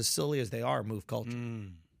memes, as silly as they are, move culture.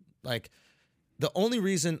 Like, the only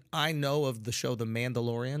reason I know of the show The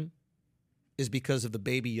Mandalorian is because of the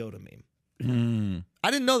Baby Yoda meme.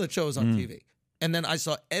 I didn't know that show was on TV. And then I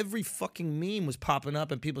saw every fucking meme was popping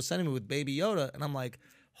up and people sending me with Baby Yoda. And I'm like,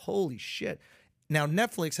 holy shit. Now,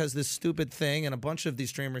 Netflix has this stupid thing, and a bunch of these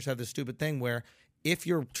streamers have this stupid thing where if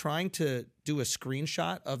you're trying to do a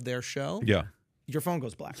screenshot of their show, your phone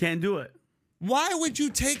goes black. Can't do it. Why would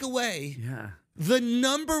you take away the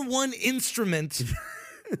 #1 instrument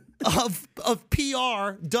of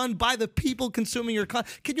PR done by the people consuming your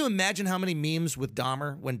content? Can you imagine how many memes with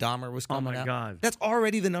Dahmer when Dahmer was coming out? Oh my God. That's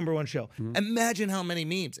already the #1 show. Imagine how many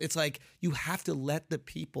memes. It's like you have to let the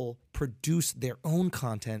people produce their own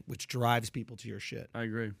content, which drives people to your shit. I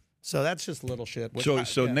agree. So that's just little shit.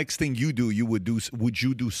 So next thing you do, would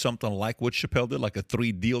you do something like what Chappelle did, like a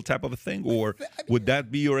 3 deal type of a thing? Or would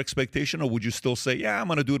that be your expectation? Or would you still say, yeah, I'm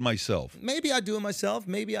going to do it myself? Maybe I'd do it myself.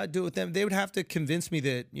 Maybe I'd do it with them. They would have to convince me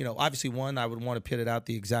that, obviously one, I would want to put it out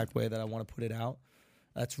the exact way that I want to put it out.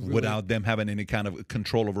 That's really, without them having any kind of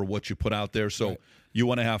control over what you put out there. So you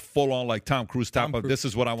want to have full on like Tom Cruise type of, this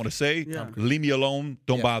is what I want to say. Leave me alone.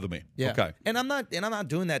 Don't bother me. Yeah. Okay. And I'm not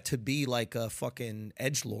doing that to be like a fucking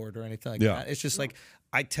edgelord or anything like that. It's just like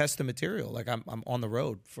I test the material. Like I'm on the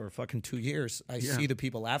road for fucking 2 years. I see the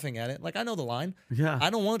people laughing at it. Like I know the line. Yeah. I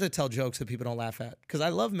don't want to tell jokes that people don't laugh at because I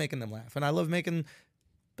love making them laugh and I love making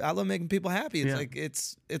people happy. It's like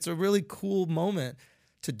it's a really cool moment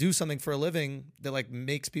to do something for a living that like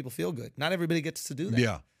makes people feel good. Not everybody gets to do that.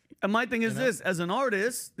 Yeah. And my thing is this: as an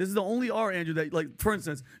artist, this is the only art, Andrew, that like, for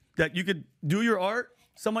instance, that you could do your art,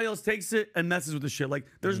 somebody else takes it and messes with the shit. Like,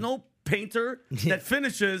 there's no painter that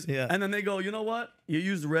finishes and then they go, you know what? You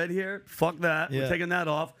used red here. Fuck that. We're taking that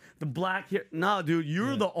off. The black here. Nah, dude,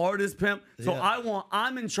 you're the artist pimp. So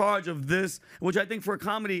I'm in charge of this, which I think for a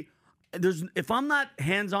comedy, if I'm not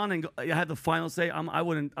hands on and I have the final say, I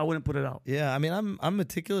wouldn't put it out. Yeah, I mean, I'm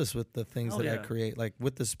meticulous with the things that I create. Like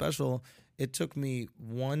with the special, it took me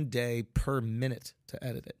 1 day per minute to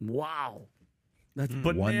edit it. Wow. That's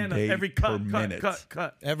banana. 1 day every per cut, minute.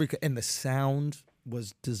 cut. And the sound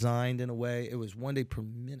was designed in a way, it was 1 day per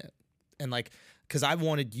minute. And like, because I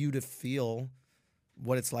wanted you to feel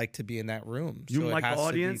what it's like to be in that room. You so like the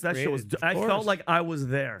audience? That shit was. I felt like I was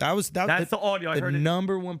there. That's the audio. I heard the it.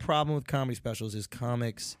 number one problem with comedy specials is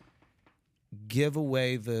comics give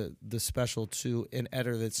away the special to an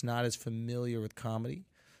editor that's not as familiar with comedy.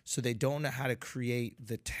 So they don't know how to create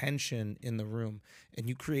the tension in the room. And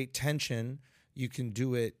you create tension, you can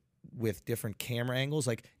do it with different camera angles.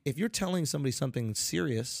 Like if you're telling somebody something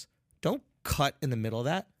serious, don't cut in the middle of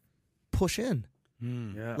that. Push in.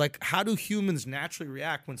 Yeah. Like how do humans naturally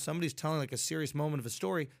react when somebody's telling like a serious moment of a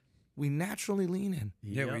story? We naturally lean in.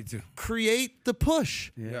 Yeah, we do. Create the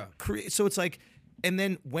push. Yeah. So it's like, and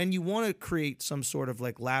then when you want to create some sort of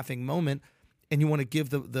like laughing moment and you want to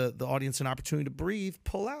give the audience an opportunity to breathe,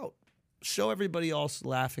 pull out. Show everybody else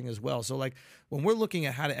laughing as well. So like when we're looking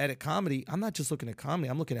at how to edit comedy, I'm not just looking at comedy,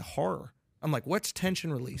 I'm looking at horror. I'm like, what's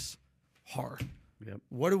tension release? Horror. Yep.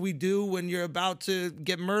 What do we do when you're about to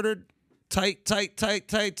get murdered? Tight,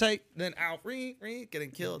 then out,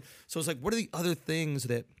 getting killed. So it's like, what are the other things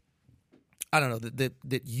that, I don't know,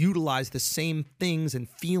 that utilize the same things and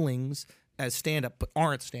feelings as stand-up, but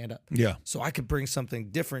aren't stand-up? Yeah. So I could bring something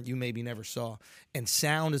different you maybe never saw. And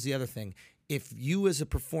sound is the other thing. If you as a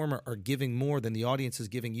performer are giving more than the audience is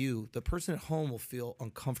giving you, the person at home will feel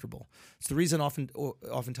uncomfortable. It's the reason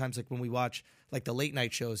oftentimes like when we watch like the late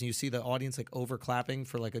night shows and you see the audience like over clapping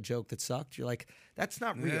for like a joke that sucked, you're like, that's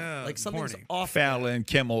not real. Yeah, like something's corny. off. Fallon,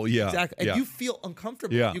 Kimmel, yeah. Exactly. And you feel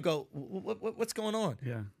uncomfortable. Yeah. You go, what's going on?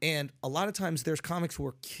 Yeah. And a lot of times there's comics who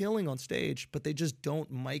are killing on stage, but they just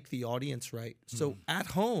don't mic the audience right. So at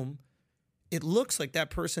home, it looks like that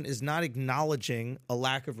person is not acknowledging a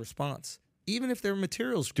lack of response. Even if their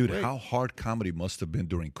material's Dude, great. how hard comedy must have been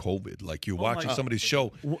during COVID. Like you're watching my- somebody's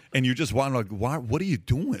show and you just want like, what are you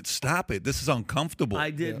doing? Stop it. This is uncomfortable. I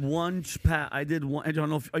did one. I did one. I don't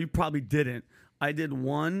know if you probably didn't. I did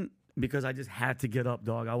one because I just had to get up,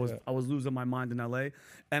 dog. I was losing my mind in LA,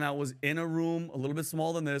 and I was in a room a little bit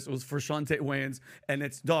smaller than this. It was for Shantae Wayans, and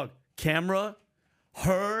it's dog camera,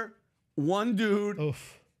 her, one dude,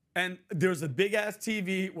 and there's a big ass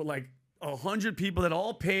TV with like 100 people that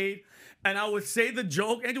all paid, and I would say the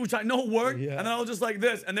joke, Andrew, which I know worked, and then I was just like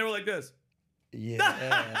this, and they were like this.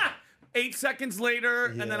 Yeah. 8 seconds later,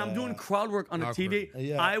 and then I'm doing crowd work on the TV.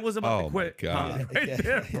 Yeah. I was about Oh, to quit. my God. Right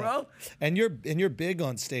there, bro. And you're big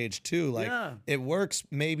on stage too. Like Yeah. it works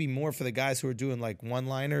maybe more for the guys who are doing like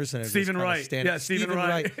one-liners and Stephen Wright. Yeah, Stephen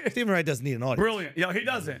Wright. Stephen Wright doesn't need an audience. Brilliant. Yeah, he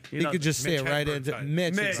doesn't. He could just say it right Hedberg into type.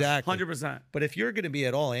 Mitch, exactly. 100%. But if you're going to be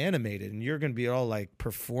at all animated and you're going to be all like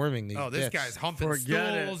performing these Oh, this bits, guy's humping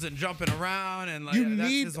Forget stools and jumping around and like you that's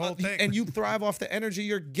need his whole thing. and you thrive off the energy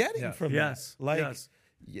you're getting from Yes. that. Like Yes.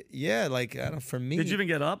 yeah, like I don't, for me. Did you even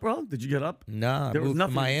get up, bro? Did you get up? Nah, There was moved to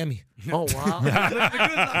nothing. Miami. Oh, wow.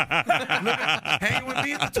 hanging with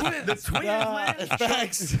me and the twins. The twins, man.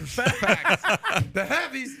 Facts. The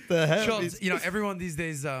heavies. The heavies. Schultz, you know, everyone these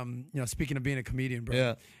days, speaking of being a comedian, bro.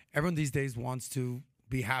 Yeah. Everyone these days wants to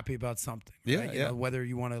be happy about something. Yeah, right? You yeah. know, whether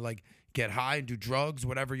you want to like get high and do drugs,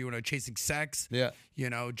 whatever you want to, chasing sex. Yeah. You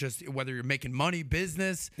know, just whether you're making money,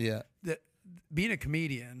 business. Yeah. Being a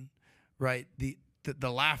comedian, right?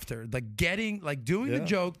 The laughter, like doing the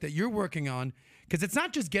joke that you're working on, because it's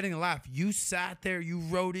not just getting a laugh. You sat there, you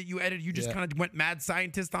wrote it, you edited, you just Yeah. kind of went mad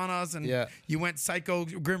scientist on us, and Yeah. you went psycho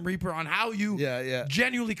Grim Reaper on how you Yeah.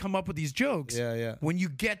 genuinely come up with these jokes. Yeah. When you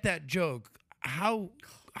get that joke, how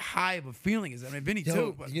high of a feeling is that? I mean, Vinny Yo,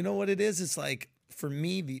 too. But you know what it is? It's like for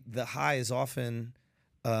me, the high is often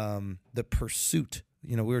the pursuit.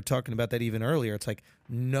 You know, we were talking about that even earlier. It's like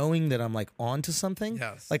knowing that I'm like onto something.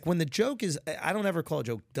 Yes. Like when the joke is, I don't ever call a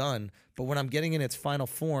joke done, but when I'm getting in its final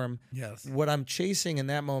form, Yes. what I'm chasing in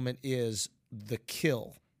that moment is the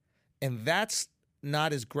kill. And that's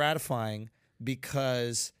not as gratifying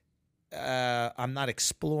because I'm not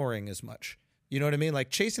exploring as much. You know what I mean? Like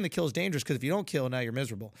chasing the kill is dangerous because if you don't kill, now you're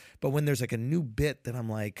miserable. But when there's like a new bit that I'm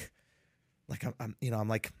like I'm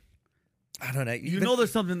like, I don't know. You know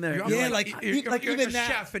there's something there. You're Yeah, like, like you're even a now,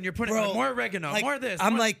 chef and you're putting bro, like more oregano, like, more this.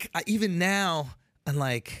 I'm more- like even now, I'm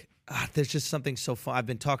like there's just something so fun. I've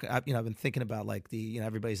been talking, I've been thinking about like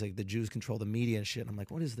everybody's like the Jews control the media and shit. And I'm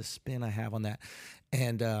like, what is the spin I have on that?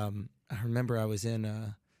 And I remember I was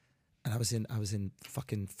in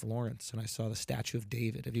fucking Florence and I saw the Statue of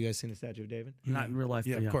David. Have you guys seen the Statue of David? Not in real life.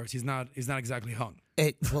 Yeah, but of course. He's not exactly hung.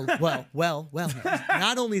 Well.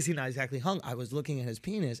 Not only is he not exactly hung, I was looking at his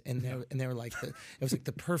penis, and they were like, it was like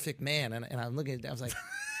the perfect man, and I'm looking at it, I was like,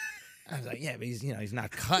 yeah, but he's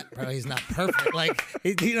not cut, bro. He's not perfect. Like,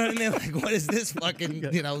 you know what I mean? Like, what is this fucking,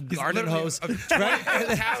 garden hose?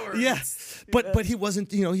 Right? Yeah. But he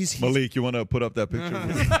wasn't, he's Malik, you want to put up that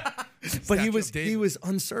picture? But he was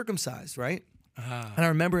uncircumcised, right? And I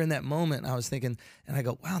remember in that moment, I was thinking, and I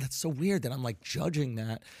go, wow, that's so weird that I'm like judging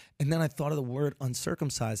that. And then I thought of the word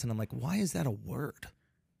uncircumcised, and I'm like, why is that a word?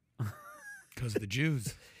 Because of the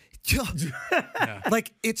Jews. Yeah.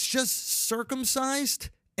 Like, it's just circumcised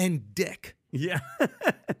and dick. Yeah. Do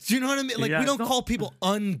you know what I mean? Like, we don't call people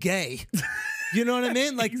ungay. You know what I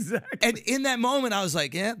mean? Like, exactly. And in that moment, I was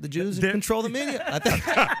like, yeah, the Jews control the media. I think.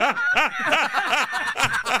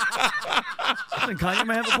 Kanye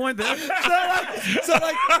might have a point there. So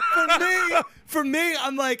for me,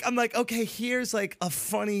 I'm like, okay, here's like a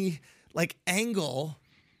funny like angle,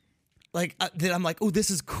 like that I'm like, oh, this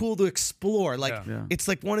is cool to explore. Like, it's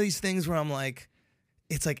like one of these things where I'm like,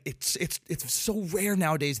 it's like it's so rare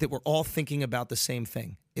nowadays that we're all thinking about the same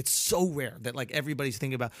thing. It's so rare that like everybody's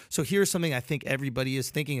thinking about. So here's something I think everybody is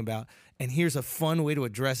thinking about, and here's a fun way to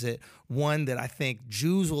address it. One that I think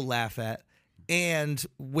Jews will laugh at, and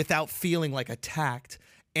without feeling like attacked,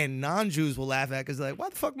 and non-Jews will laugh at because they're like, "Why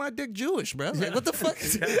the fuck my dick Jewish, bro? Like, what the fuck?"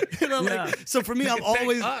 Like, so for me, I'm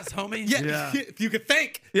always us, homie. Yeah. You could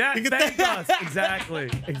think. Yeah, you could thank us.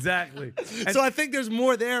 Exactly. So I think there's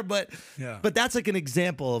more there, but that's like an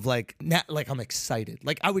example of like I'm excited.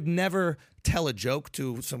 Like, I would never tell a joke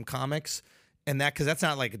to some comics, and that because that's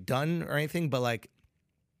not like done or anything. But like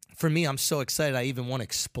for me, I'm so excited. I even want to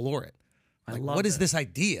explore it. Like, what is this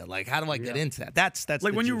idea? Like, how do I get into that? That's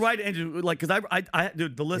like when you write, Andrew. Like, because I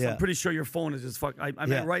dude, the list. Yeah. I'm pretty sure your phone is just fuck. I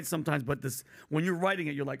may write sometimes, but this when you're writing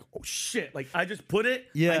it, you're like, oh shit! Like, I just put it.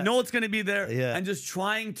 Yeah. I know it's gonna be there. Yeah. And just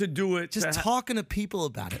trying to do it. just talking to people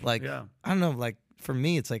about it. Like, Yeah. I don't know. Like for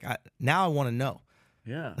me, it's like now I want to know.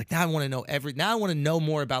 Yeah. Like now I want to know now I want to know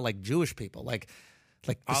more about like Jewish people. Like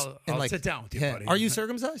this, I'll sit down with you, buddy. Are you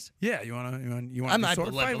circumcised? Yeah, you want I believe you.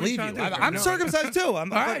 I'm circumcised too. All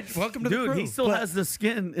right, welcome to the crew. Dude, he still has the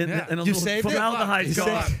skin in a little saved it? formaldehyde You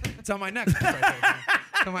jar. It's on my necklace right there.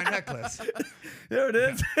 It's on my necklace. There it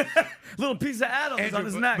is. Little piece of Adam's Andrew, on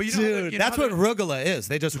his neck. but Dude, that's what rugula is.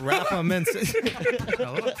 They just wrap them in. Try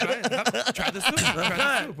the soup. Try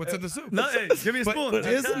the soup. What's in the soup? No, hey, give me a spoon.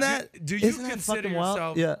 Isn't that? Do you isn't that consider fucking wild?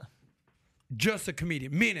 yourself Yeah. just a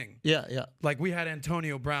comedian? Meaning, Yeah. like we had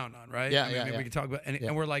Antonio Brown on, right? Yeah, I mean, yeah. we could talk about,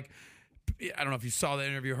 and we're like, I don't know if you saw that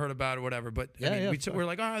interview, heard about it, or whatever, but we're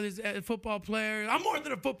like, oh, there's a football player. I'm more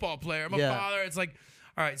than a football player. I'm a father. It's like,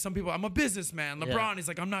 all right, some people, I'm a businessman. LeBron, he's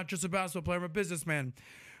like, I'm not just a basketball player, I'm a businessman.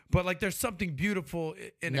 But like, there's something beautiful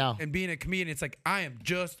in being a comedian. It's like, I am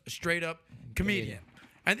just a straight up comedian.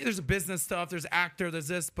 I think there's a business stuff, there's actor, there's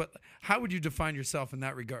this, but how would you define yourself in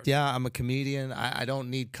that regard? Yeah, I'm a comedian. I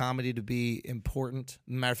don't need comedy to be important.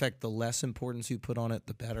 Matter of fact, the less importance you put on it,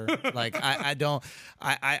 the better. Like, I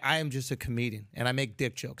am just a comedian, and I make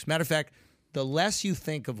dick jokes. Matter of fact, the less you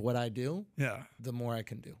think of what I do, the more I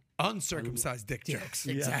can do. Uncircumcised dick jokes.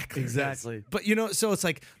 Exactly. But, so it's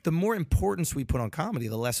like the more importance we put on comedy,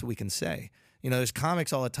 the less we can say. There's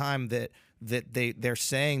comics all the time that they're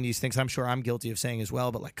saying these things. I'm sure I'm guilty of saying as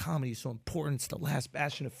well, but like comedy is so important. It's the last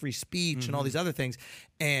bastion of free speech and all these other things.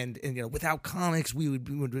 And without comics, we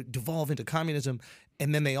would devolve into communism.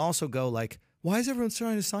 And then they also go like, why is everyone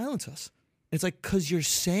trying to silence us? It's like, because you're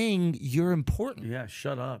saying you're important. Yeah,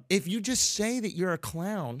 shut up. If you just say that you're a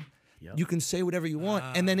clown, you can say whatever you want.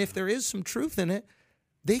 And then if there is some truth in it,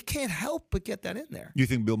 they can't help but get that in there. You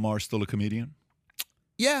think Bill Maher's still a comedian?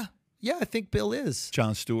 Yeah, I think Bill is.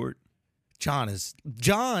 Jon Stewart?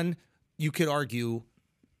 John, you could argue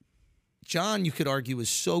is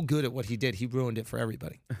so good at what he did, he ruined it for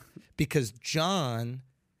everybody. Because John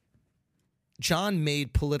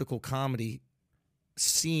made political comedy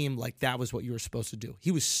seem like that was what you were supposed to do. He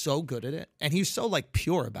was so good at it, and he's so like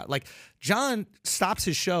pure about it. Like, John stops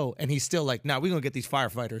his show and he's still like, we're gonna get these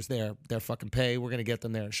firefighters their fucking pay, we're gonna get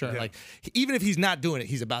them their insurance. Like, even if he's not doing it,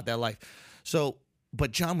 he's about that life.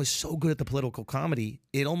 But John was so good at the political comedy,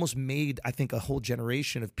 it almost made, I think, a whole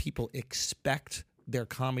generation of people expect their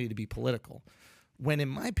comedy to be political. When in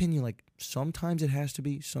my opinion, like, sometimes it has to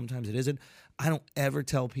be, sometimes it isn't. I don't ever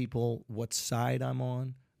tell people what side I'm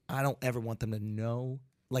on. I don't ever want them to know.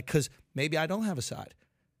 Like, because maybe I don't have a side.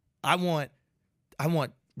 I want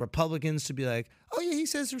Republicans to be like, oh yeah, he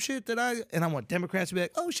said some shit and I want Democrats to be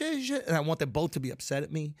like, oh shit, and I want them both to be upset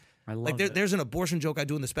at me. I love there's an abortion joke I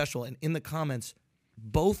do in the special, and in the comments,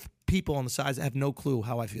 both people on the sides have no clue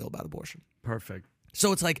how I feel about abortion. Perfect.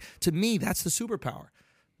 So it's like, to me, that's the superpower.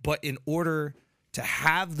 But in order to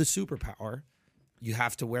have the superpower, you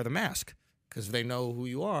have to wear the mask. Because if they know who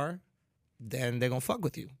you are, then they're going to fuck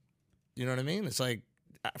with you. You know what I mean? It's like,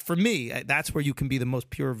 for me, that's where you can be the most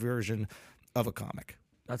pure version of a comic.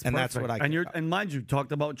 That's and perfect. That's what I and and mind you,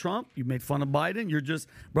 talked about Trump. You made fun of Biden. You're just,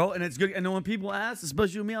 bro, and it's good. And then when people ask,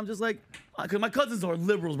 especially me, I'm just like, because my cousins are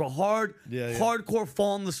liberals, bro, hardcore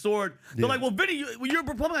fall on the sword. They're like, well, Vinny, you're a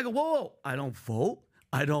Republican. I go, whoa, I don't vote.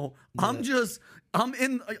 I don't. Yeah.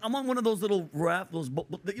 I'm on one of those little raft, I'm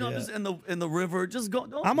just in the river. Just go.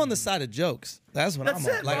 I'm on the side of jokes. That's what I'm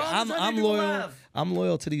on. Like I'm loyal. I'm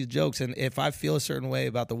loyal to these jokes, and if I feel a certain way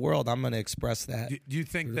about the world, I'm going to express that. Do you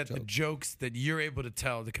think that the jokes that you're able to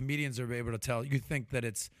tell, the comedians are able to tell, you think that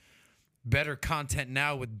it's better content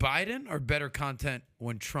now with Biden or better content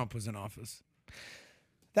when Trump was in office?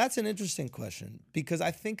 That's an interesting question, because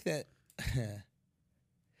I think that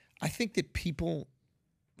people,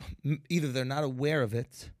 either they're not aware of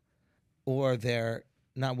it or they're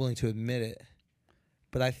not willing to admit it.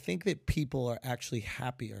 But I think that people are actually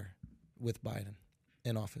happier with Biden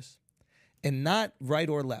in office. And not right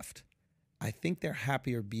or left. I think they're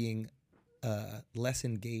happier being less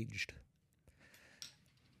engaged.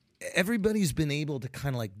 Everybody's been able to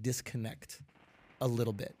kind of like disconnect a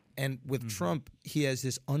little bit. And with Trump, he has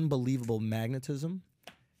this unbelievable magnetism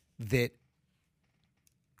that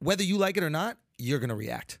whether you like it or not, you're going to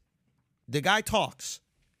react. The guy talks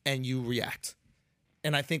and you react.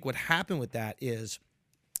 And I think what happened with that is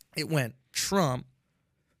it went Trump,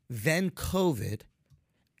 then COVID,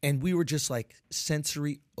 and we were just like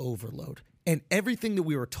sensory overload. And everything that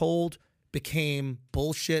we were told became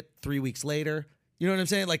bullshit 3 weeks later. You know what I'm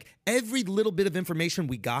saying? Like every little bit of information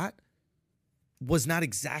we got was not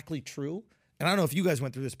exactly true. And I don't know if you guys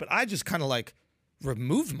went through this, but I just kind of like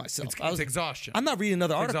removed myself. It's exhaustion. I'm not reading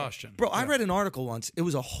another article. Exhaustion. Bro, I read an article once. It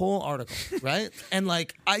was a whole article, right? And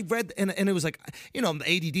like I read, and it was like, you know, the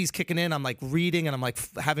ADD's kicking in. I'm like reading and I'm like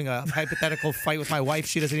having a hypothetical fight with my wife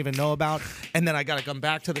she doesn't even know about. And then I got to come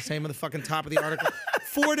back to the same motherfucking top of the article.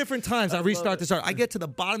 4 different times I restart this article. I get to the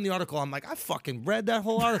bottom of the article. I'm like, I fucking read that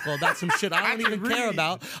whole article about some shit I don't even care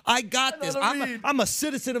about. I got this. I'm a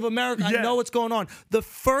citizen of America. I know what's going on. The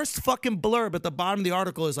first fucking blurb at the bottom of the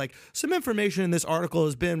article is like, some information in this article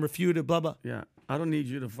has been refuted, blah, blah. Yeah. I don't need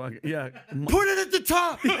you to fucking, yeah. Put it at the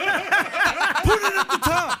top. Put it at the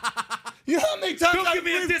top. You know how many times Don't give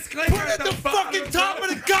me a disclaimer put it at the fucking top of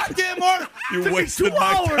the goddamn article. You wasted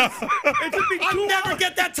my time. It took me 2 hours. I'll never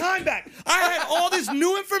get that time back. I had all this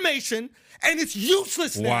new information, and it's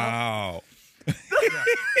useless now. Wow.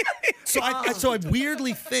 So I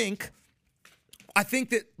weirdly think, I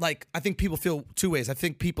think people feel 2 ways. I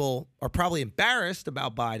think people are probably embarrassed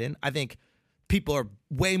about Biden. I think people are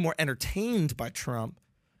way more entertained by Trump.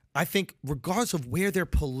 I think regardless of where their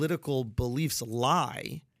political beliefs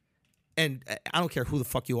lie, and I don't care who the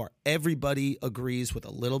fuck you are, everybody agrees with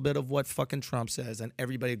a little bit of what fucking Trump says, and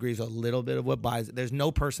everybody agrees with a little bit of what Biden. There's no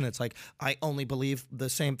person that's like, I only believe the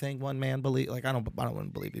same thing one man believe. Like I don't want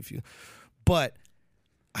to believe if you, but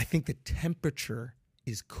I think the temperature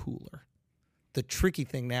is cooler. The tricky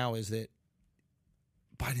thing now is that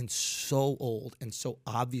Biden's so old and so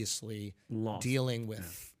obviously dealing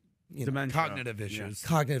with cognitive issues.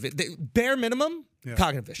 Bare minimum,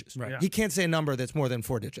 cognitive issues. Right. Yeah. He can't say a number that's more than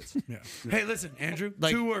 4 digits. Yeah. Hey, listen, Andrew,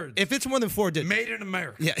 like, 2 words. If it's more than 4 digits. Made in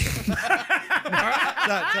America. Yeah.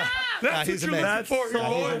 That's he's what amazing.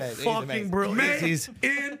 That's so fucking brilliant. Made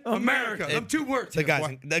in America. I'm 2 words. The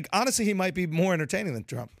guy's, honestly, he might be more entertaining than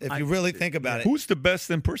Trump if you really think about it. Who's the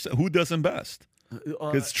best in person? Who does him best?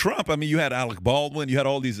 Because Trump, I mean, you had Alec Baldwin, you had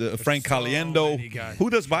all these Frank Caliendo. Who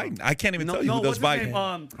does Biden? I can't even tell you who does Biden.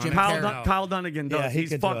 Kyle Dunnigan does. Yeah,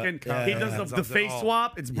 He's fucking. He does the face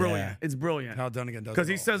swap. It's brilliant. Yeah. It's brilliant. Kyle Dunnigan does. Because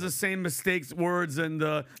he says the same mistakes, words, and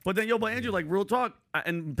but then but Andrew, like real talk,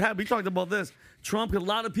 and Pat, we talked about this. Trump. A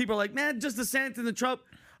lot of people are like, man, just DeSantis and Trump.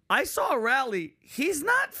 I saw a rally. He's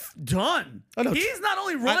not done. Oh, no, he's not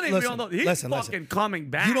only running. He's fucking coming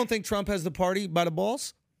back. You don't think Trump has the party by the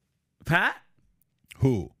balls? Pat?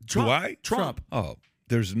 Who? Trump. Do I? Trump. Oh,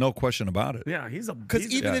 there's no question about it. Yeah, he's a.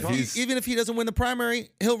 Because even if he doesn't win the primary,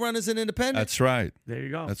 he'll run as an independent. That's right. There you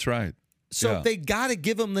go. That's right. So they got to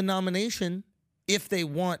give him the nomination if they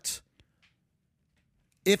want.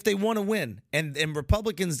 If they want to win, and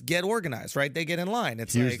Republicans get organized, right? They get in line.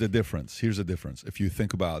 Here's the difference. Here's the difference. If you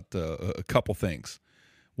think about a couple things,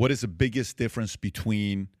 what is the biggest difference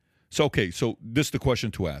between So, okay, so this is the question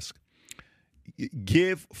to ask.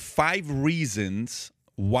 Give 5 reasons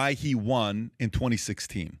why he won in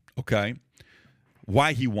 2016, okay?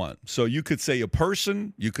 Why he won. So you could say a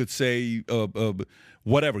person, you could say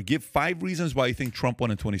whatever. Give 5 reasons why you think Trump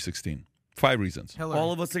won in 2016. 5 reasons. Hillary.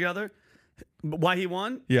 All of us together. Why he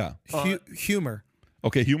won? Yeah. Humor.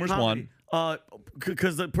 Okay, humor's one.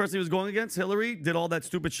 Because the person he was going against, Hillary, did all that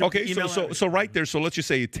stupid shit. Okay, so right there. So let's just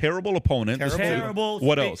say a terrible opponent. Terrible.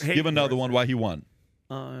 What else? hate Give another person. one why he won.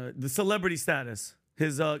 The celebrity status.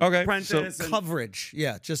 His Okay, apprentice. so and- Coverage.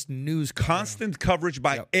 Yeah, just news. Constant coverage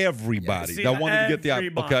by everybody Yeah. that wanted to get the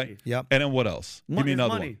Everybody. okay. Yep. And then what else? Give me his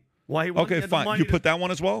another money. one. Why he won? Okay, He had the fine. money You to- put that one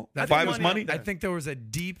as well. That's 5 money is money. up there. I think there was a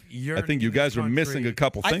deep yearning. I think you in guys this are missing a country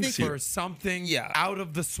couple I things think here. for something Yeah. out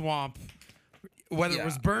of the swamp, whether it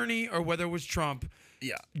was Bernie or whether it was Trump.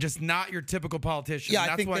 Yeah. Just not your typical politician. Yeah, I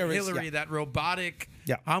That's think why there is, Hillary, yeah. that robotic.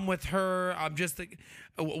 Yeah. I'm with her. I'm just.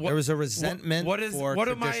 There was a resentment What is for what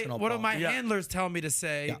do my traditional Yeah. handlers tell me to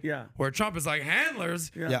say? Yeah. Where Trump is like,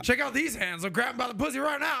 handlers, Yeah. check out these hands. I'll grab them by the pussy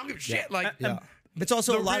right now. I don't give a shit. Like, Yeah. It's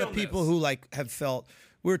also the a lot of people realness. who like have felt.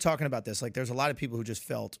 We were talking about this. Like, there's a lot of people who just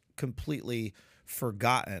felt completely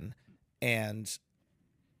forgotten, and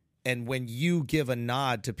when you give a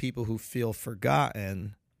nod to people who feel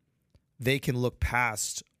forgotten, they can look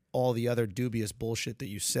past all the other dubious bullshit that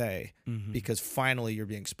you say because finally you're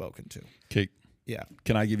being spoken to. Okay. Yeah.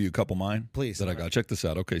 Can I give you a couple mine? Please. That I got. Check this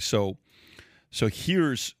out. Okay, so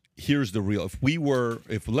here's the real.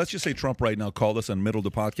 If let's just say Trump right now called us in the middle of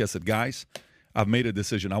the podcast, said, guys, I've made a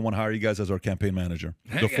decision. I want to hire you guys as our campaign manager.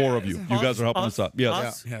 The 4 of you. You guys are helping us out. Yes.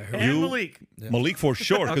 Us, Yeah. and You- Malik. Malik for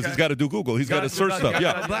sure, because he's got to do Google. He's got to search stuff.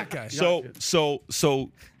 Yeah. black guy.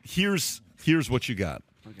 So here's what you got.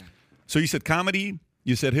 Okay. So you said comedy.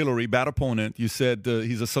 You said Hillary, bad opponent. You said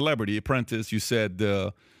he's a celebrity apprentice. You said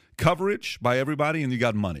coverage by everybody, and you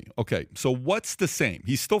got money. Okay. So what's the same?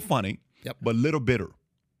 He's still funny, but little bitter.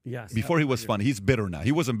 Yes. Before he was funny, he's bitter now.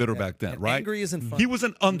 He wasn't bitter back then, And right? angry isn't fun. He was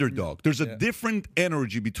an underdog. There's a different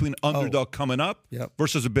energy between underdog coming up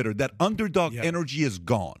versus a bitter. That underdog energy is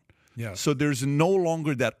gone. Yeah. So there's no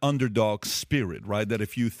longer that underdog spirit, right? That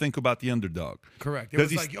if you think about the underdog. Correct. It Does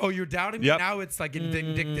was he like, oh, you're doubting me? Yep. Now it's like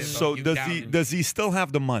vindictive. So does he still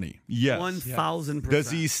have the money? Yes. 1,000%. Does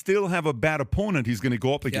he still have a bad opponent he's going to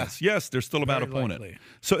go up against? Yes, there's still a bad Very opponent. likely.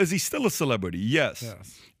 So is he still a celebrity? Yes.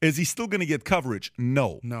 Is he still going to get coverage?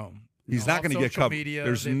 No. No. He's not going to get social covered. media,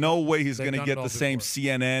 There's they've- no way he's they've going to done get it all the same before.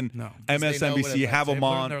 CNN, No. MSNBC, have They've him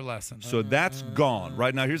learned on. their lesson. So that's gone.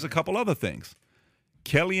 Right now, here's a couple other things.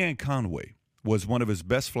 Kellyanne Conway was one of his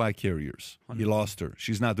best flag carriers. He lost her.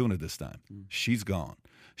 She's not doing it this time. She's gone.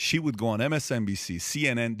 She would go on MSNBC,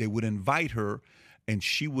 CNN. They would invite her, and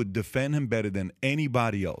she would defend him better than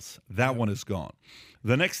anybody else. That one is gone.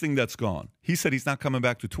 The next thing that's gone, he said he's not coming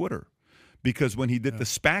back to Twitter. Because when he did the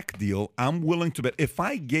SPAC deal, I'm willing to bet if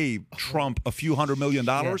I gave Trump a few $100 million,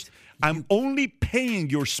 I'm only paying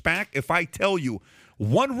your SPAC if I tell you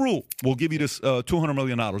one rule, we'll give you this $200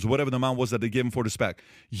 million, or whatever the amount was that they gave him for the SPAC.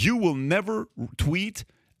 You will never tweet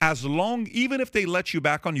as long, even if they let you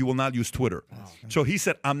back on, you will not use Twitter. So he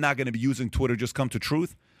said, I'm not going to be using Twitter, just come to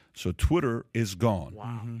truth. So Twitter is gone.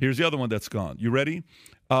 Wow. Here's the other one that's gone. You ready?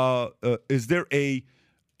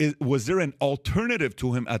 Was there an alternative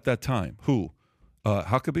to him at that time? Who?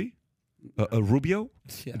 Huckabee? Rubio?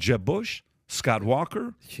 Jeb Bush? Scott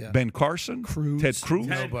Walker? Ben Carson? Ted Cruz?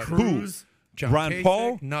 Ted Who? Cruz. John Ron Kasich,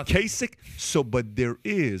 Paul? nothing. Kasich? So, but there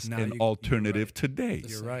is No, an you're alternative right. today.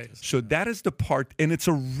 You're right. So that is the part, and it's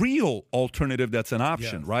a real alternative that's an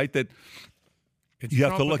option, Yes. right? That It's you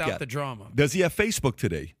have Trump to look without at. the drama. Does he have Facebook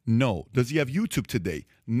today? No. Does he have YouTube today?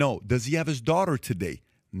 No. Does he have his daughter today?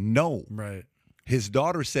 No. Right. His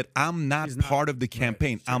daughter said, I'm not part of the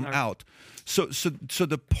campaign. I'm out. So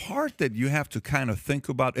the part that you have to kind of think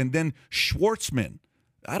about, and then Schwartzman.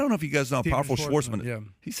 I don't know if you guys know how Steven powerful Schwartzman Schwartzman, is. yeah.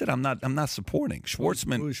 He said, I'm not supporting.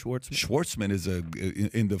 Schwartzman. Who is Schwartzman? Schwartzman is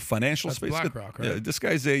in the financial That's space. BlackRock, right? Yeah, this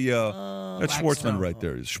guy's that's Schwartzman right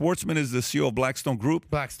there. Schwartzman is the CEO of Blackstone Group.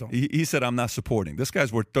 Blackstone. He said, I'm not supporting. This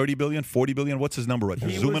guy's worth $30 billion, $40 billion. What's his number right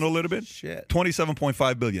here? Zoom in a little bit. Shit.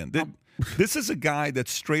 $27.5 billion. This is a guy that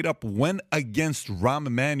straight up went against Rahm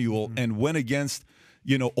Emanuel and went against,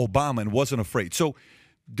 Obama and wasn't afraid. So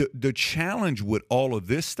the challenge with all of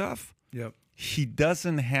this stuff, Yep. he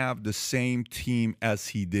doesn't have the same team as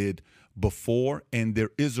he did before, and there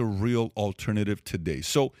is a real alternative today.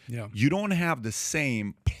 So you don't have the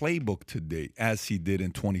same playbook today as he did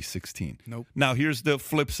in 2016. Nope. Now, here's the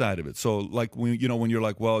flip side of it. So, like, when you're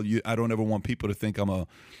like, well, I don't ever want people to think I'm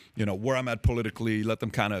where I'm at politically, let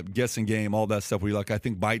them kind of guessing game, all that stuff, where you're like, I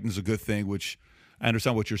think Biden's a good thing, which I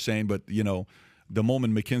understand what you're saying, but, the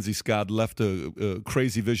moment Mackenzie Scott left a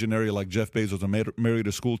crazy visionary like Jeff Bezos and married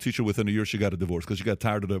a school teacher, within a year she got a divorce because she got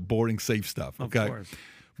tired of the boring, safe stuff. Okay, Of course.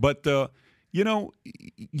 but you know,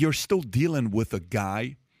 you're still dealing with a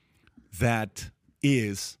guy that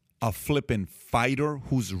is a flippin' fighter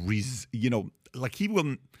who's, like he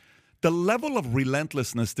will. The level of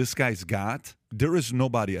relentlessness this guy's got, there is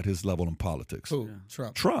nobody at his level in politics. Who?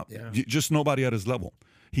 Trump. Trump. Just nobody at his level.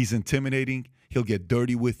 He's intimidating. He'll get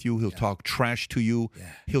dirty with you. He'll talk trash to you.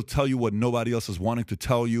 He'll tell you what nobody else is wanting to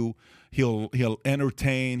tell you. He'll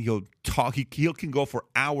entertain. He'll talk. He can go for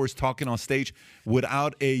hours talking on stage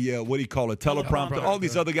without a what do you call it, teleprompter. All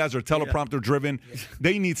these other guys are teleprompter driven.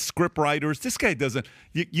 They need script writers. This guy doesn't.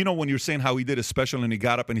 You know when you're saying how he did his special and he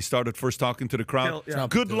got up and he started first talking to the crowd.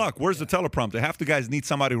 Good luck. Where's the teleprompter? Half the guys need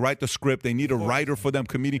somebody to write the script. They need a writer for them.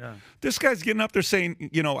 Comedian. This guy's getting up there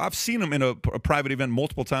saying, I've seen him in a private event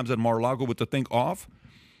multiple times at Mar-a-Lago with the thing off,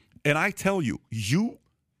 and I tell you,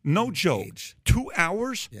 no joke, 2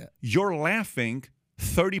 hours, you're laughing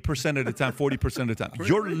 30% of the time, 40% of the time.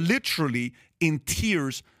 You're literally in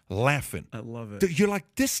tears laughing. I love it. You're like,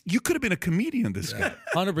 this, you could have been a comedian, this guy.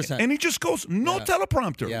 100%. And he just goes, no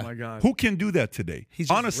teleprompter. Yeah. Oh my God. Who can do that today? He's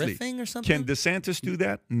just Honestly, riffing or something? can DeSantis do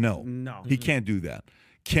that? No. He can't do that.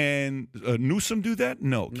 Can Newsom do that?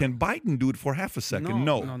 No. Can Biden do it for half a second?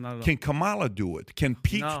 No, not at all. Can Kamala do it? Can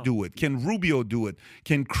Pete do it? Can Rubio do it?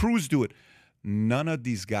 Can Cruz do it? None of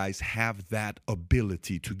these guys have that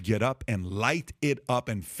ability to get up and light it up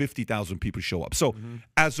and 50,000 people show up. So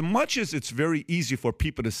as much as it's very easy for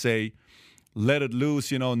people to say, let it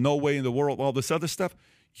loose, no way in the world, all this other stuff,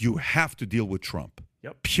 you have to deal with Trump,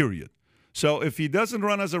 period. So if he doesn't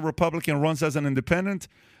run as a Republican, runs as an independent,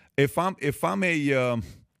 if I'm a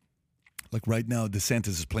like right now, DeSantis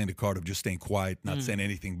is playing the card of just staying quiet, not saying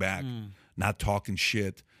anything back, not talking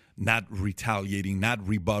shit, not retaliating, not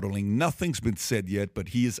rebuttaling. Nothing's been said yet, but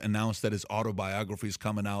he has announced that his autobiography is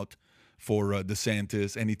coming out for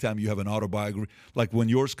DeSantis. Anytime you have an autobiography, like when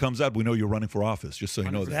yours comes out, we know you're running for office, just so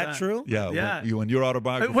you know Is that. that true? Yeah. When your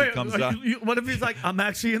autobiography comes out. What if he's like, I'm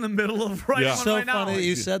actually in the middle of writing one So right now? funny that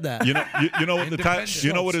you said that. You know what the title?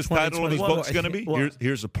 You know what his title of his 2021. book's going to be? What?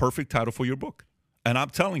 Here's a perfect title for your book. And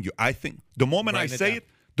I'm telling you, I think the moment I say it,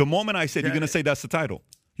 you're going to say that's the title.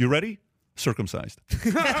 You ready? Circumcised.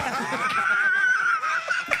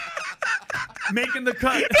 Making the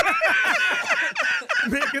cut.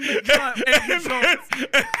 Making the cut.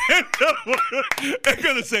 I'm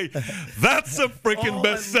going to say, that's a freaking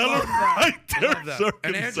bestseller right there. And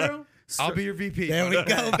Circumcised. Andrew, I'll be your VP. There we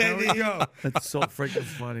go, baby. There we go. That's so freaking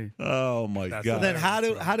funny. Oh my God! Then how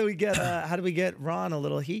do we get Ron a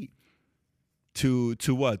little heat? To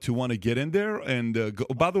what? To want to get in there and go.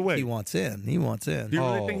 Oh, by the way, He wants in. He wants in. Do you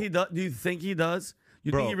really think he does? Do you think he does?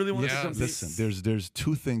 You think he really wants to compete? Listen, there's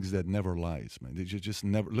two things that never lies, man. They just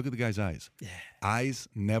never look at the guy's eyes. Yeah. Eyes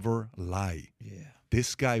never lie. Yeah.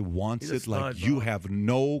 This guy wants He's a it like stud, you bro. have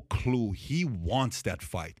no clue. He wants that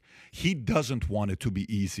fight. He doesn't want it to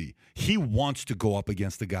be easy. He wants to go up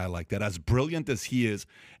against a guy like that. As brilliant as he is,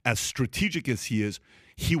 as strategic as he is,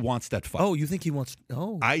 he wants that fight. Oh, you think he wants?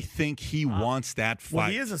 Oh, I think he wants that fight. Well,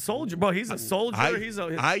 he is a soldier, bro. He's a soldier.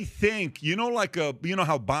 I think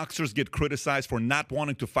how boxers get criticized for not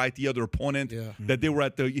wanting to fight the other opponent. Yeah. That they were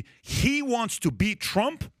at the. He wants to beat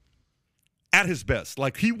Trump at his best.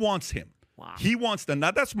 Like he wants him. Wow. He wants to.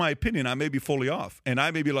 Now that's my opinion. I may be fully off, and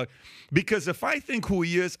I may be like, because if I think who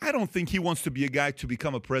he is, I don't think he wants to be a guy to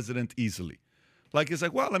become a president easily. Like it's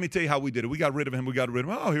like, well, let me tell you how we did it. We got rid of him.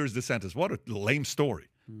 Oh, here's DeSantis. What a lame story.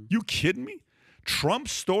 You kidding me?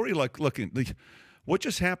 Trump's story, like what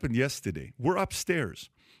just happened yesterday? We're upstairs.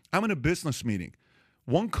 I'm in a business meeting.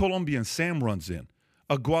 One Colombian, Sam, runs in.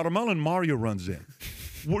 A Guatemalan, Mario, runs in.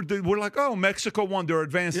 We're like, oh, Mexico won. They're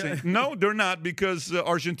advancing. Yeah. No, they're not because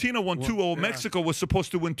Argentina won 2-0. Yeah. Mexico was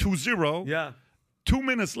supposed to win 2-0. Yeah. 2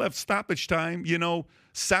 minutes left, stoppage time.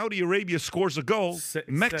 Saudi Arabia scores a goal.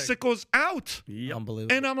 Mexico's out. Yep.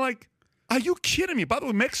 Unbelievable. And I'm like, are you kidding me? By the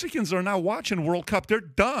way, Mexicans are now watching World Cup. They're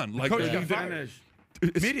done. Like Coach got fired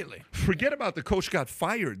immediately. Forget about the coach got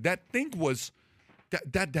fired. That thing was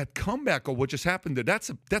that comeback of what just happened there. That's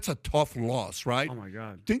a tough loss, right? Oh my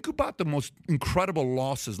God. Think about the most incredible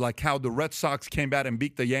losses, like how the Red Sox came back and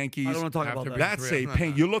beat the Yankees. I don't want to talk about that. That's a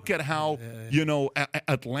pain. You look at how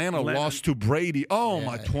Atlanta lost to Brady. Oh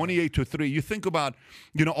my, 28-3. You think about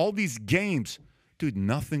all these games. Dude,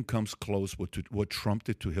 nothing comes close with what Trump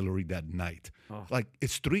did to Hillary that night. Oh. Like,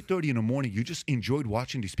 it's 3:30 in the morning. You just enjoyed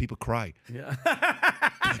watching these people cry. Yeah.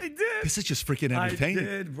 I did. This is just freaking entertaining. I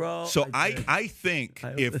did, bro. So did. I think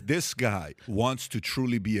if this guy wants to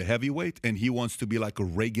truly be a heavyweight and he wants to be like a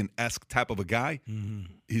Reagan-esque type of a guy,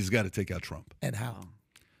 he's got to take out Trump. And how?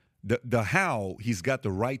 The how, he's got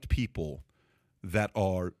the right people that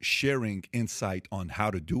are sharing insight on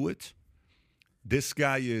how to do it. This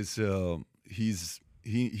guy is he's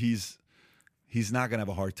not going to have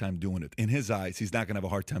a hard time doing it. In his eyes, he's not going to have a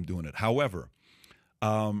hard time doing it. However,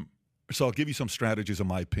 so I'll give you some strategies in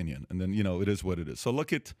my opinion, and then, it is what it is. So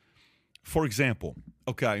look at, for example,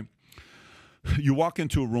 okay, you walk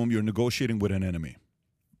into a room, you're negotiating with an enemy,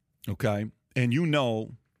 okay, and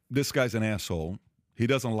this guy's an asshole. He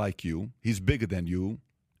doesn't like you. He's bigger than you,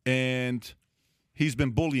 and he's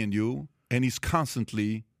been bullying you, and he's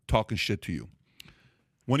constantly talking shit to you.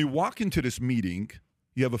 When you walk into this meeting,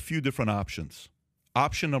 you have a few different options.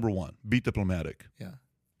 Option number one, be diplomatic. Yeah.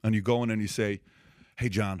 And you go in and you say, hey,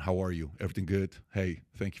 John, how are you? Everything good? Hey,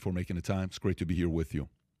 thank you for making the time. It's great to be here with you.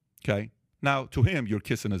 Okay? Now, to him, you're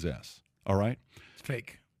kissing his ass. All right? It's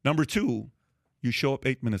fake. Number two, you show up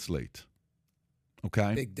 8 minutes late.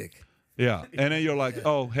 Okay? Big dick. Yeah. And then you're like,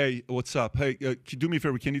 oh, hey, what's up? Hey, can you do me a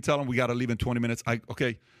favor? Can you tell him we got to leave in 20 minutes?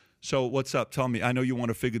 Okay. So what's up? Tell me. I know you want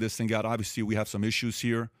to figure this thing out. Obviously, we have some issues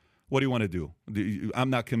here. What do you want to do? I'm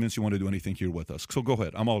not convinced you want to do anything here with us. So go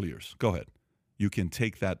ahead. I'm all ears. Go ahead. You can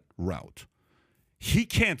take that route. He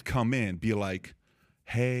can't come in, be like,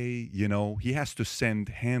 hey, he has to send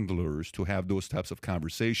handlers to have those types of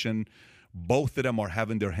conversation. Both of them are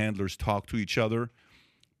having their handlers talk to each other.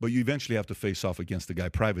 But you eventually have to face off against the guy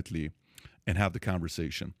privately and have the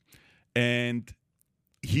conversation. And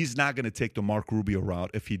he's not going to take the Mark Rubio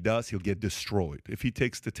route. If he does, he'll get destroyed. If he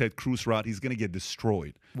takes the Ted Cruz route, he's going to get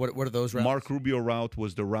destroyed. What are those routes? Mark Rubio route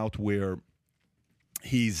was the route where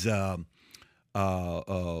he's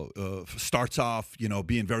starts off,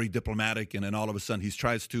 being very diplomatic, and then all of a sudden he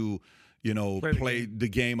tries to, play the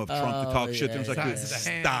game of Trump to talk shit. And it's like, Size of the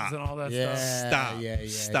hands and all that stuff.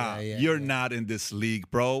 Stop. You're not in this league,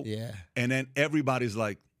 bro. Yeah. And then everybody's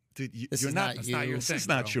like, dude, This you're is not. not you. This is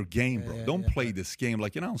not your game, bro. Don't play this game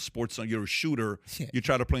like in sports. You're a shooter. Yeah. You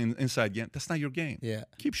try to play an inside game. That's not your game. Yeah.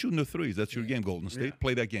 Keep shooting the threes. That's your game, Golden State.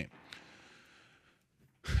 Play that game.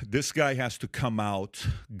 This guy has to come out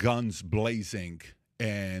guns blazing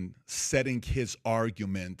and setting his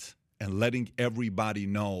argument and letting everybody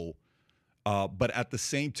know. But at the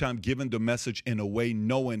same time, giving the message in a way,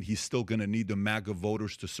 knowing he's still going to need the MAGA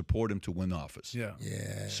voters to support him to win office. Yeah.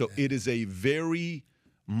 So it is a very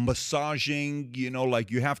massaging,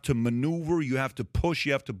 like you have to maneuver, you have to push,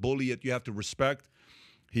 you have to bully it, you have to respect.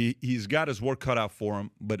 He's got his work cut out for him,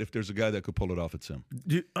 but if there's a guy that could pull it off, it's him.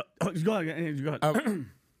 Go ahead.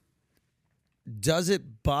 Does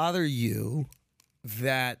it bother you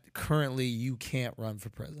that currently you can't run for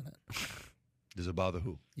president? Does it bother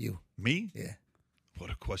who? You. Me? Yeah. What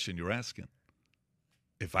a question you're asking.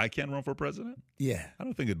 If I can't run for president? Yeah. I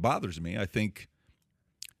don't think it bothers me. I think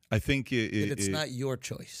it's not your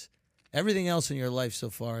choice. Everything else in your life so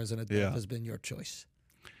far as an adult has been your choice.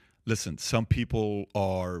 Listen, some people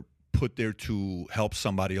are put there to help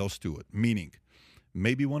somebody else do it. Meaning,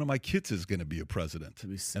 maybe one of my kids is going to be a president,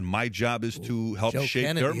 and my job is to help Joe shape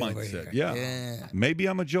Kennedy their over mindset. here. Yeah. Maybe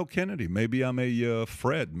I'm a Joe Kennedy. Maybe I'm a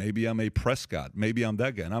Fred. Maybe I'm a Prescott. Maybe I'm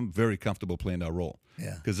that guy, and I'm very comfortable playing that role.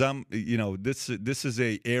 Yeah. Because this is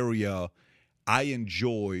a area I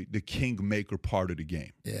enjoy the kingmaker part of the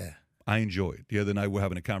game. Yeah. I enjoy it. The other night we're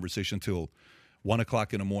having a conversation till 1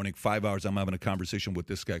 o'clock in the morning, 5 hours. I'm having a conversation with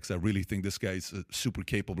this guy because I really think this guy is super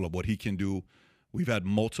capable of what he can do. We've had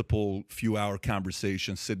multiple few-hour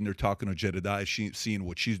conversations, sitting there talking to Jedediah, seeing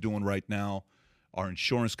what she's doing right now. Our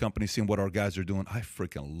insurance company, seeing what our guys are doing. I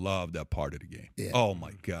freaking love that part of the game. Yeah. Oh,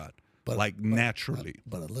 my God. Naturally.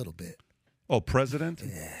 But a little bit. Oh, president?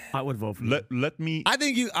 Yeah. I would vote for you. Let me...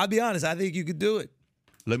 I'll be honest, I think you could do it.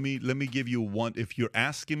 Let me give you one. If you're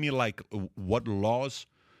asking me what laws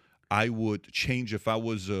I would change if I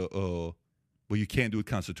was well, you can't do it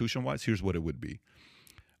constitution-wise. Here's what it would be.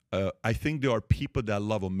 I think there are people that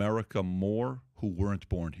love America more who weren't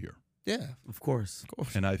born here. Yeah. Of course.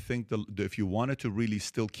 And I think if you wanted to really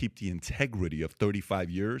still keep the integrity of 35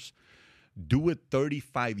 years, do it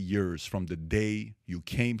 35 years from the day you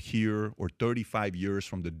came here or 35 years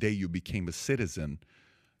from the day you became a citizen.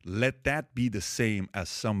 Let that be the same as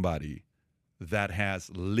somebody that has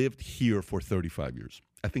lived here for 35 years.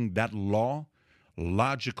 I think that law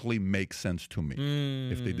logically makes sense to me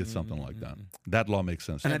if they did something like that. That law makes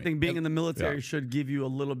sense to And me. I think being in the military should give you a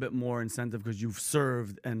little bit more incentive because you've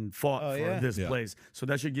served and fought for this place. So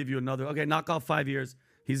that should give you another, okay, knock off 5 years.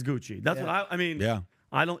 He's Gucci. That's what I mean. Yeah.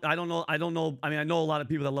 I don't know. I mean, I know a lot of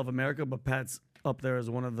people that love America, but Pat's up there as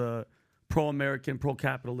one of the pro-American,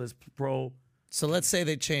 pro-capitalist, pro. So let's say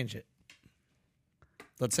they change it.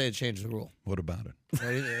 Let's say it changed the rule. What about it? What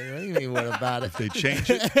do you mean, what about it? If they change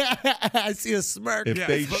it, I see a smirk. if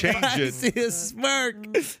they change I it, see a smirk.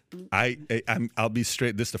 I'll be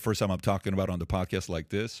straight. This is the first time I'm talking about on the podcast like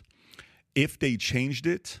this. If they changed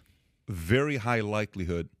it, very high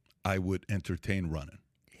likelihood I would entertain running.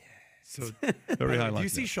 So Very high likelihood. do you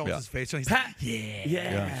see Schultz's face? He's Pat,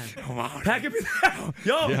 yeah. Pat could be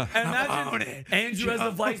yo, Yeah. and imagine Andrew as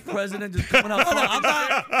the vice president just coming out.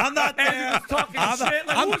 I'm not Andrew there. just talking shit.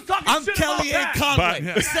 Like, who's talking I'm shit Kellyanne about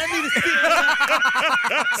Conway. But- Send me the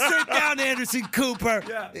sit down, Anderson Cooper.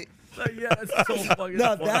 that? Yeah. Like, yeah, it's so fucking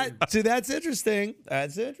No, funny. that's interesting.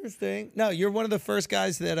 That's interesting. No, you're one of the first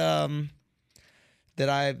guys that I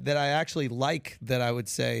actually like. That I would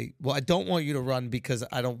say, well, I don't want you to run because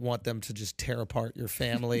I don't want them to just tear apart your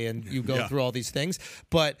family and you go through all these things.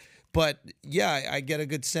 But yeah, I get a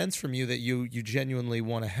good sense from you that you genuinely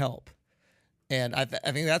want to help. And I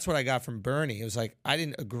think that's what I got from Bernie. It was like I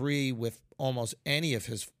didn't agree with almost any of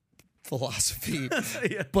his philosophy,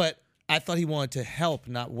 but I thought he wanted to help,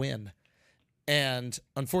 not win. And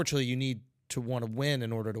unfortunately, you need to want to win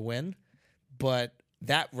in order to win. But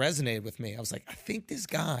that resonated with me. I was like, I think this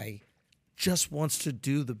guy just wants to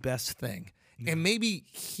do the best thing. And maybe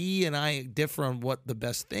he and I differ on what the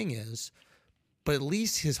best thing is, but at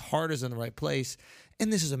least his heart is in the right place.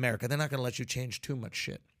 And this is America. They're not going to let you change too much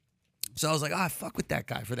shit. So I was like, I fuck with that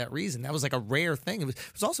guy for that reason. That was like a rare thing. It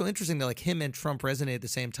was also interesting that like him and Trump resonated at the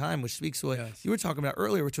same time, which speaks to what you were talking about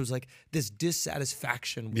earlier, which was like this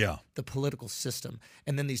dissatisfaction with the political system.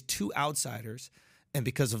 And then these two outsiders, and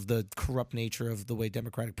because of the corrupt nature of the way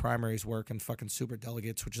Democratic primaries work and fucking super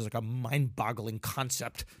delegates, which is like a mind-boggling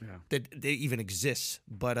concept that even exists.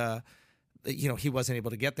 But he wasn't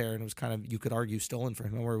able to get there, and it was kind of, you could argue, stolen from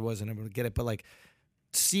him, or he wasn't able to get it. But like,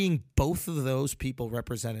 seeing both of those people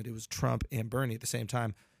represented, it was Trump and Bernie at the same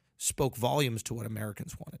time, spoke volumes to what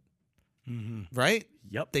Americans wanted. Right?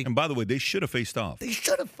 Yep. And by the way, they should have faced off. They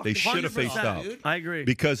should have fucking They should have faced 100%, off. dude. I agree.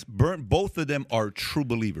 Because both of them are true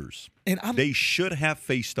believers. And they should have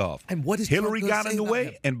faced off. And what is Hillary Trump gonna got say in the about way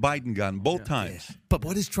him? and Biden got in both times. But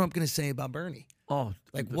what is Trump going to say about Bernie? Oh,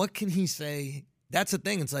 Like, what can he say? That's the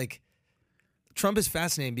thing. It's like, Trump is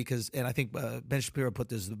fascinating because, and I think Ben Shapiro put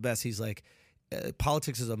this the best. He's like,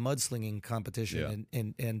 politics is a mudslinging competition,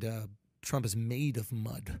 and Trump is made of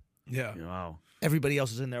mud. Yeah. wow. Everybody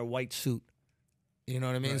else is in their white suit. You know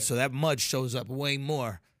what I mean? So that mud shows up way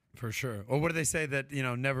more. For sure. Or what do they say that,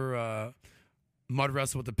 never mud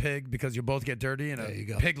wrestle with a pig because you both get dirty and you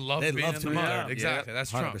go. pig loves They being love in to the be mud. dirty. Exactly. That's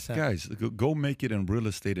Trump. 100%. Guys, go make it in real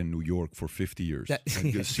estate in New York for 50 years.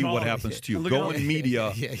 And go see what happens to you. Look Go at- in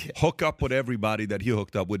media, Yeah. hook up with everybody that he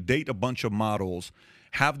hooked up with, date a bunch of models,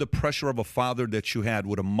 have the pressure of a father that you had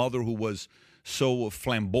with a mother who was so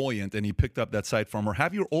flamboyant and he picked up that side from her.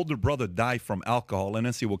 Have your older brother die from alcohol and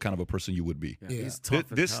then see what kind of a person you would be. Yeah, he's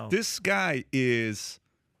tough as hell. This guy is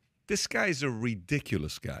a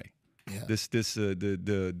ridiculous guy. Yeah.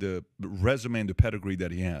 The resume and the pedigree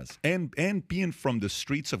that he has, and being from the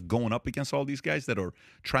streets of going up against all these guys that are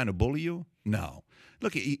trying to bully you. No,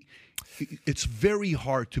 look, it's very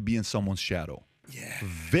hard to be in someone's shadow. Yeah,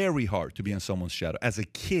 very hard to be in someone's shadow as a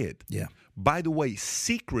kid. Yeah. By the way,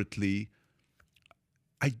 secretly,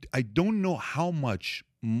 I don't know how much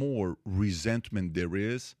more resentment there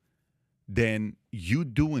is than you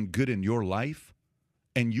doing good in your life.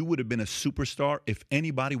 And you would have been a superstar if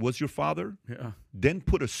anybody was your father. Yeah. Then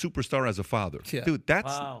put a superstar as a father, Yeah. dude.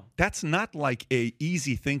 That's not like a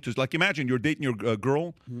easy thing to like. Imagine you're dating your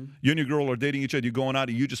girl, you and your girl are dating each other. You're going out,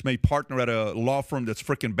 and you just made partner at a law firm that's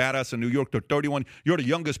freaking badass in New York. They're 31. You're the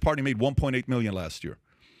youngest partner. Made 1.8 million last year,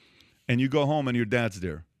 and you go home and your dad's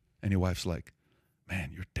there, and your wife's like,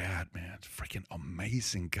 "Man, your dad, man, it's a freaking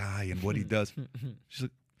amazing guy, and what he does." She's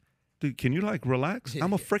like, dude, can you like relax?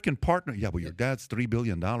 I'm a freaking partner. Yeah, but your dad's $3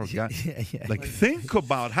 billion guy. Yeah. Like, think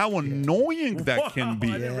about how annoying that can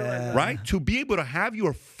be, right? To be able to have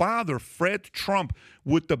your father, Fred Trump,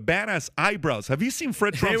 with the badass eyebrows. Have you seen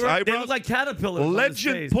Fred Trump's They eyebrows? look like caterpillars. on his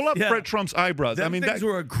Legend. face. Pull up Yeah. Fred Trump's eyebrows. Them I mean, things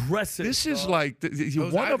were aggressive. this is like Those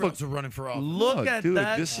one of a. eyebrows are running for office. Look at dude,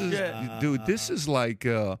 that this is shit. dude. This is like.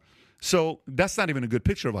 So that's not even a good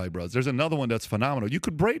picture of eyebrows. There's another one that's phenomenal. You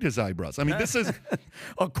could braid his eyebrows. I mean, this is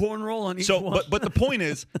a cornroll on each so. one. But the point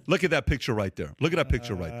is, look at that picture right there. Look at that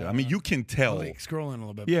picture right there. I mean, you can tell. Like, scroll in a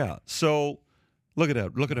little bit. Yeah. So look at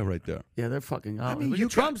that. Look at that right there. yeah, they're fucking out. mean, Look you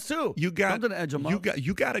at Trump's too. You got Trump didn't edge him up.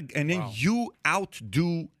 You got to, and then you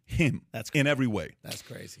outdo him. That's in every way. That's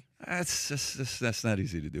crazy. That's not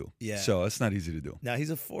easy to do. Yeah. So it's not easy to do. Now he's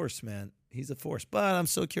a force, man. He's a force. But I'm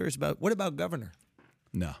so curious what about governor?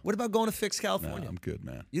 No. What about going to fix California? No, I'm good,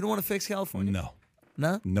 man. You don't want to fix California? No.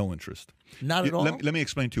 No? No interest. Not at all? Let me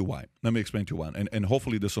explain to you why. And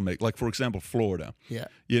hopefully this will make, like, for example, Florida. Yeah.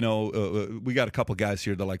 You know, we got a couple guys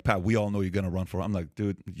here that are like, Pat, we all know you're going to run for. I'm like,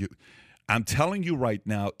 dude, I'm telling you right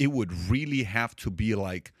now, it would really have to be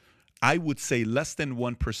like, I would say less than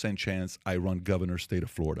 1% chance I run governor state of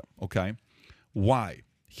Florida. Okay. Why?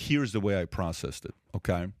 Here's the way I processed it.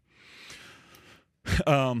 Okay.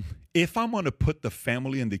 If I'm going to put the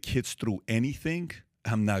family and the kids through anything,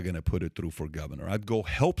 I'm not going to put it through for governor. I'd go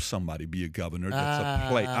help somebody be a governor. That's a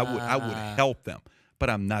play. I would help them, but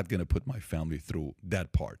I'm not going to put my family through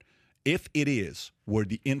that part. If it is where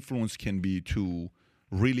the influence can be to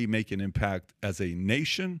really make an impact as a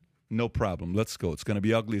nation, no problem. Let's go. It's going to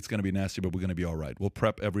be ugly. It's going to be nasty, but we're going to be all right. We'll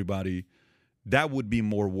prep everybody. That would be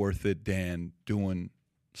more worth it than doing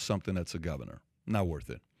something that's a governor. Not worth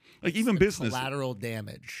it. Like even business Collateral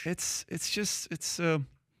damage. It's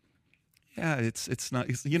not.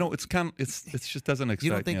 It just doesn't excite me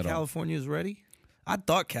You don't think at all. California is ready? I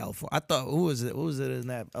thought California. I thought who was it? What was it in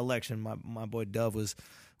that election? My boy Dove was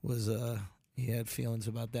he had feelings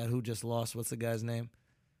about that. Who just lost? What's the guy's name?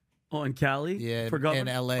 Oh, in Cali? Yeah, for in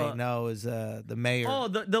governor? L.A. No, it was the mayor. Oh,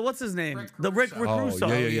 the what's his name? Rick Oh, Russo.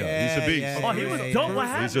 yeah. He's a beast. Yeah, Oh, he was dope. What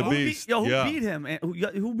happened? He's a beast. Who Yeah. beat him?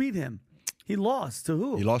 Who beat him? He lost to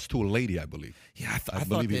who? He lost to a lady, I believe. Yeah, I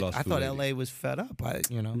believe he thought lost I to a thought lady. L.A. was fed up.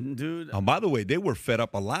 Dude. By the way, they were fed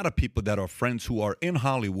up. A lot of people that are friends who are in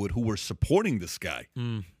Hollywood who were supporting this guy,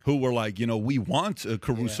 who were like, we want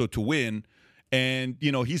Caruso to win. And,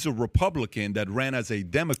 he's a Republican that ran as a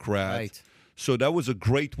Democrat. Right. So that was a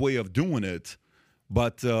great way of doing it.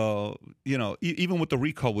 But, even with the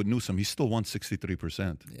recall with Newsom, he still won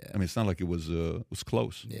 63%. Yeah. I mean, it's not like it was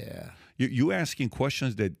close. Yeah. You asking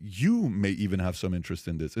questions that you may even have some interest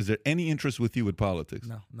in this. Is there any interest with you with politics?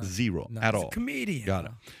 No. Zero at all. Comedian. Got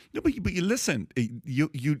it. No, but you listen.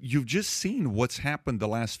 You've just seen what's happened the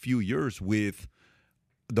last few years with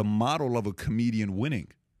the model of a comedian winning.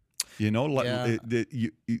 Trump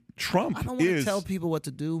I don't want to tell people what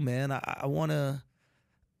to do, man. I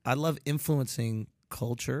love influencing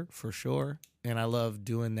culture for sure, and I love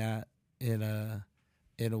doing that in a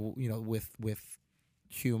with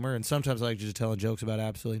humor, and sometimes I like just telling jokes about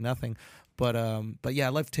absolutely nothing. But yeah, I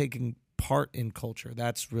love taking part in culture.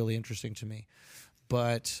 That's really interesting to me.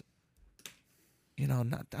 But I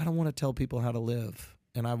don't want to tell people how to live,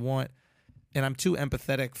 and I'm too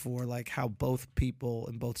empathetic for like how both people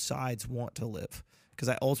and both sides want to live. Because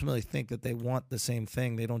I ultimately think that they want the same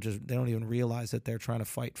thing. They don't even realize that they're trying to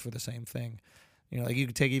fight for the same thing. Like you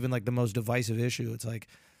could take even like the most divisive issue. It's like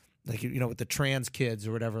with the trans kids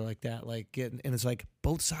or whatever like that. And it's like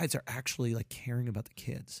both sides are actually like caring about the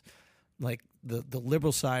kids. Like the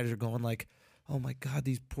liberal side are going like, oh my God,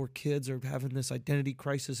 these poor kids are having this identity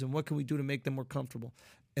crisis, and what can we do to make them more comfortable?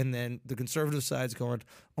 And then the conservative side's going,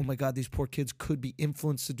 oh my God, these poor kids could be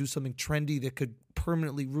influenced to do something trendy that could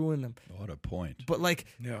permanently ruin them. What a point. But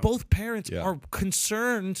both parents are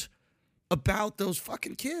concerned about those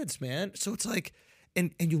fucking kids, man. So it's like,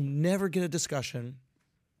 and you'll never get a discussion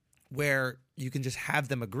where you can just have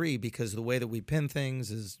them agree, because the way that we pin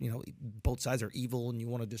things is, both sides are evil and you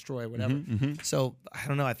want to destroy whatever. So I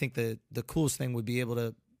don't know. I think the coolest thing would be able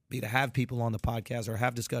to have people on the podcast or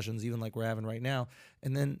have discussions, even like we're having right now,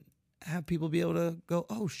 and then have people be able to go,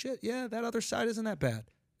 oh shit, yeah, that other side isn't that bad.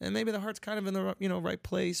 And maybe the heart's kind of in the right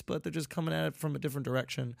place, but they're just coming at it from a different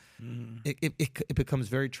direction. It becomes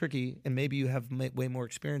very tricky, and maybe you have way more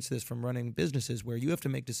experience this from running businesses where you have to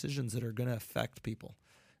make decisions that are going to affect people,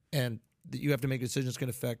 and you have to make decisions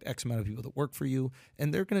going to affect X amount of people that work for you,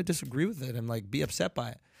 and they're going to disagree with it and like be upset by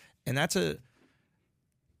it. And that's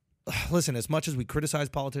listen, as much as we criticize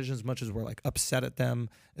politicians, as much as we're like upset at them,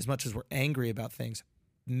 as much as we're angry about things,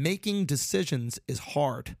 making decisions is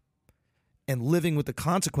hard. And living with the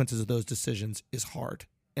consequences of those decisions is hard.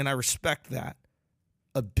 And I respect that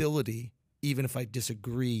ability, even if I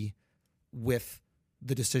disagree with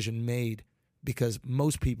the decision made, because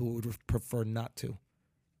most people would prefer not to.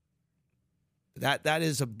 That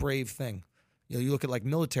is a brave thing. You look at like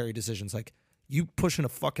military decisions, like you pushing a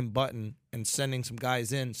fucking button and sending some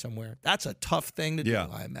guys in somewhere. That's a tough thing to do,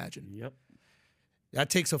 I imagine. Yep. That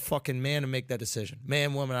takes a fucking man to make that decision.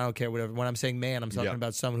 Man, woman, I don't care, whatever. When I'm saying man, I'm talking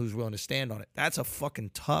about someone who's willing to stand on it. That's a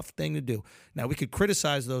fucking tough thing to do. Now, we could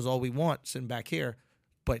criticize those all we want sitting back here,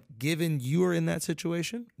 but given you're in that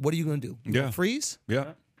situation, what are you going to do? You going to freeze?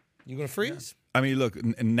 Yeah. You going to freeze? I mean, look,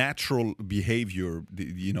 natural behavior,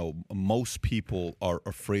 most people are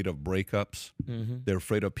afraid of breakups. They're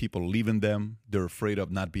afraid of people leaving them. They're afraid of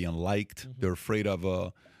not being liked. They're afraid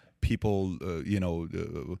of, people,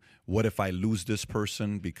 what if I lose this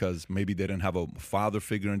person because maybe they didn't have a father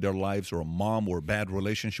figure in their lives, or a mom, or a bad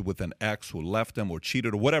relationship with an ex who left them or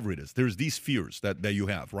cheated, or whatever it is. There's these fears that you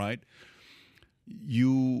have, right?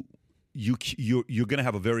 You're going to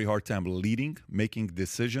have a very hard time leading, making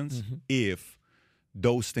decisions if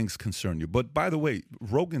those things concern you. But by the way,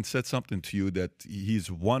 Rogan said something to you that he's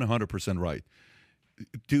 100% right.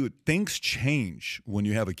 Dude, things change when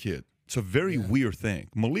you have a kid. It's a very weird thing.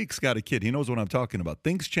 Malik's got a kid. He knows what I'm talking about.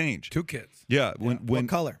 Things change. 2 kids. Yeah. What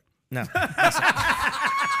color? No.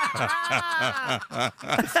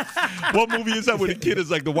 What movie is that where the kid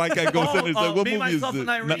is like the white guy goes in and is like, what Me, movie is Myself, it? and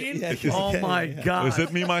Irene? Oh, my God. Is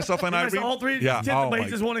it Me, Myself, and Irene? All three, Yeah. but he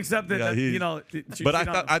just won't accept it. But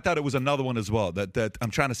I thought it was another one as well. That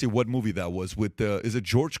I'm trying to see what movie that was with. Is it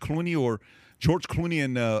George Clooney or George Clooney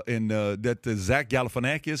and Zach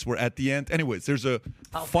Galifianakis were at the end? Anyways, there's a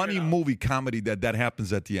funny movie comedy that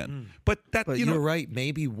happens at the end. But you're right.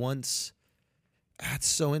 Maybe once. That's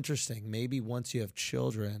so interesting. Maybe once you have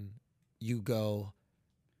children, you go,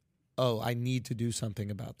 oh, I need to do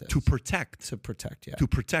something about this. To protect. Yeah. To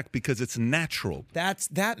protect, because it's natural.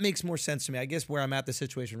 That makes more sense to me. I guess where I'm at the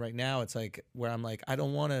situation right now, it's like where I'm like, I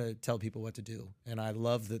don't want to tell people what to do. And I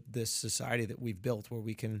love this society that we've built where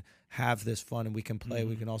we can have this fun and we can play.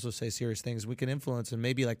 We can also say serious things. We can influence, and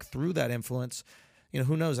maybe like through that influence,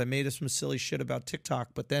 who knows? I made some silly shit about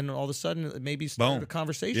TikTok, but then all of a sudden it maybe started a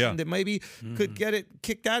conversation that maybe could get it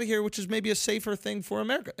kicked out of here, which is maybe a safer thing for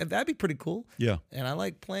America. And that'd be pretty cool. Yeah. And I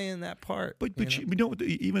like playing that part. But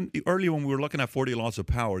even earlier when we were looking at 40 Laws of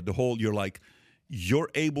Power, the whole, you're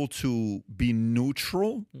able to be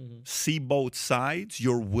neutral, see both sides,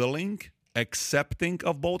 you're willing, accepting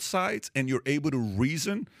of both sides, and you're able to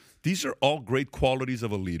reason. These are all great qualities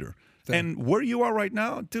of a leader. And where you are right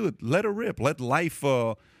now, dude, let it rip. Let life,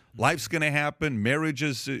 life's going to happen. Marriage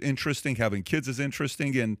is interesting. Having kids is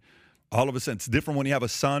interesting. And all of a sudden, it's different when you have a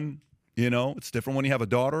son, It's different when you have a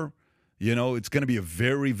daughter. It's going to be a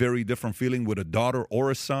very, very different feeling with a daughter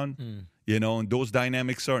or a son, and those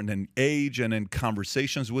dynamics are, and then age and then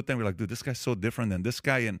conversations with them. You're like, dude, this guy's so different than this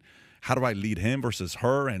guy. And how do I lead him versus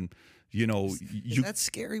her? And, is that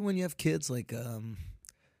scary when you have kids? Like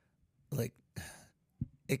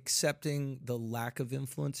accepting the lack of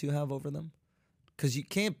influence you have over them, because you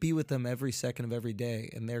can't be with them every second of every day,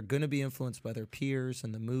 and they're going to be influenced by their peers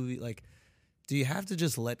and the movie. Like, do you have to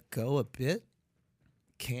just let go a bit?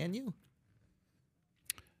 Can you?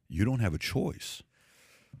 You don't have a choice.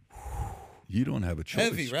 You don't have a choice.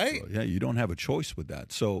 Heavy, right? Yeah, you don't have a choice with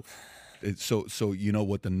that. So you know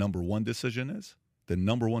what the number one decision is? The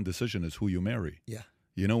number one decision is who you marry. Yeah.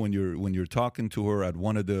 When you're talking to her at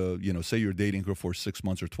one of the, say you're dating her for 6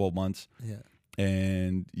 months or 12 months,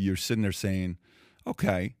 and you're sitting there saying,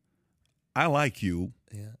 okay, I like you.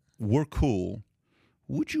 Yeah. We're cool.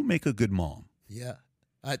 Would you make a good mom? Yeah.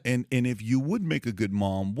 And if you would make a good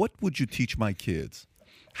mom, what would you teach my kids?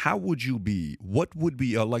 How would you be? What would be,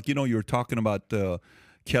 you're talking about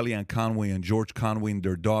Kellyanne Conway and George Conway and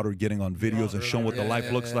their daughter getting on videos and showing what the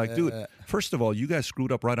life looks like. Dude, first of all, you guys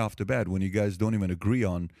screwed up right off the bat when you guys don't even agree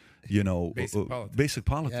on, basic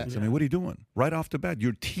politics. Yeah. I mean, what are you doing? Right off the bat,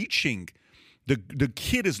 you're teaching. The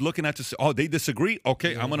kid is looking at this, they disagree?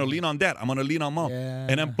 Okay, I'm going to lean on that. I'm going to lean on mom. Yeah.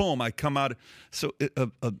 And then boom, I come out. So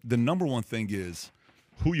the number one thing is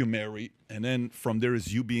who you marry, and then from there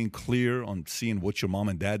is you being clear on seeing what your mom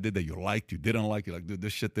and dad did that you liked, you didn't like. You're like, dude,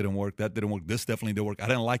 this shit didn't work, that didn't work, this definitely didn't work. I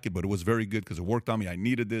didn't like it, but it was very good because it worked on me. I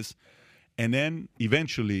needed this. And then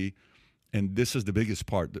eventually, and this is the biggest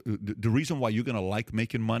part, the reason why you're going to like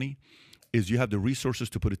making money is you have the resources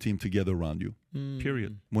to put a team together around you,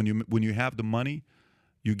 period. When you have the money,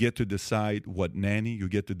 you get to decide what nanny, you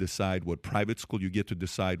get to decide what private school, you get to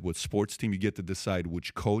decide what sports team, you get to decide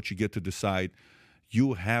which coach, you get to decide.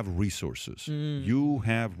 You have resources. You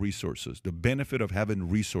have resources. The benefit of having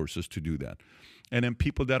resources to do that. And then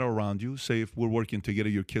people that are around you, say if we're working together,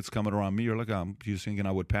 your kid's coming around me, you're like, I'm just hanging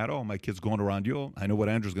out with Pat. Oh, my kid's going around you. I know what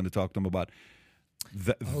Andrew's going to talk to him about.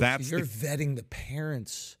 That's so you're vetting the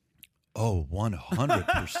parents. Oh, 100%. Oh,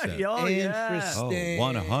 Interesting. Oh,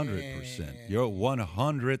 100%. You're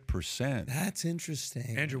 100%. That's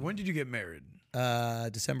interesting. Andrew, when did you get married?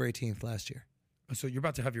 December 18th last year. So you're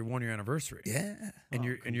about to have your 1 year anniversary. Yeah. And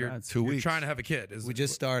you're 2 weeks. trying to have a kid. We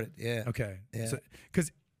just started. Yeah. Okay. Yeah.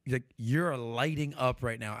 Because you're lighting up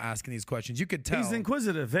right now asking these questions. You could tell. He's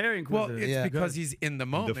inquisitive, very Well, inquisitive. it's because he's in the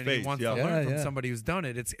moment. face, He wants yeah. to learn from Yeah. somebody who's done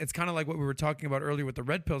it. It's kind of like what we were talking about earlier with the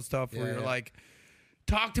red pill stuff, where you're like,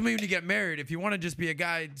 talk to me when you get married. If you want to just be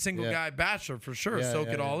a single guy bachelor, for sure, soak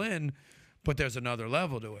it all in. but there's another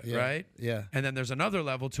level to it, right? Yeah. And then there's another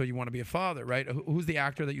level till you want to be a father, right? Who's the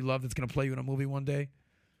actor that you love that's going to play you in a movie one day?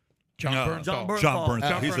 John Bernthal. John Bernthal. John Bernthal.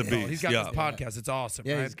 John He's a Bernthal. beast. He's got this podcast. It's awesome,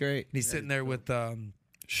 Yeah, right? he's great. And he's sitting there with Shia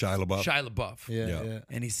LaBeouf. Shia LaBeouf. Yeah.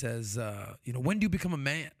 And he says, when do you become a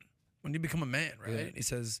man? When do you become a man, right? Yeah. And he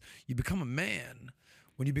says, you become a man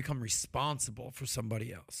when you become responsible for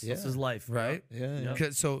somebody else. Yeah. This is life, Right? Yeah.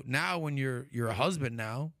 'Cause- So now when you're a husband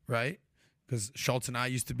now, right? Because Schultz and I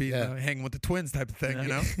used to be hanging with the twins type of thing, you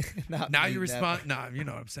know? Now you respond. Nah, you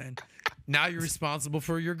know what I'm saying. Now you're responsible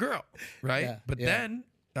for your girl, right? Yeah, But yeah. then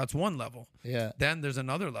that's one level. Yeah. Then there's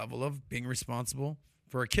another level of being responsible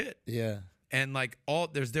for a kid. Yeah. And like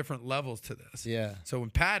there's different levels to this. Yeah. So when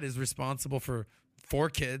Pat is responsible for 4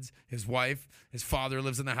 kids, his wife, his father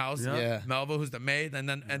lives in the house, Yeah. Melva, who's the maid, and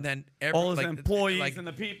then all his employees and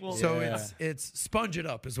the people. So Yeah. it's sponge it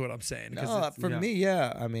up is what I'm saying. 'Cause No, it's- for me,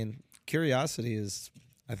 yeah. I mean, curiosity is,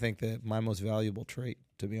 I think, that my most valuable trait,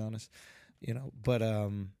 to be honest. But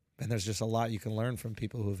and there's just a lot you can learn from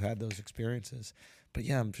people who've had those experiences. But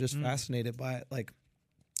yeah, I'm just fascinated by it. Like,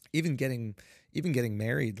 even getting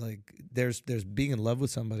married. Like, there's being in love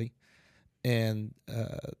with somebody, and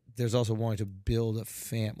there's also wanting to build a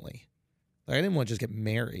family. Like, I didn't want to just get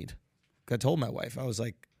married. I told my wife, I was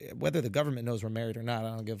like, whether the government knows we're married or not,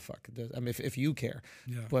 I don't give a fuck. I mean, if you care.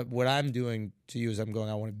 Yeah. But what I'm doing to you is I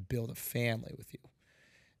want to build a family with you.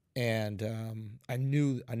 And I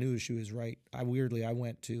knew she was right. I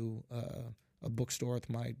went to a bookstore with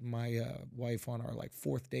my wife on our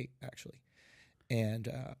 4th date, actually. And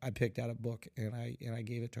I picked out a book and I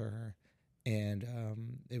gave it to her. And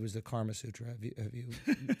it was the Karma Sutra. Have you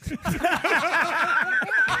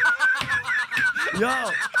Yo,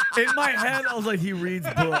 in my head, I was like, he reads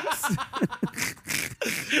books.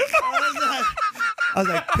 I was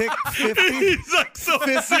like, pick 50, He's like so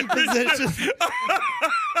 50 positions.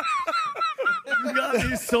 You got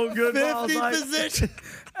me so good. bro. I was 50 like, positions.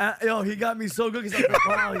 Yo, he got me so good because I'm like,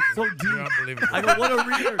 wow, he's so deep. You're unbelievable. I go, what a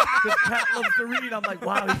reader. Because Pat loves to read. I'm like,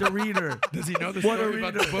 wow, he's a reader. Does he know the What a story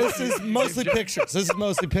about the reader. book? This is mostly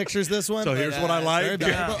pictures. This one. So here's what I like. very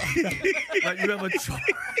valuable. Like, you have a choice.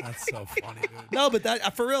 That's so funny, dude. No, but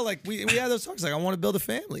that for real, like we had those talks. Like, I want to build a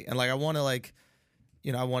family, and like I want to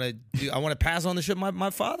I want to pass on the shit my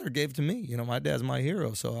father gave to me. My dad's my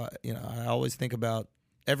hero. So I always think about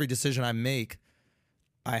every decision I make.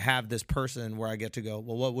 I have this person where I get to go,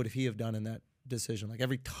 well, what would he have done in that decision? Like,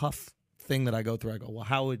 every tough thing that I go through, I go, well,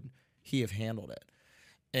 how would he have handled it?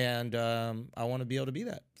 And I want to be able to be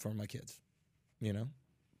that for my kids,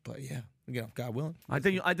 But yeah, God willing. I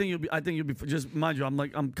think you'll be just mind you. I'm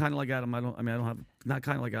kind of like Adam. I don't have not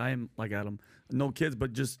kind of like I am like Adam. No kids,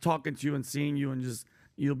 but just talking to you and seeing you and just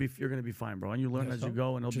you're gonna be fine, bro. And you learn as you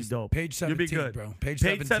go, and it'll be dope. Page 17, you'll be good, bro. Page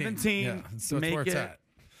 17. Yeah, so that's make where it's it. at.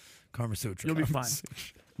 Karma Sutra. You'll be fine.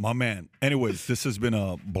 My man. Anyways, this has been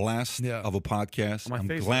a blast Yeah. of a podcast. My I'm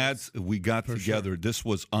face glad hurts. we got together. This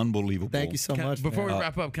was unbelievable. Thank you so much. Before man. we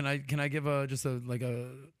wrap up, can I give just a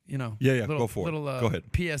Yeah, little, go for it. little, Go ahead.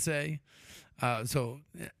 PSA.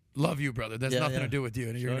 Love you, brother. There's nothing to do with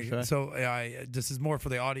you. Sure. So this is more for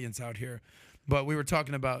the audience out here. But we were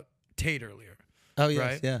talking about Tate earlier. Oh yes,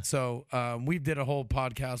 Right? yeah. So we did a whole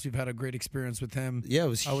podcast. We've had a great experience with him. Yeah, it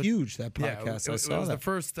was huge, that Yeah, podcast. it I saw was that. the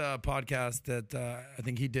first podcast that I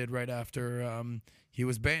think he did right after he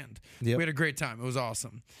was banned. Yep. We had a great time. It was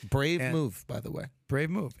awesome. Brave and- move, by the way. Brave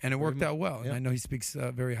move. And it worked out well. And Yeah. I know he speaks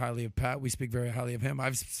very highly of Pat. We speak very highly of him.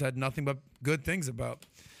 I've said nothing but good things about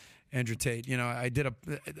Andrew Tate. I did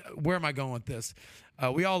where am I going with this?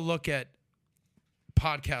 We all look at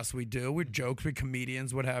podcasts we do. We're jokes, we're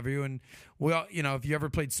comedians, what have you. And we all, if you ever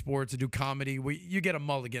played sports or do comedy, you get a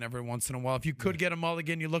mulligan every once in a while. If you could get a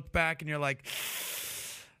mulligan, you look back and you're like,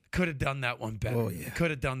 could have done that one better. Oh, yeah. Could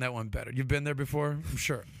have done that one better. You've been there before? I'm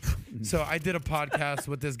sure. So I did a podcast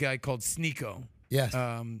with this guy called Sneeko. Yes.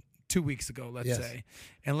 2 weeks ago, let's Yes. say.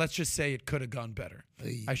 And let's just say it could have gone better.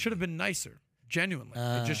 I should have been nicer. Genuinely.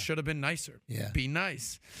 It just should have been nicer. Yeah. Be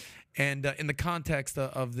nice. And in the context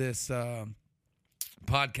of this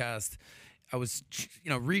podcast, I was,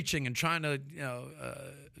 reaching and trying to,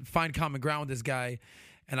 find common ground with this guy.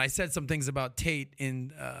 And I said some things about Tate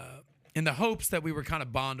in the hopes that we were kind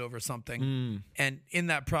of bond over something. And in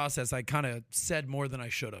that process, I kind of said more than I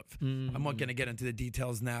should have. I'm not going to get into the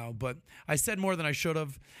details now, but I said more than I should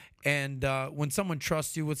have. And when someone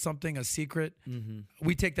trusts you with something, a secret,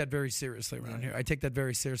 we take that very seriously around here. I take that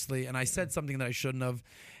very seriously. And I said something that I shouldn't have.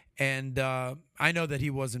 And I know that he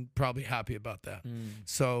wasn't probably happy about that.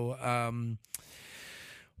 So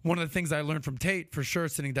one of the things I learned from Tate, for sure,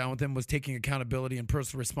 sitting down with him, was taking accountability and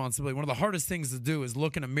personal responsibility. One of the hardest things to do is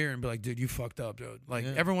look in a mirror and be like, dude, you fucked up, dude. Like,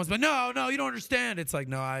 everyone's like, no, you don't understand. It's like,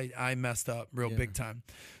 no, I messed up real big time.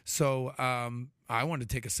 So I wanted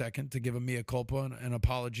to take a second to give a mea culpa, an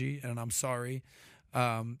apology, and I'm sorry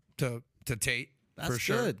to Tate. That's for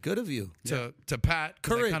sure. good. Good of you. To Pat.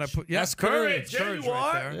 Courage. That's courage. There Courage you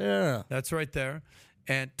right are. there. Yeah. That's right there.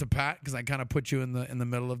 And to Pat, because I kind of put you in the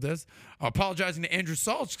middle of this. Apologizing to Andrew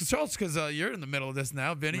Schultz, because you're in the middle of this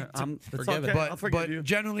now, Vinny. It's Forgive it. okay. I'll forgive you. But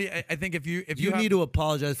generally, I think if you You need to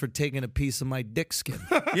apologize for taking a piece of my dick skin.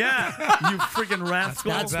 Yeah, you freaking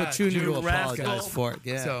rascal. That's bad. what you need to You apologize rascal. for.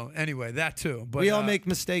 Yeah. So anyway, that too. But we all make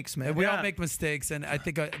mistakes, man. we Yeah. all make mistakes, and I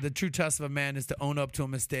think the true test of a man is to own up to a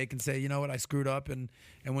mistake and say, you know what, I screwed up, and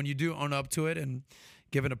when you do own up to it and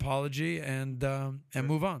give an apology and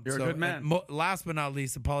move on. You're a good man. and last but not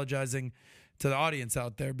least, apologizing to the audience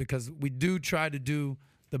out there, because we do try to do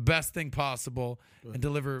the best thing possible and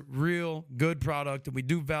deliver real good product, and we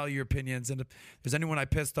do value your opinions. And if there's anyone I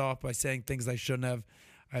pissed off by saying things I shouldn't have,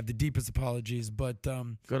 I have the deepest apologies. But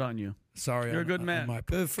Good on you. sorry, You're a good man.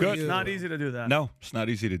 Good for Good. you. It's not easy to do that. No, it's not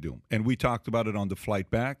easy to do. And we talked about it on the flight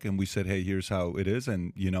back, and we said, hey, here's how it is,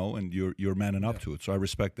 and and you're manning up to it. So I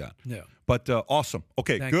respect that. Yeah. But awesome.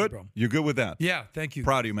 Okay, Thank you, good. bro. You're good with that. Yeah, thank you.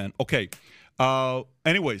 Proud of you, man. Okay.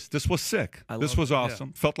 Anyways, this was sick. This was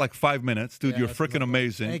awesome. Felt like 5 minutes. Dude, you're freaking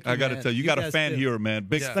amazing. Thank you, I got to man. tell you, You got a guys fan too. here, man.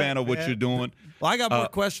 Big Yeah. fan of what Man. you're doing. Well, I got more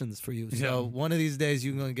questions for you. So one of these days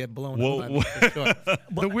you're going to get blown up. by me, for sure.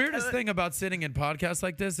 The weirdest thing about sitting in podcasts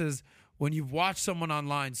like this is when you've watched someone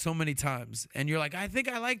online so many times and you're like, I think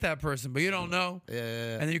I like that person, but you don't know. Yeah.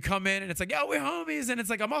 And then you come in and it's like, yeah, we're homies. And it's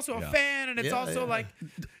like, I'm also a fan. And it's Yeah, also yeah. like,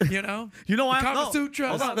 You know the why Kama no. Sutra.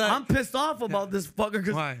 Hold on. I'm pissed off about this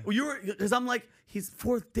fucker Why? because I'm like, he's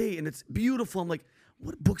fourth date and it's beautiful. I'm like,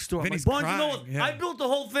 what bookstore? I'm Vinny's like, Barnes and Noble. crying, yeah. I built the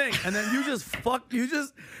whole thing, and then you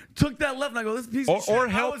just took that left, and I go, this piece of shit. Or I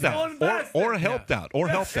helped was so out. invested. Or helped out. Or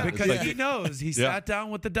helped out. It's Because like- he knows. He sat down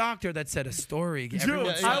with the doctor that said a story. Dude, Everyone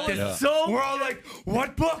I sucked was in. so. We're all like,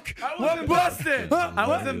 what book? I was What book? invested. I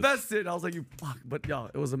was invested. I was like, you fuck. But yo,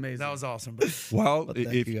 it was amazing. That was awesome, bro. Well, thank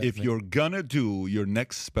if you guys, man. you're gonna do your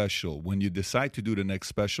next special, when you decide to do the next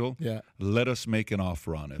special, let us make an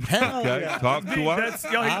offer on it. Hell Okay, yeah. talk to us.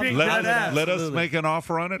 Yo, he's being Let badass. us Absolutely. make an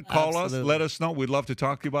offer on it. Call us. Absolutely. Let us know. We'd love to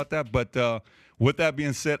talk to you about that. But with that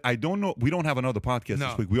being said, I don't know. We don't have another podcast No.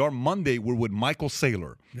 this week. We are Monday. We're with Michael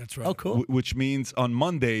Saylor, That's right. Oh, cool. which means on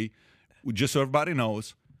Monday, just so everybody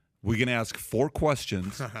knows, we're gonna ask 4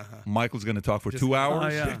 questions. Michael's gonna talk for 2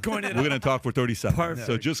 hours. Oh, yeah. Going in We're going to talk for 30 seconds. Perfect.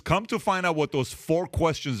 So just come to find out what those 4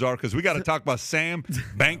 questions are, because we got to talk about Sam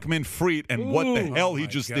Bankman-Fried and what the hell he my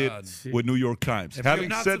just God. did with New York Times. If you Having have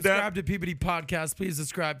not said subscribed that, to PBD Podcast, please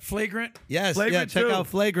subscribe. Flagrant. Yes, Flagrant check too. out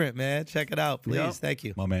Flagrant, man. Check it out, please. Yep. Thank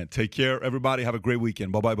you. my man, take care. Everybody have a great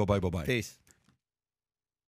weekend. Bye-bye, bye-bye, bye-bye. Peace.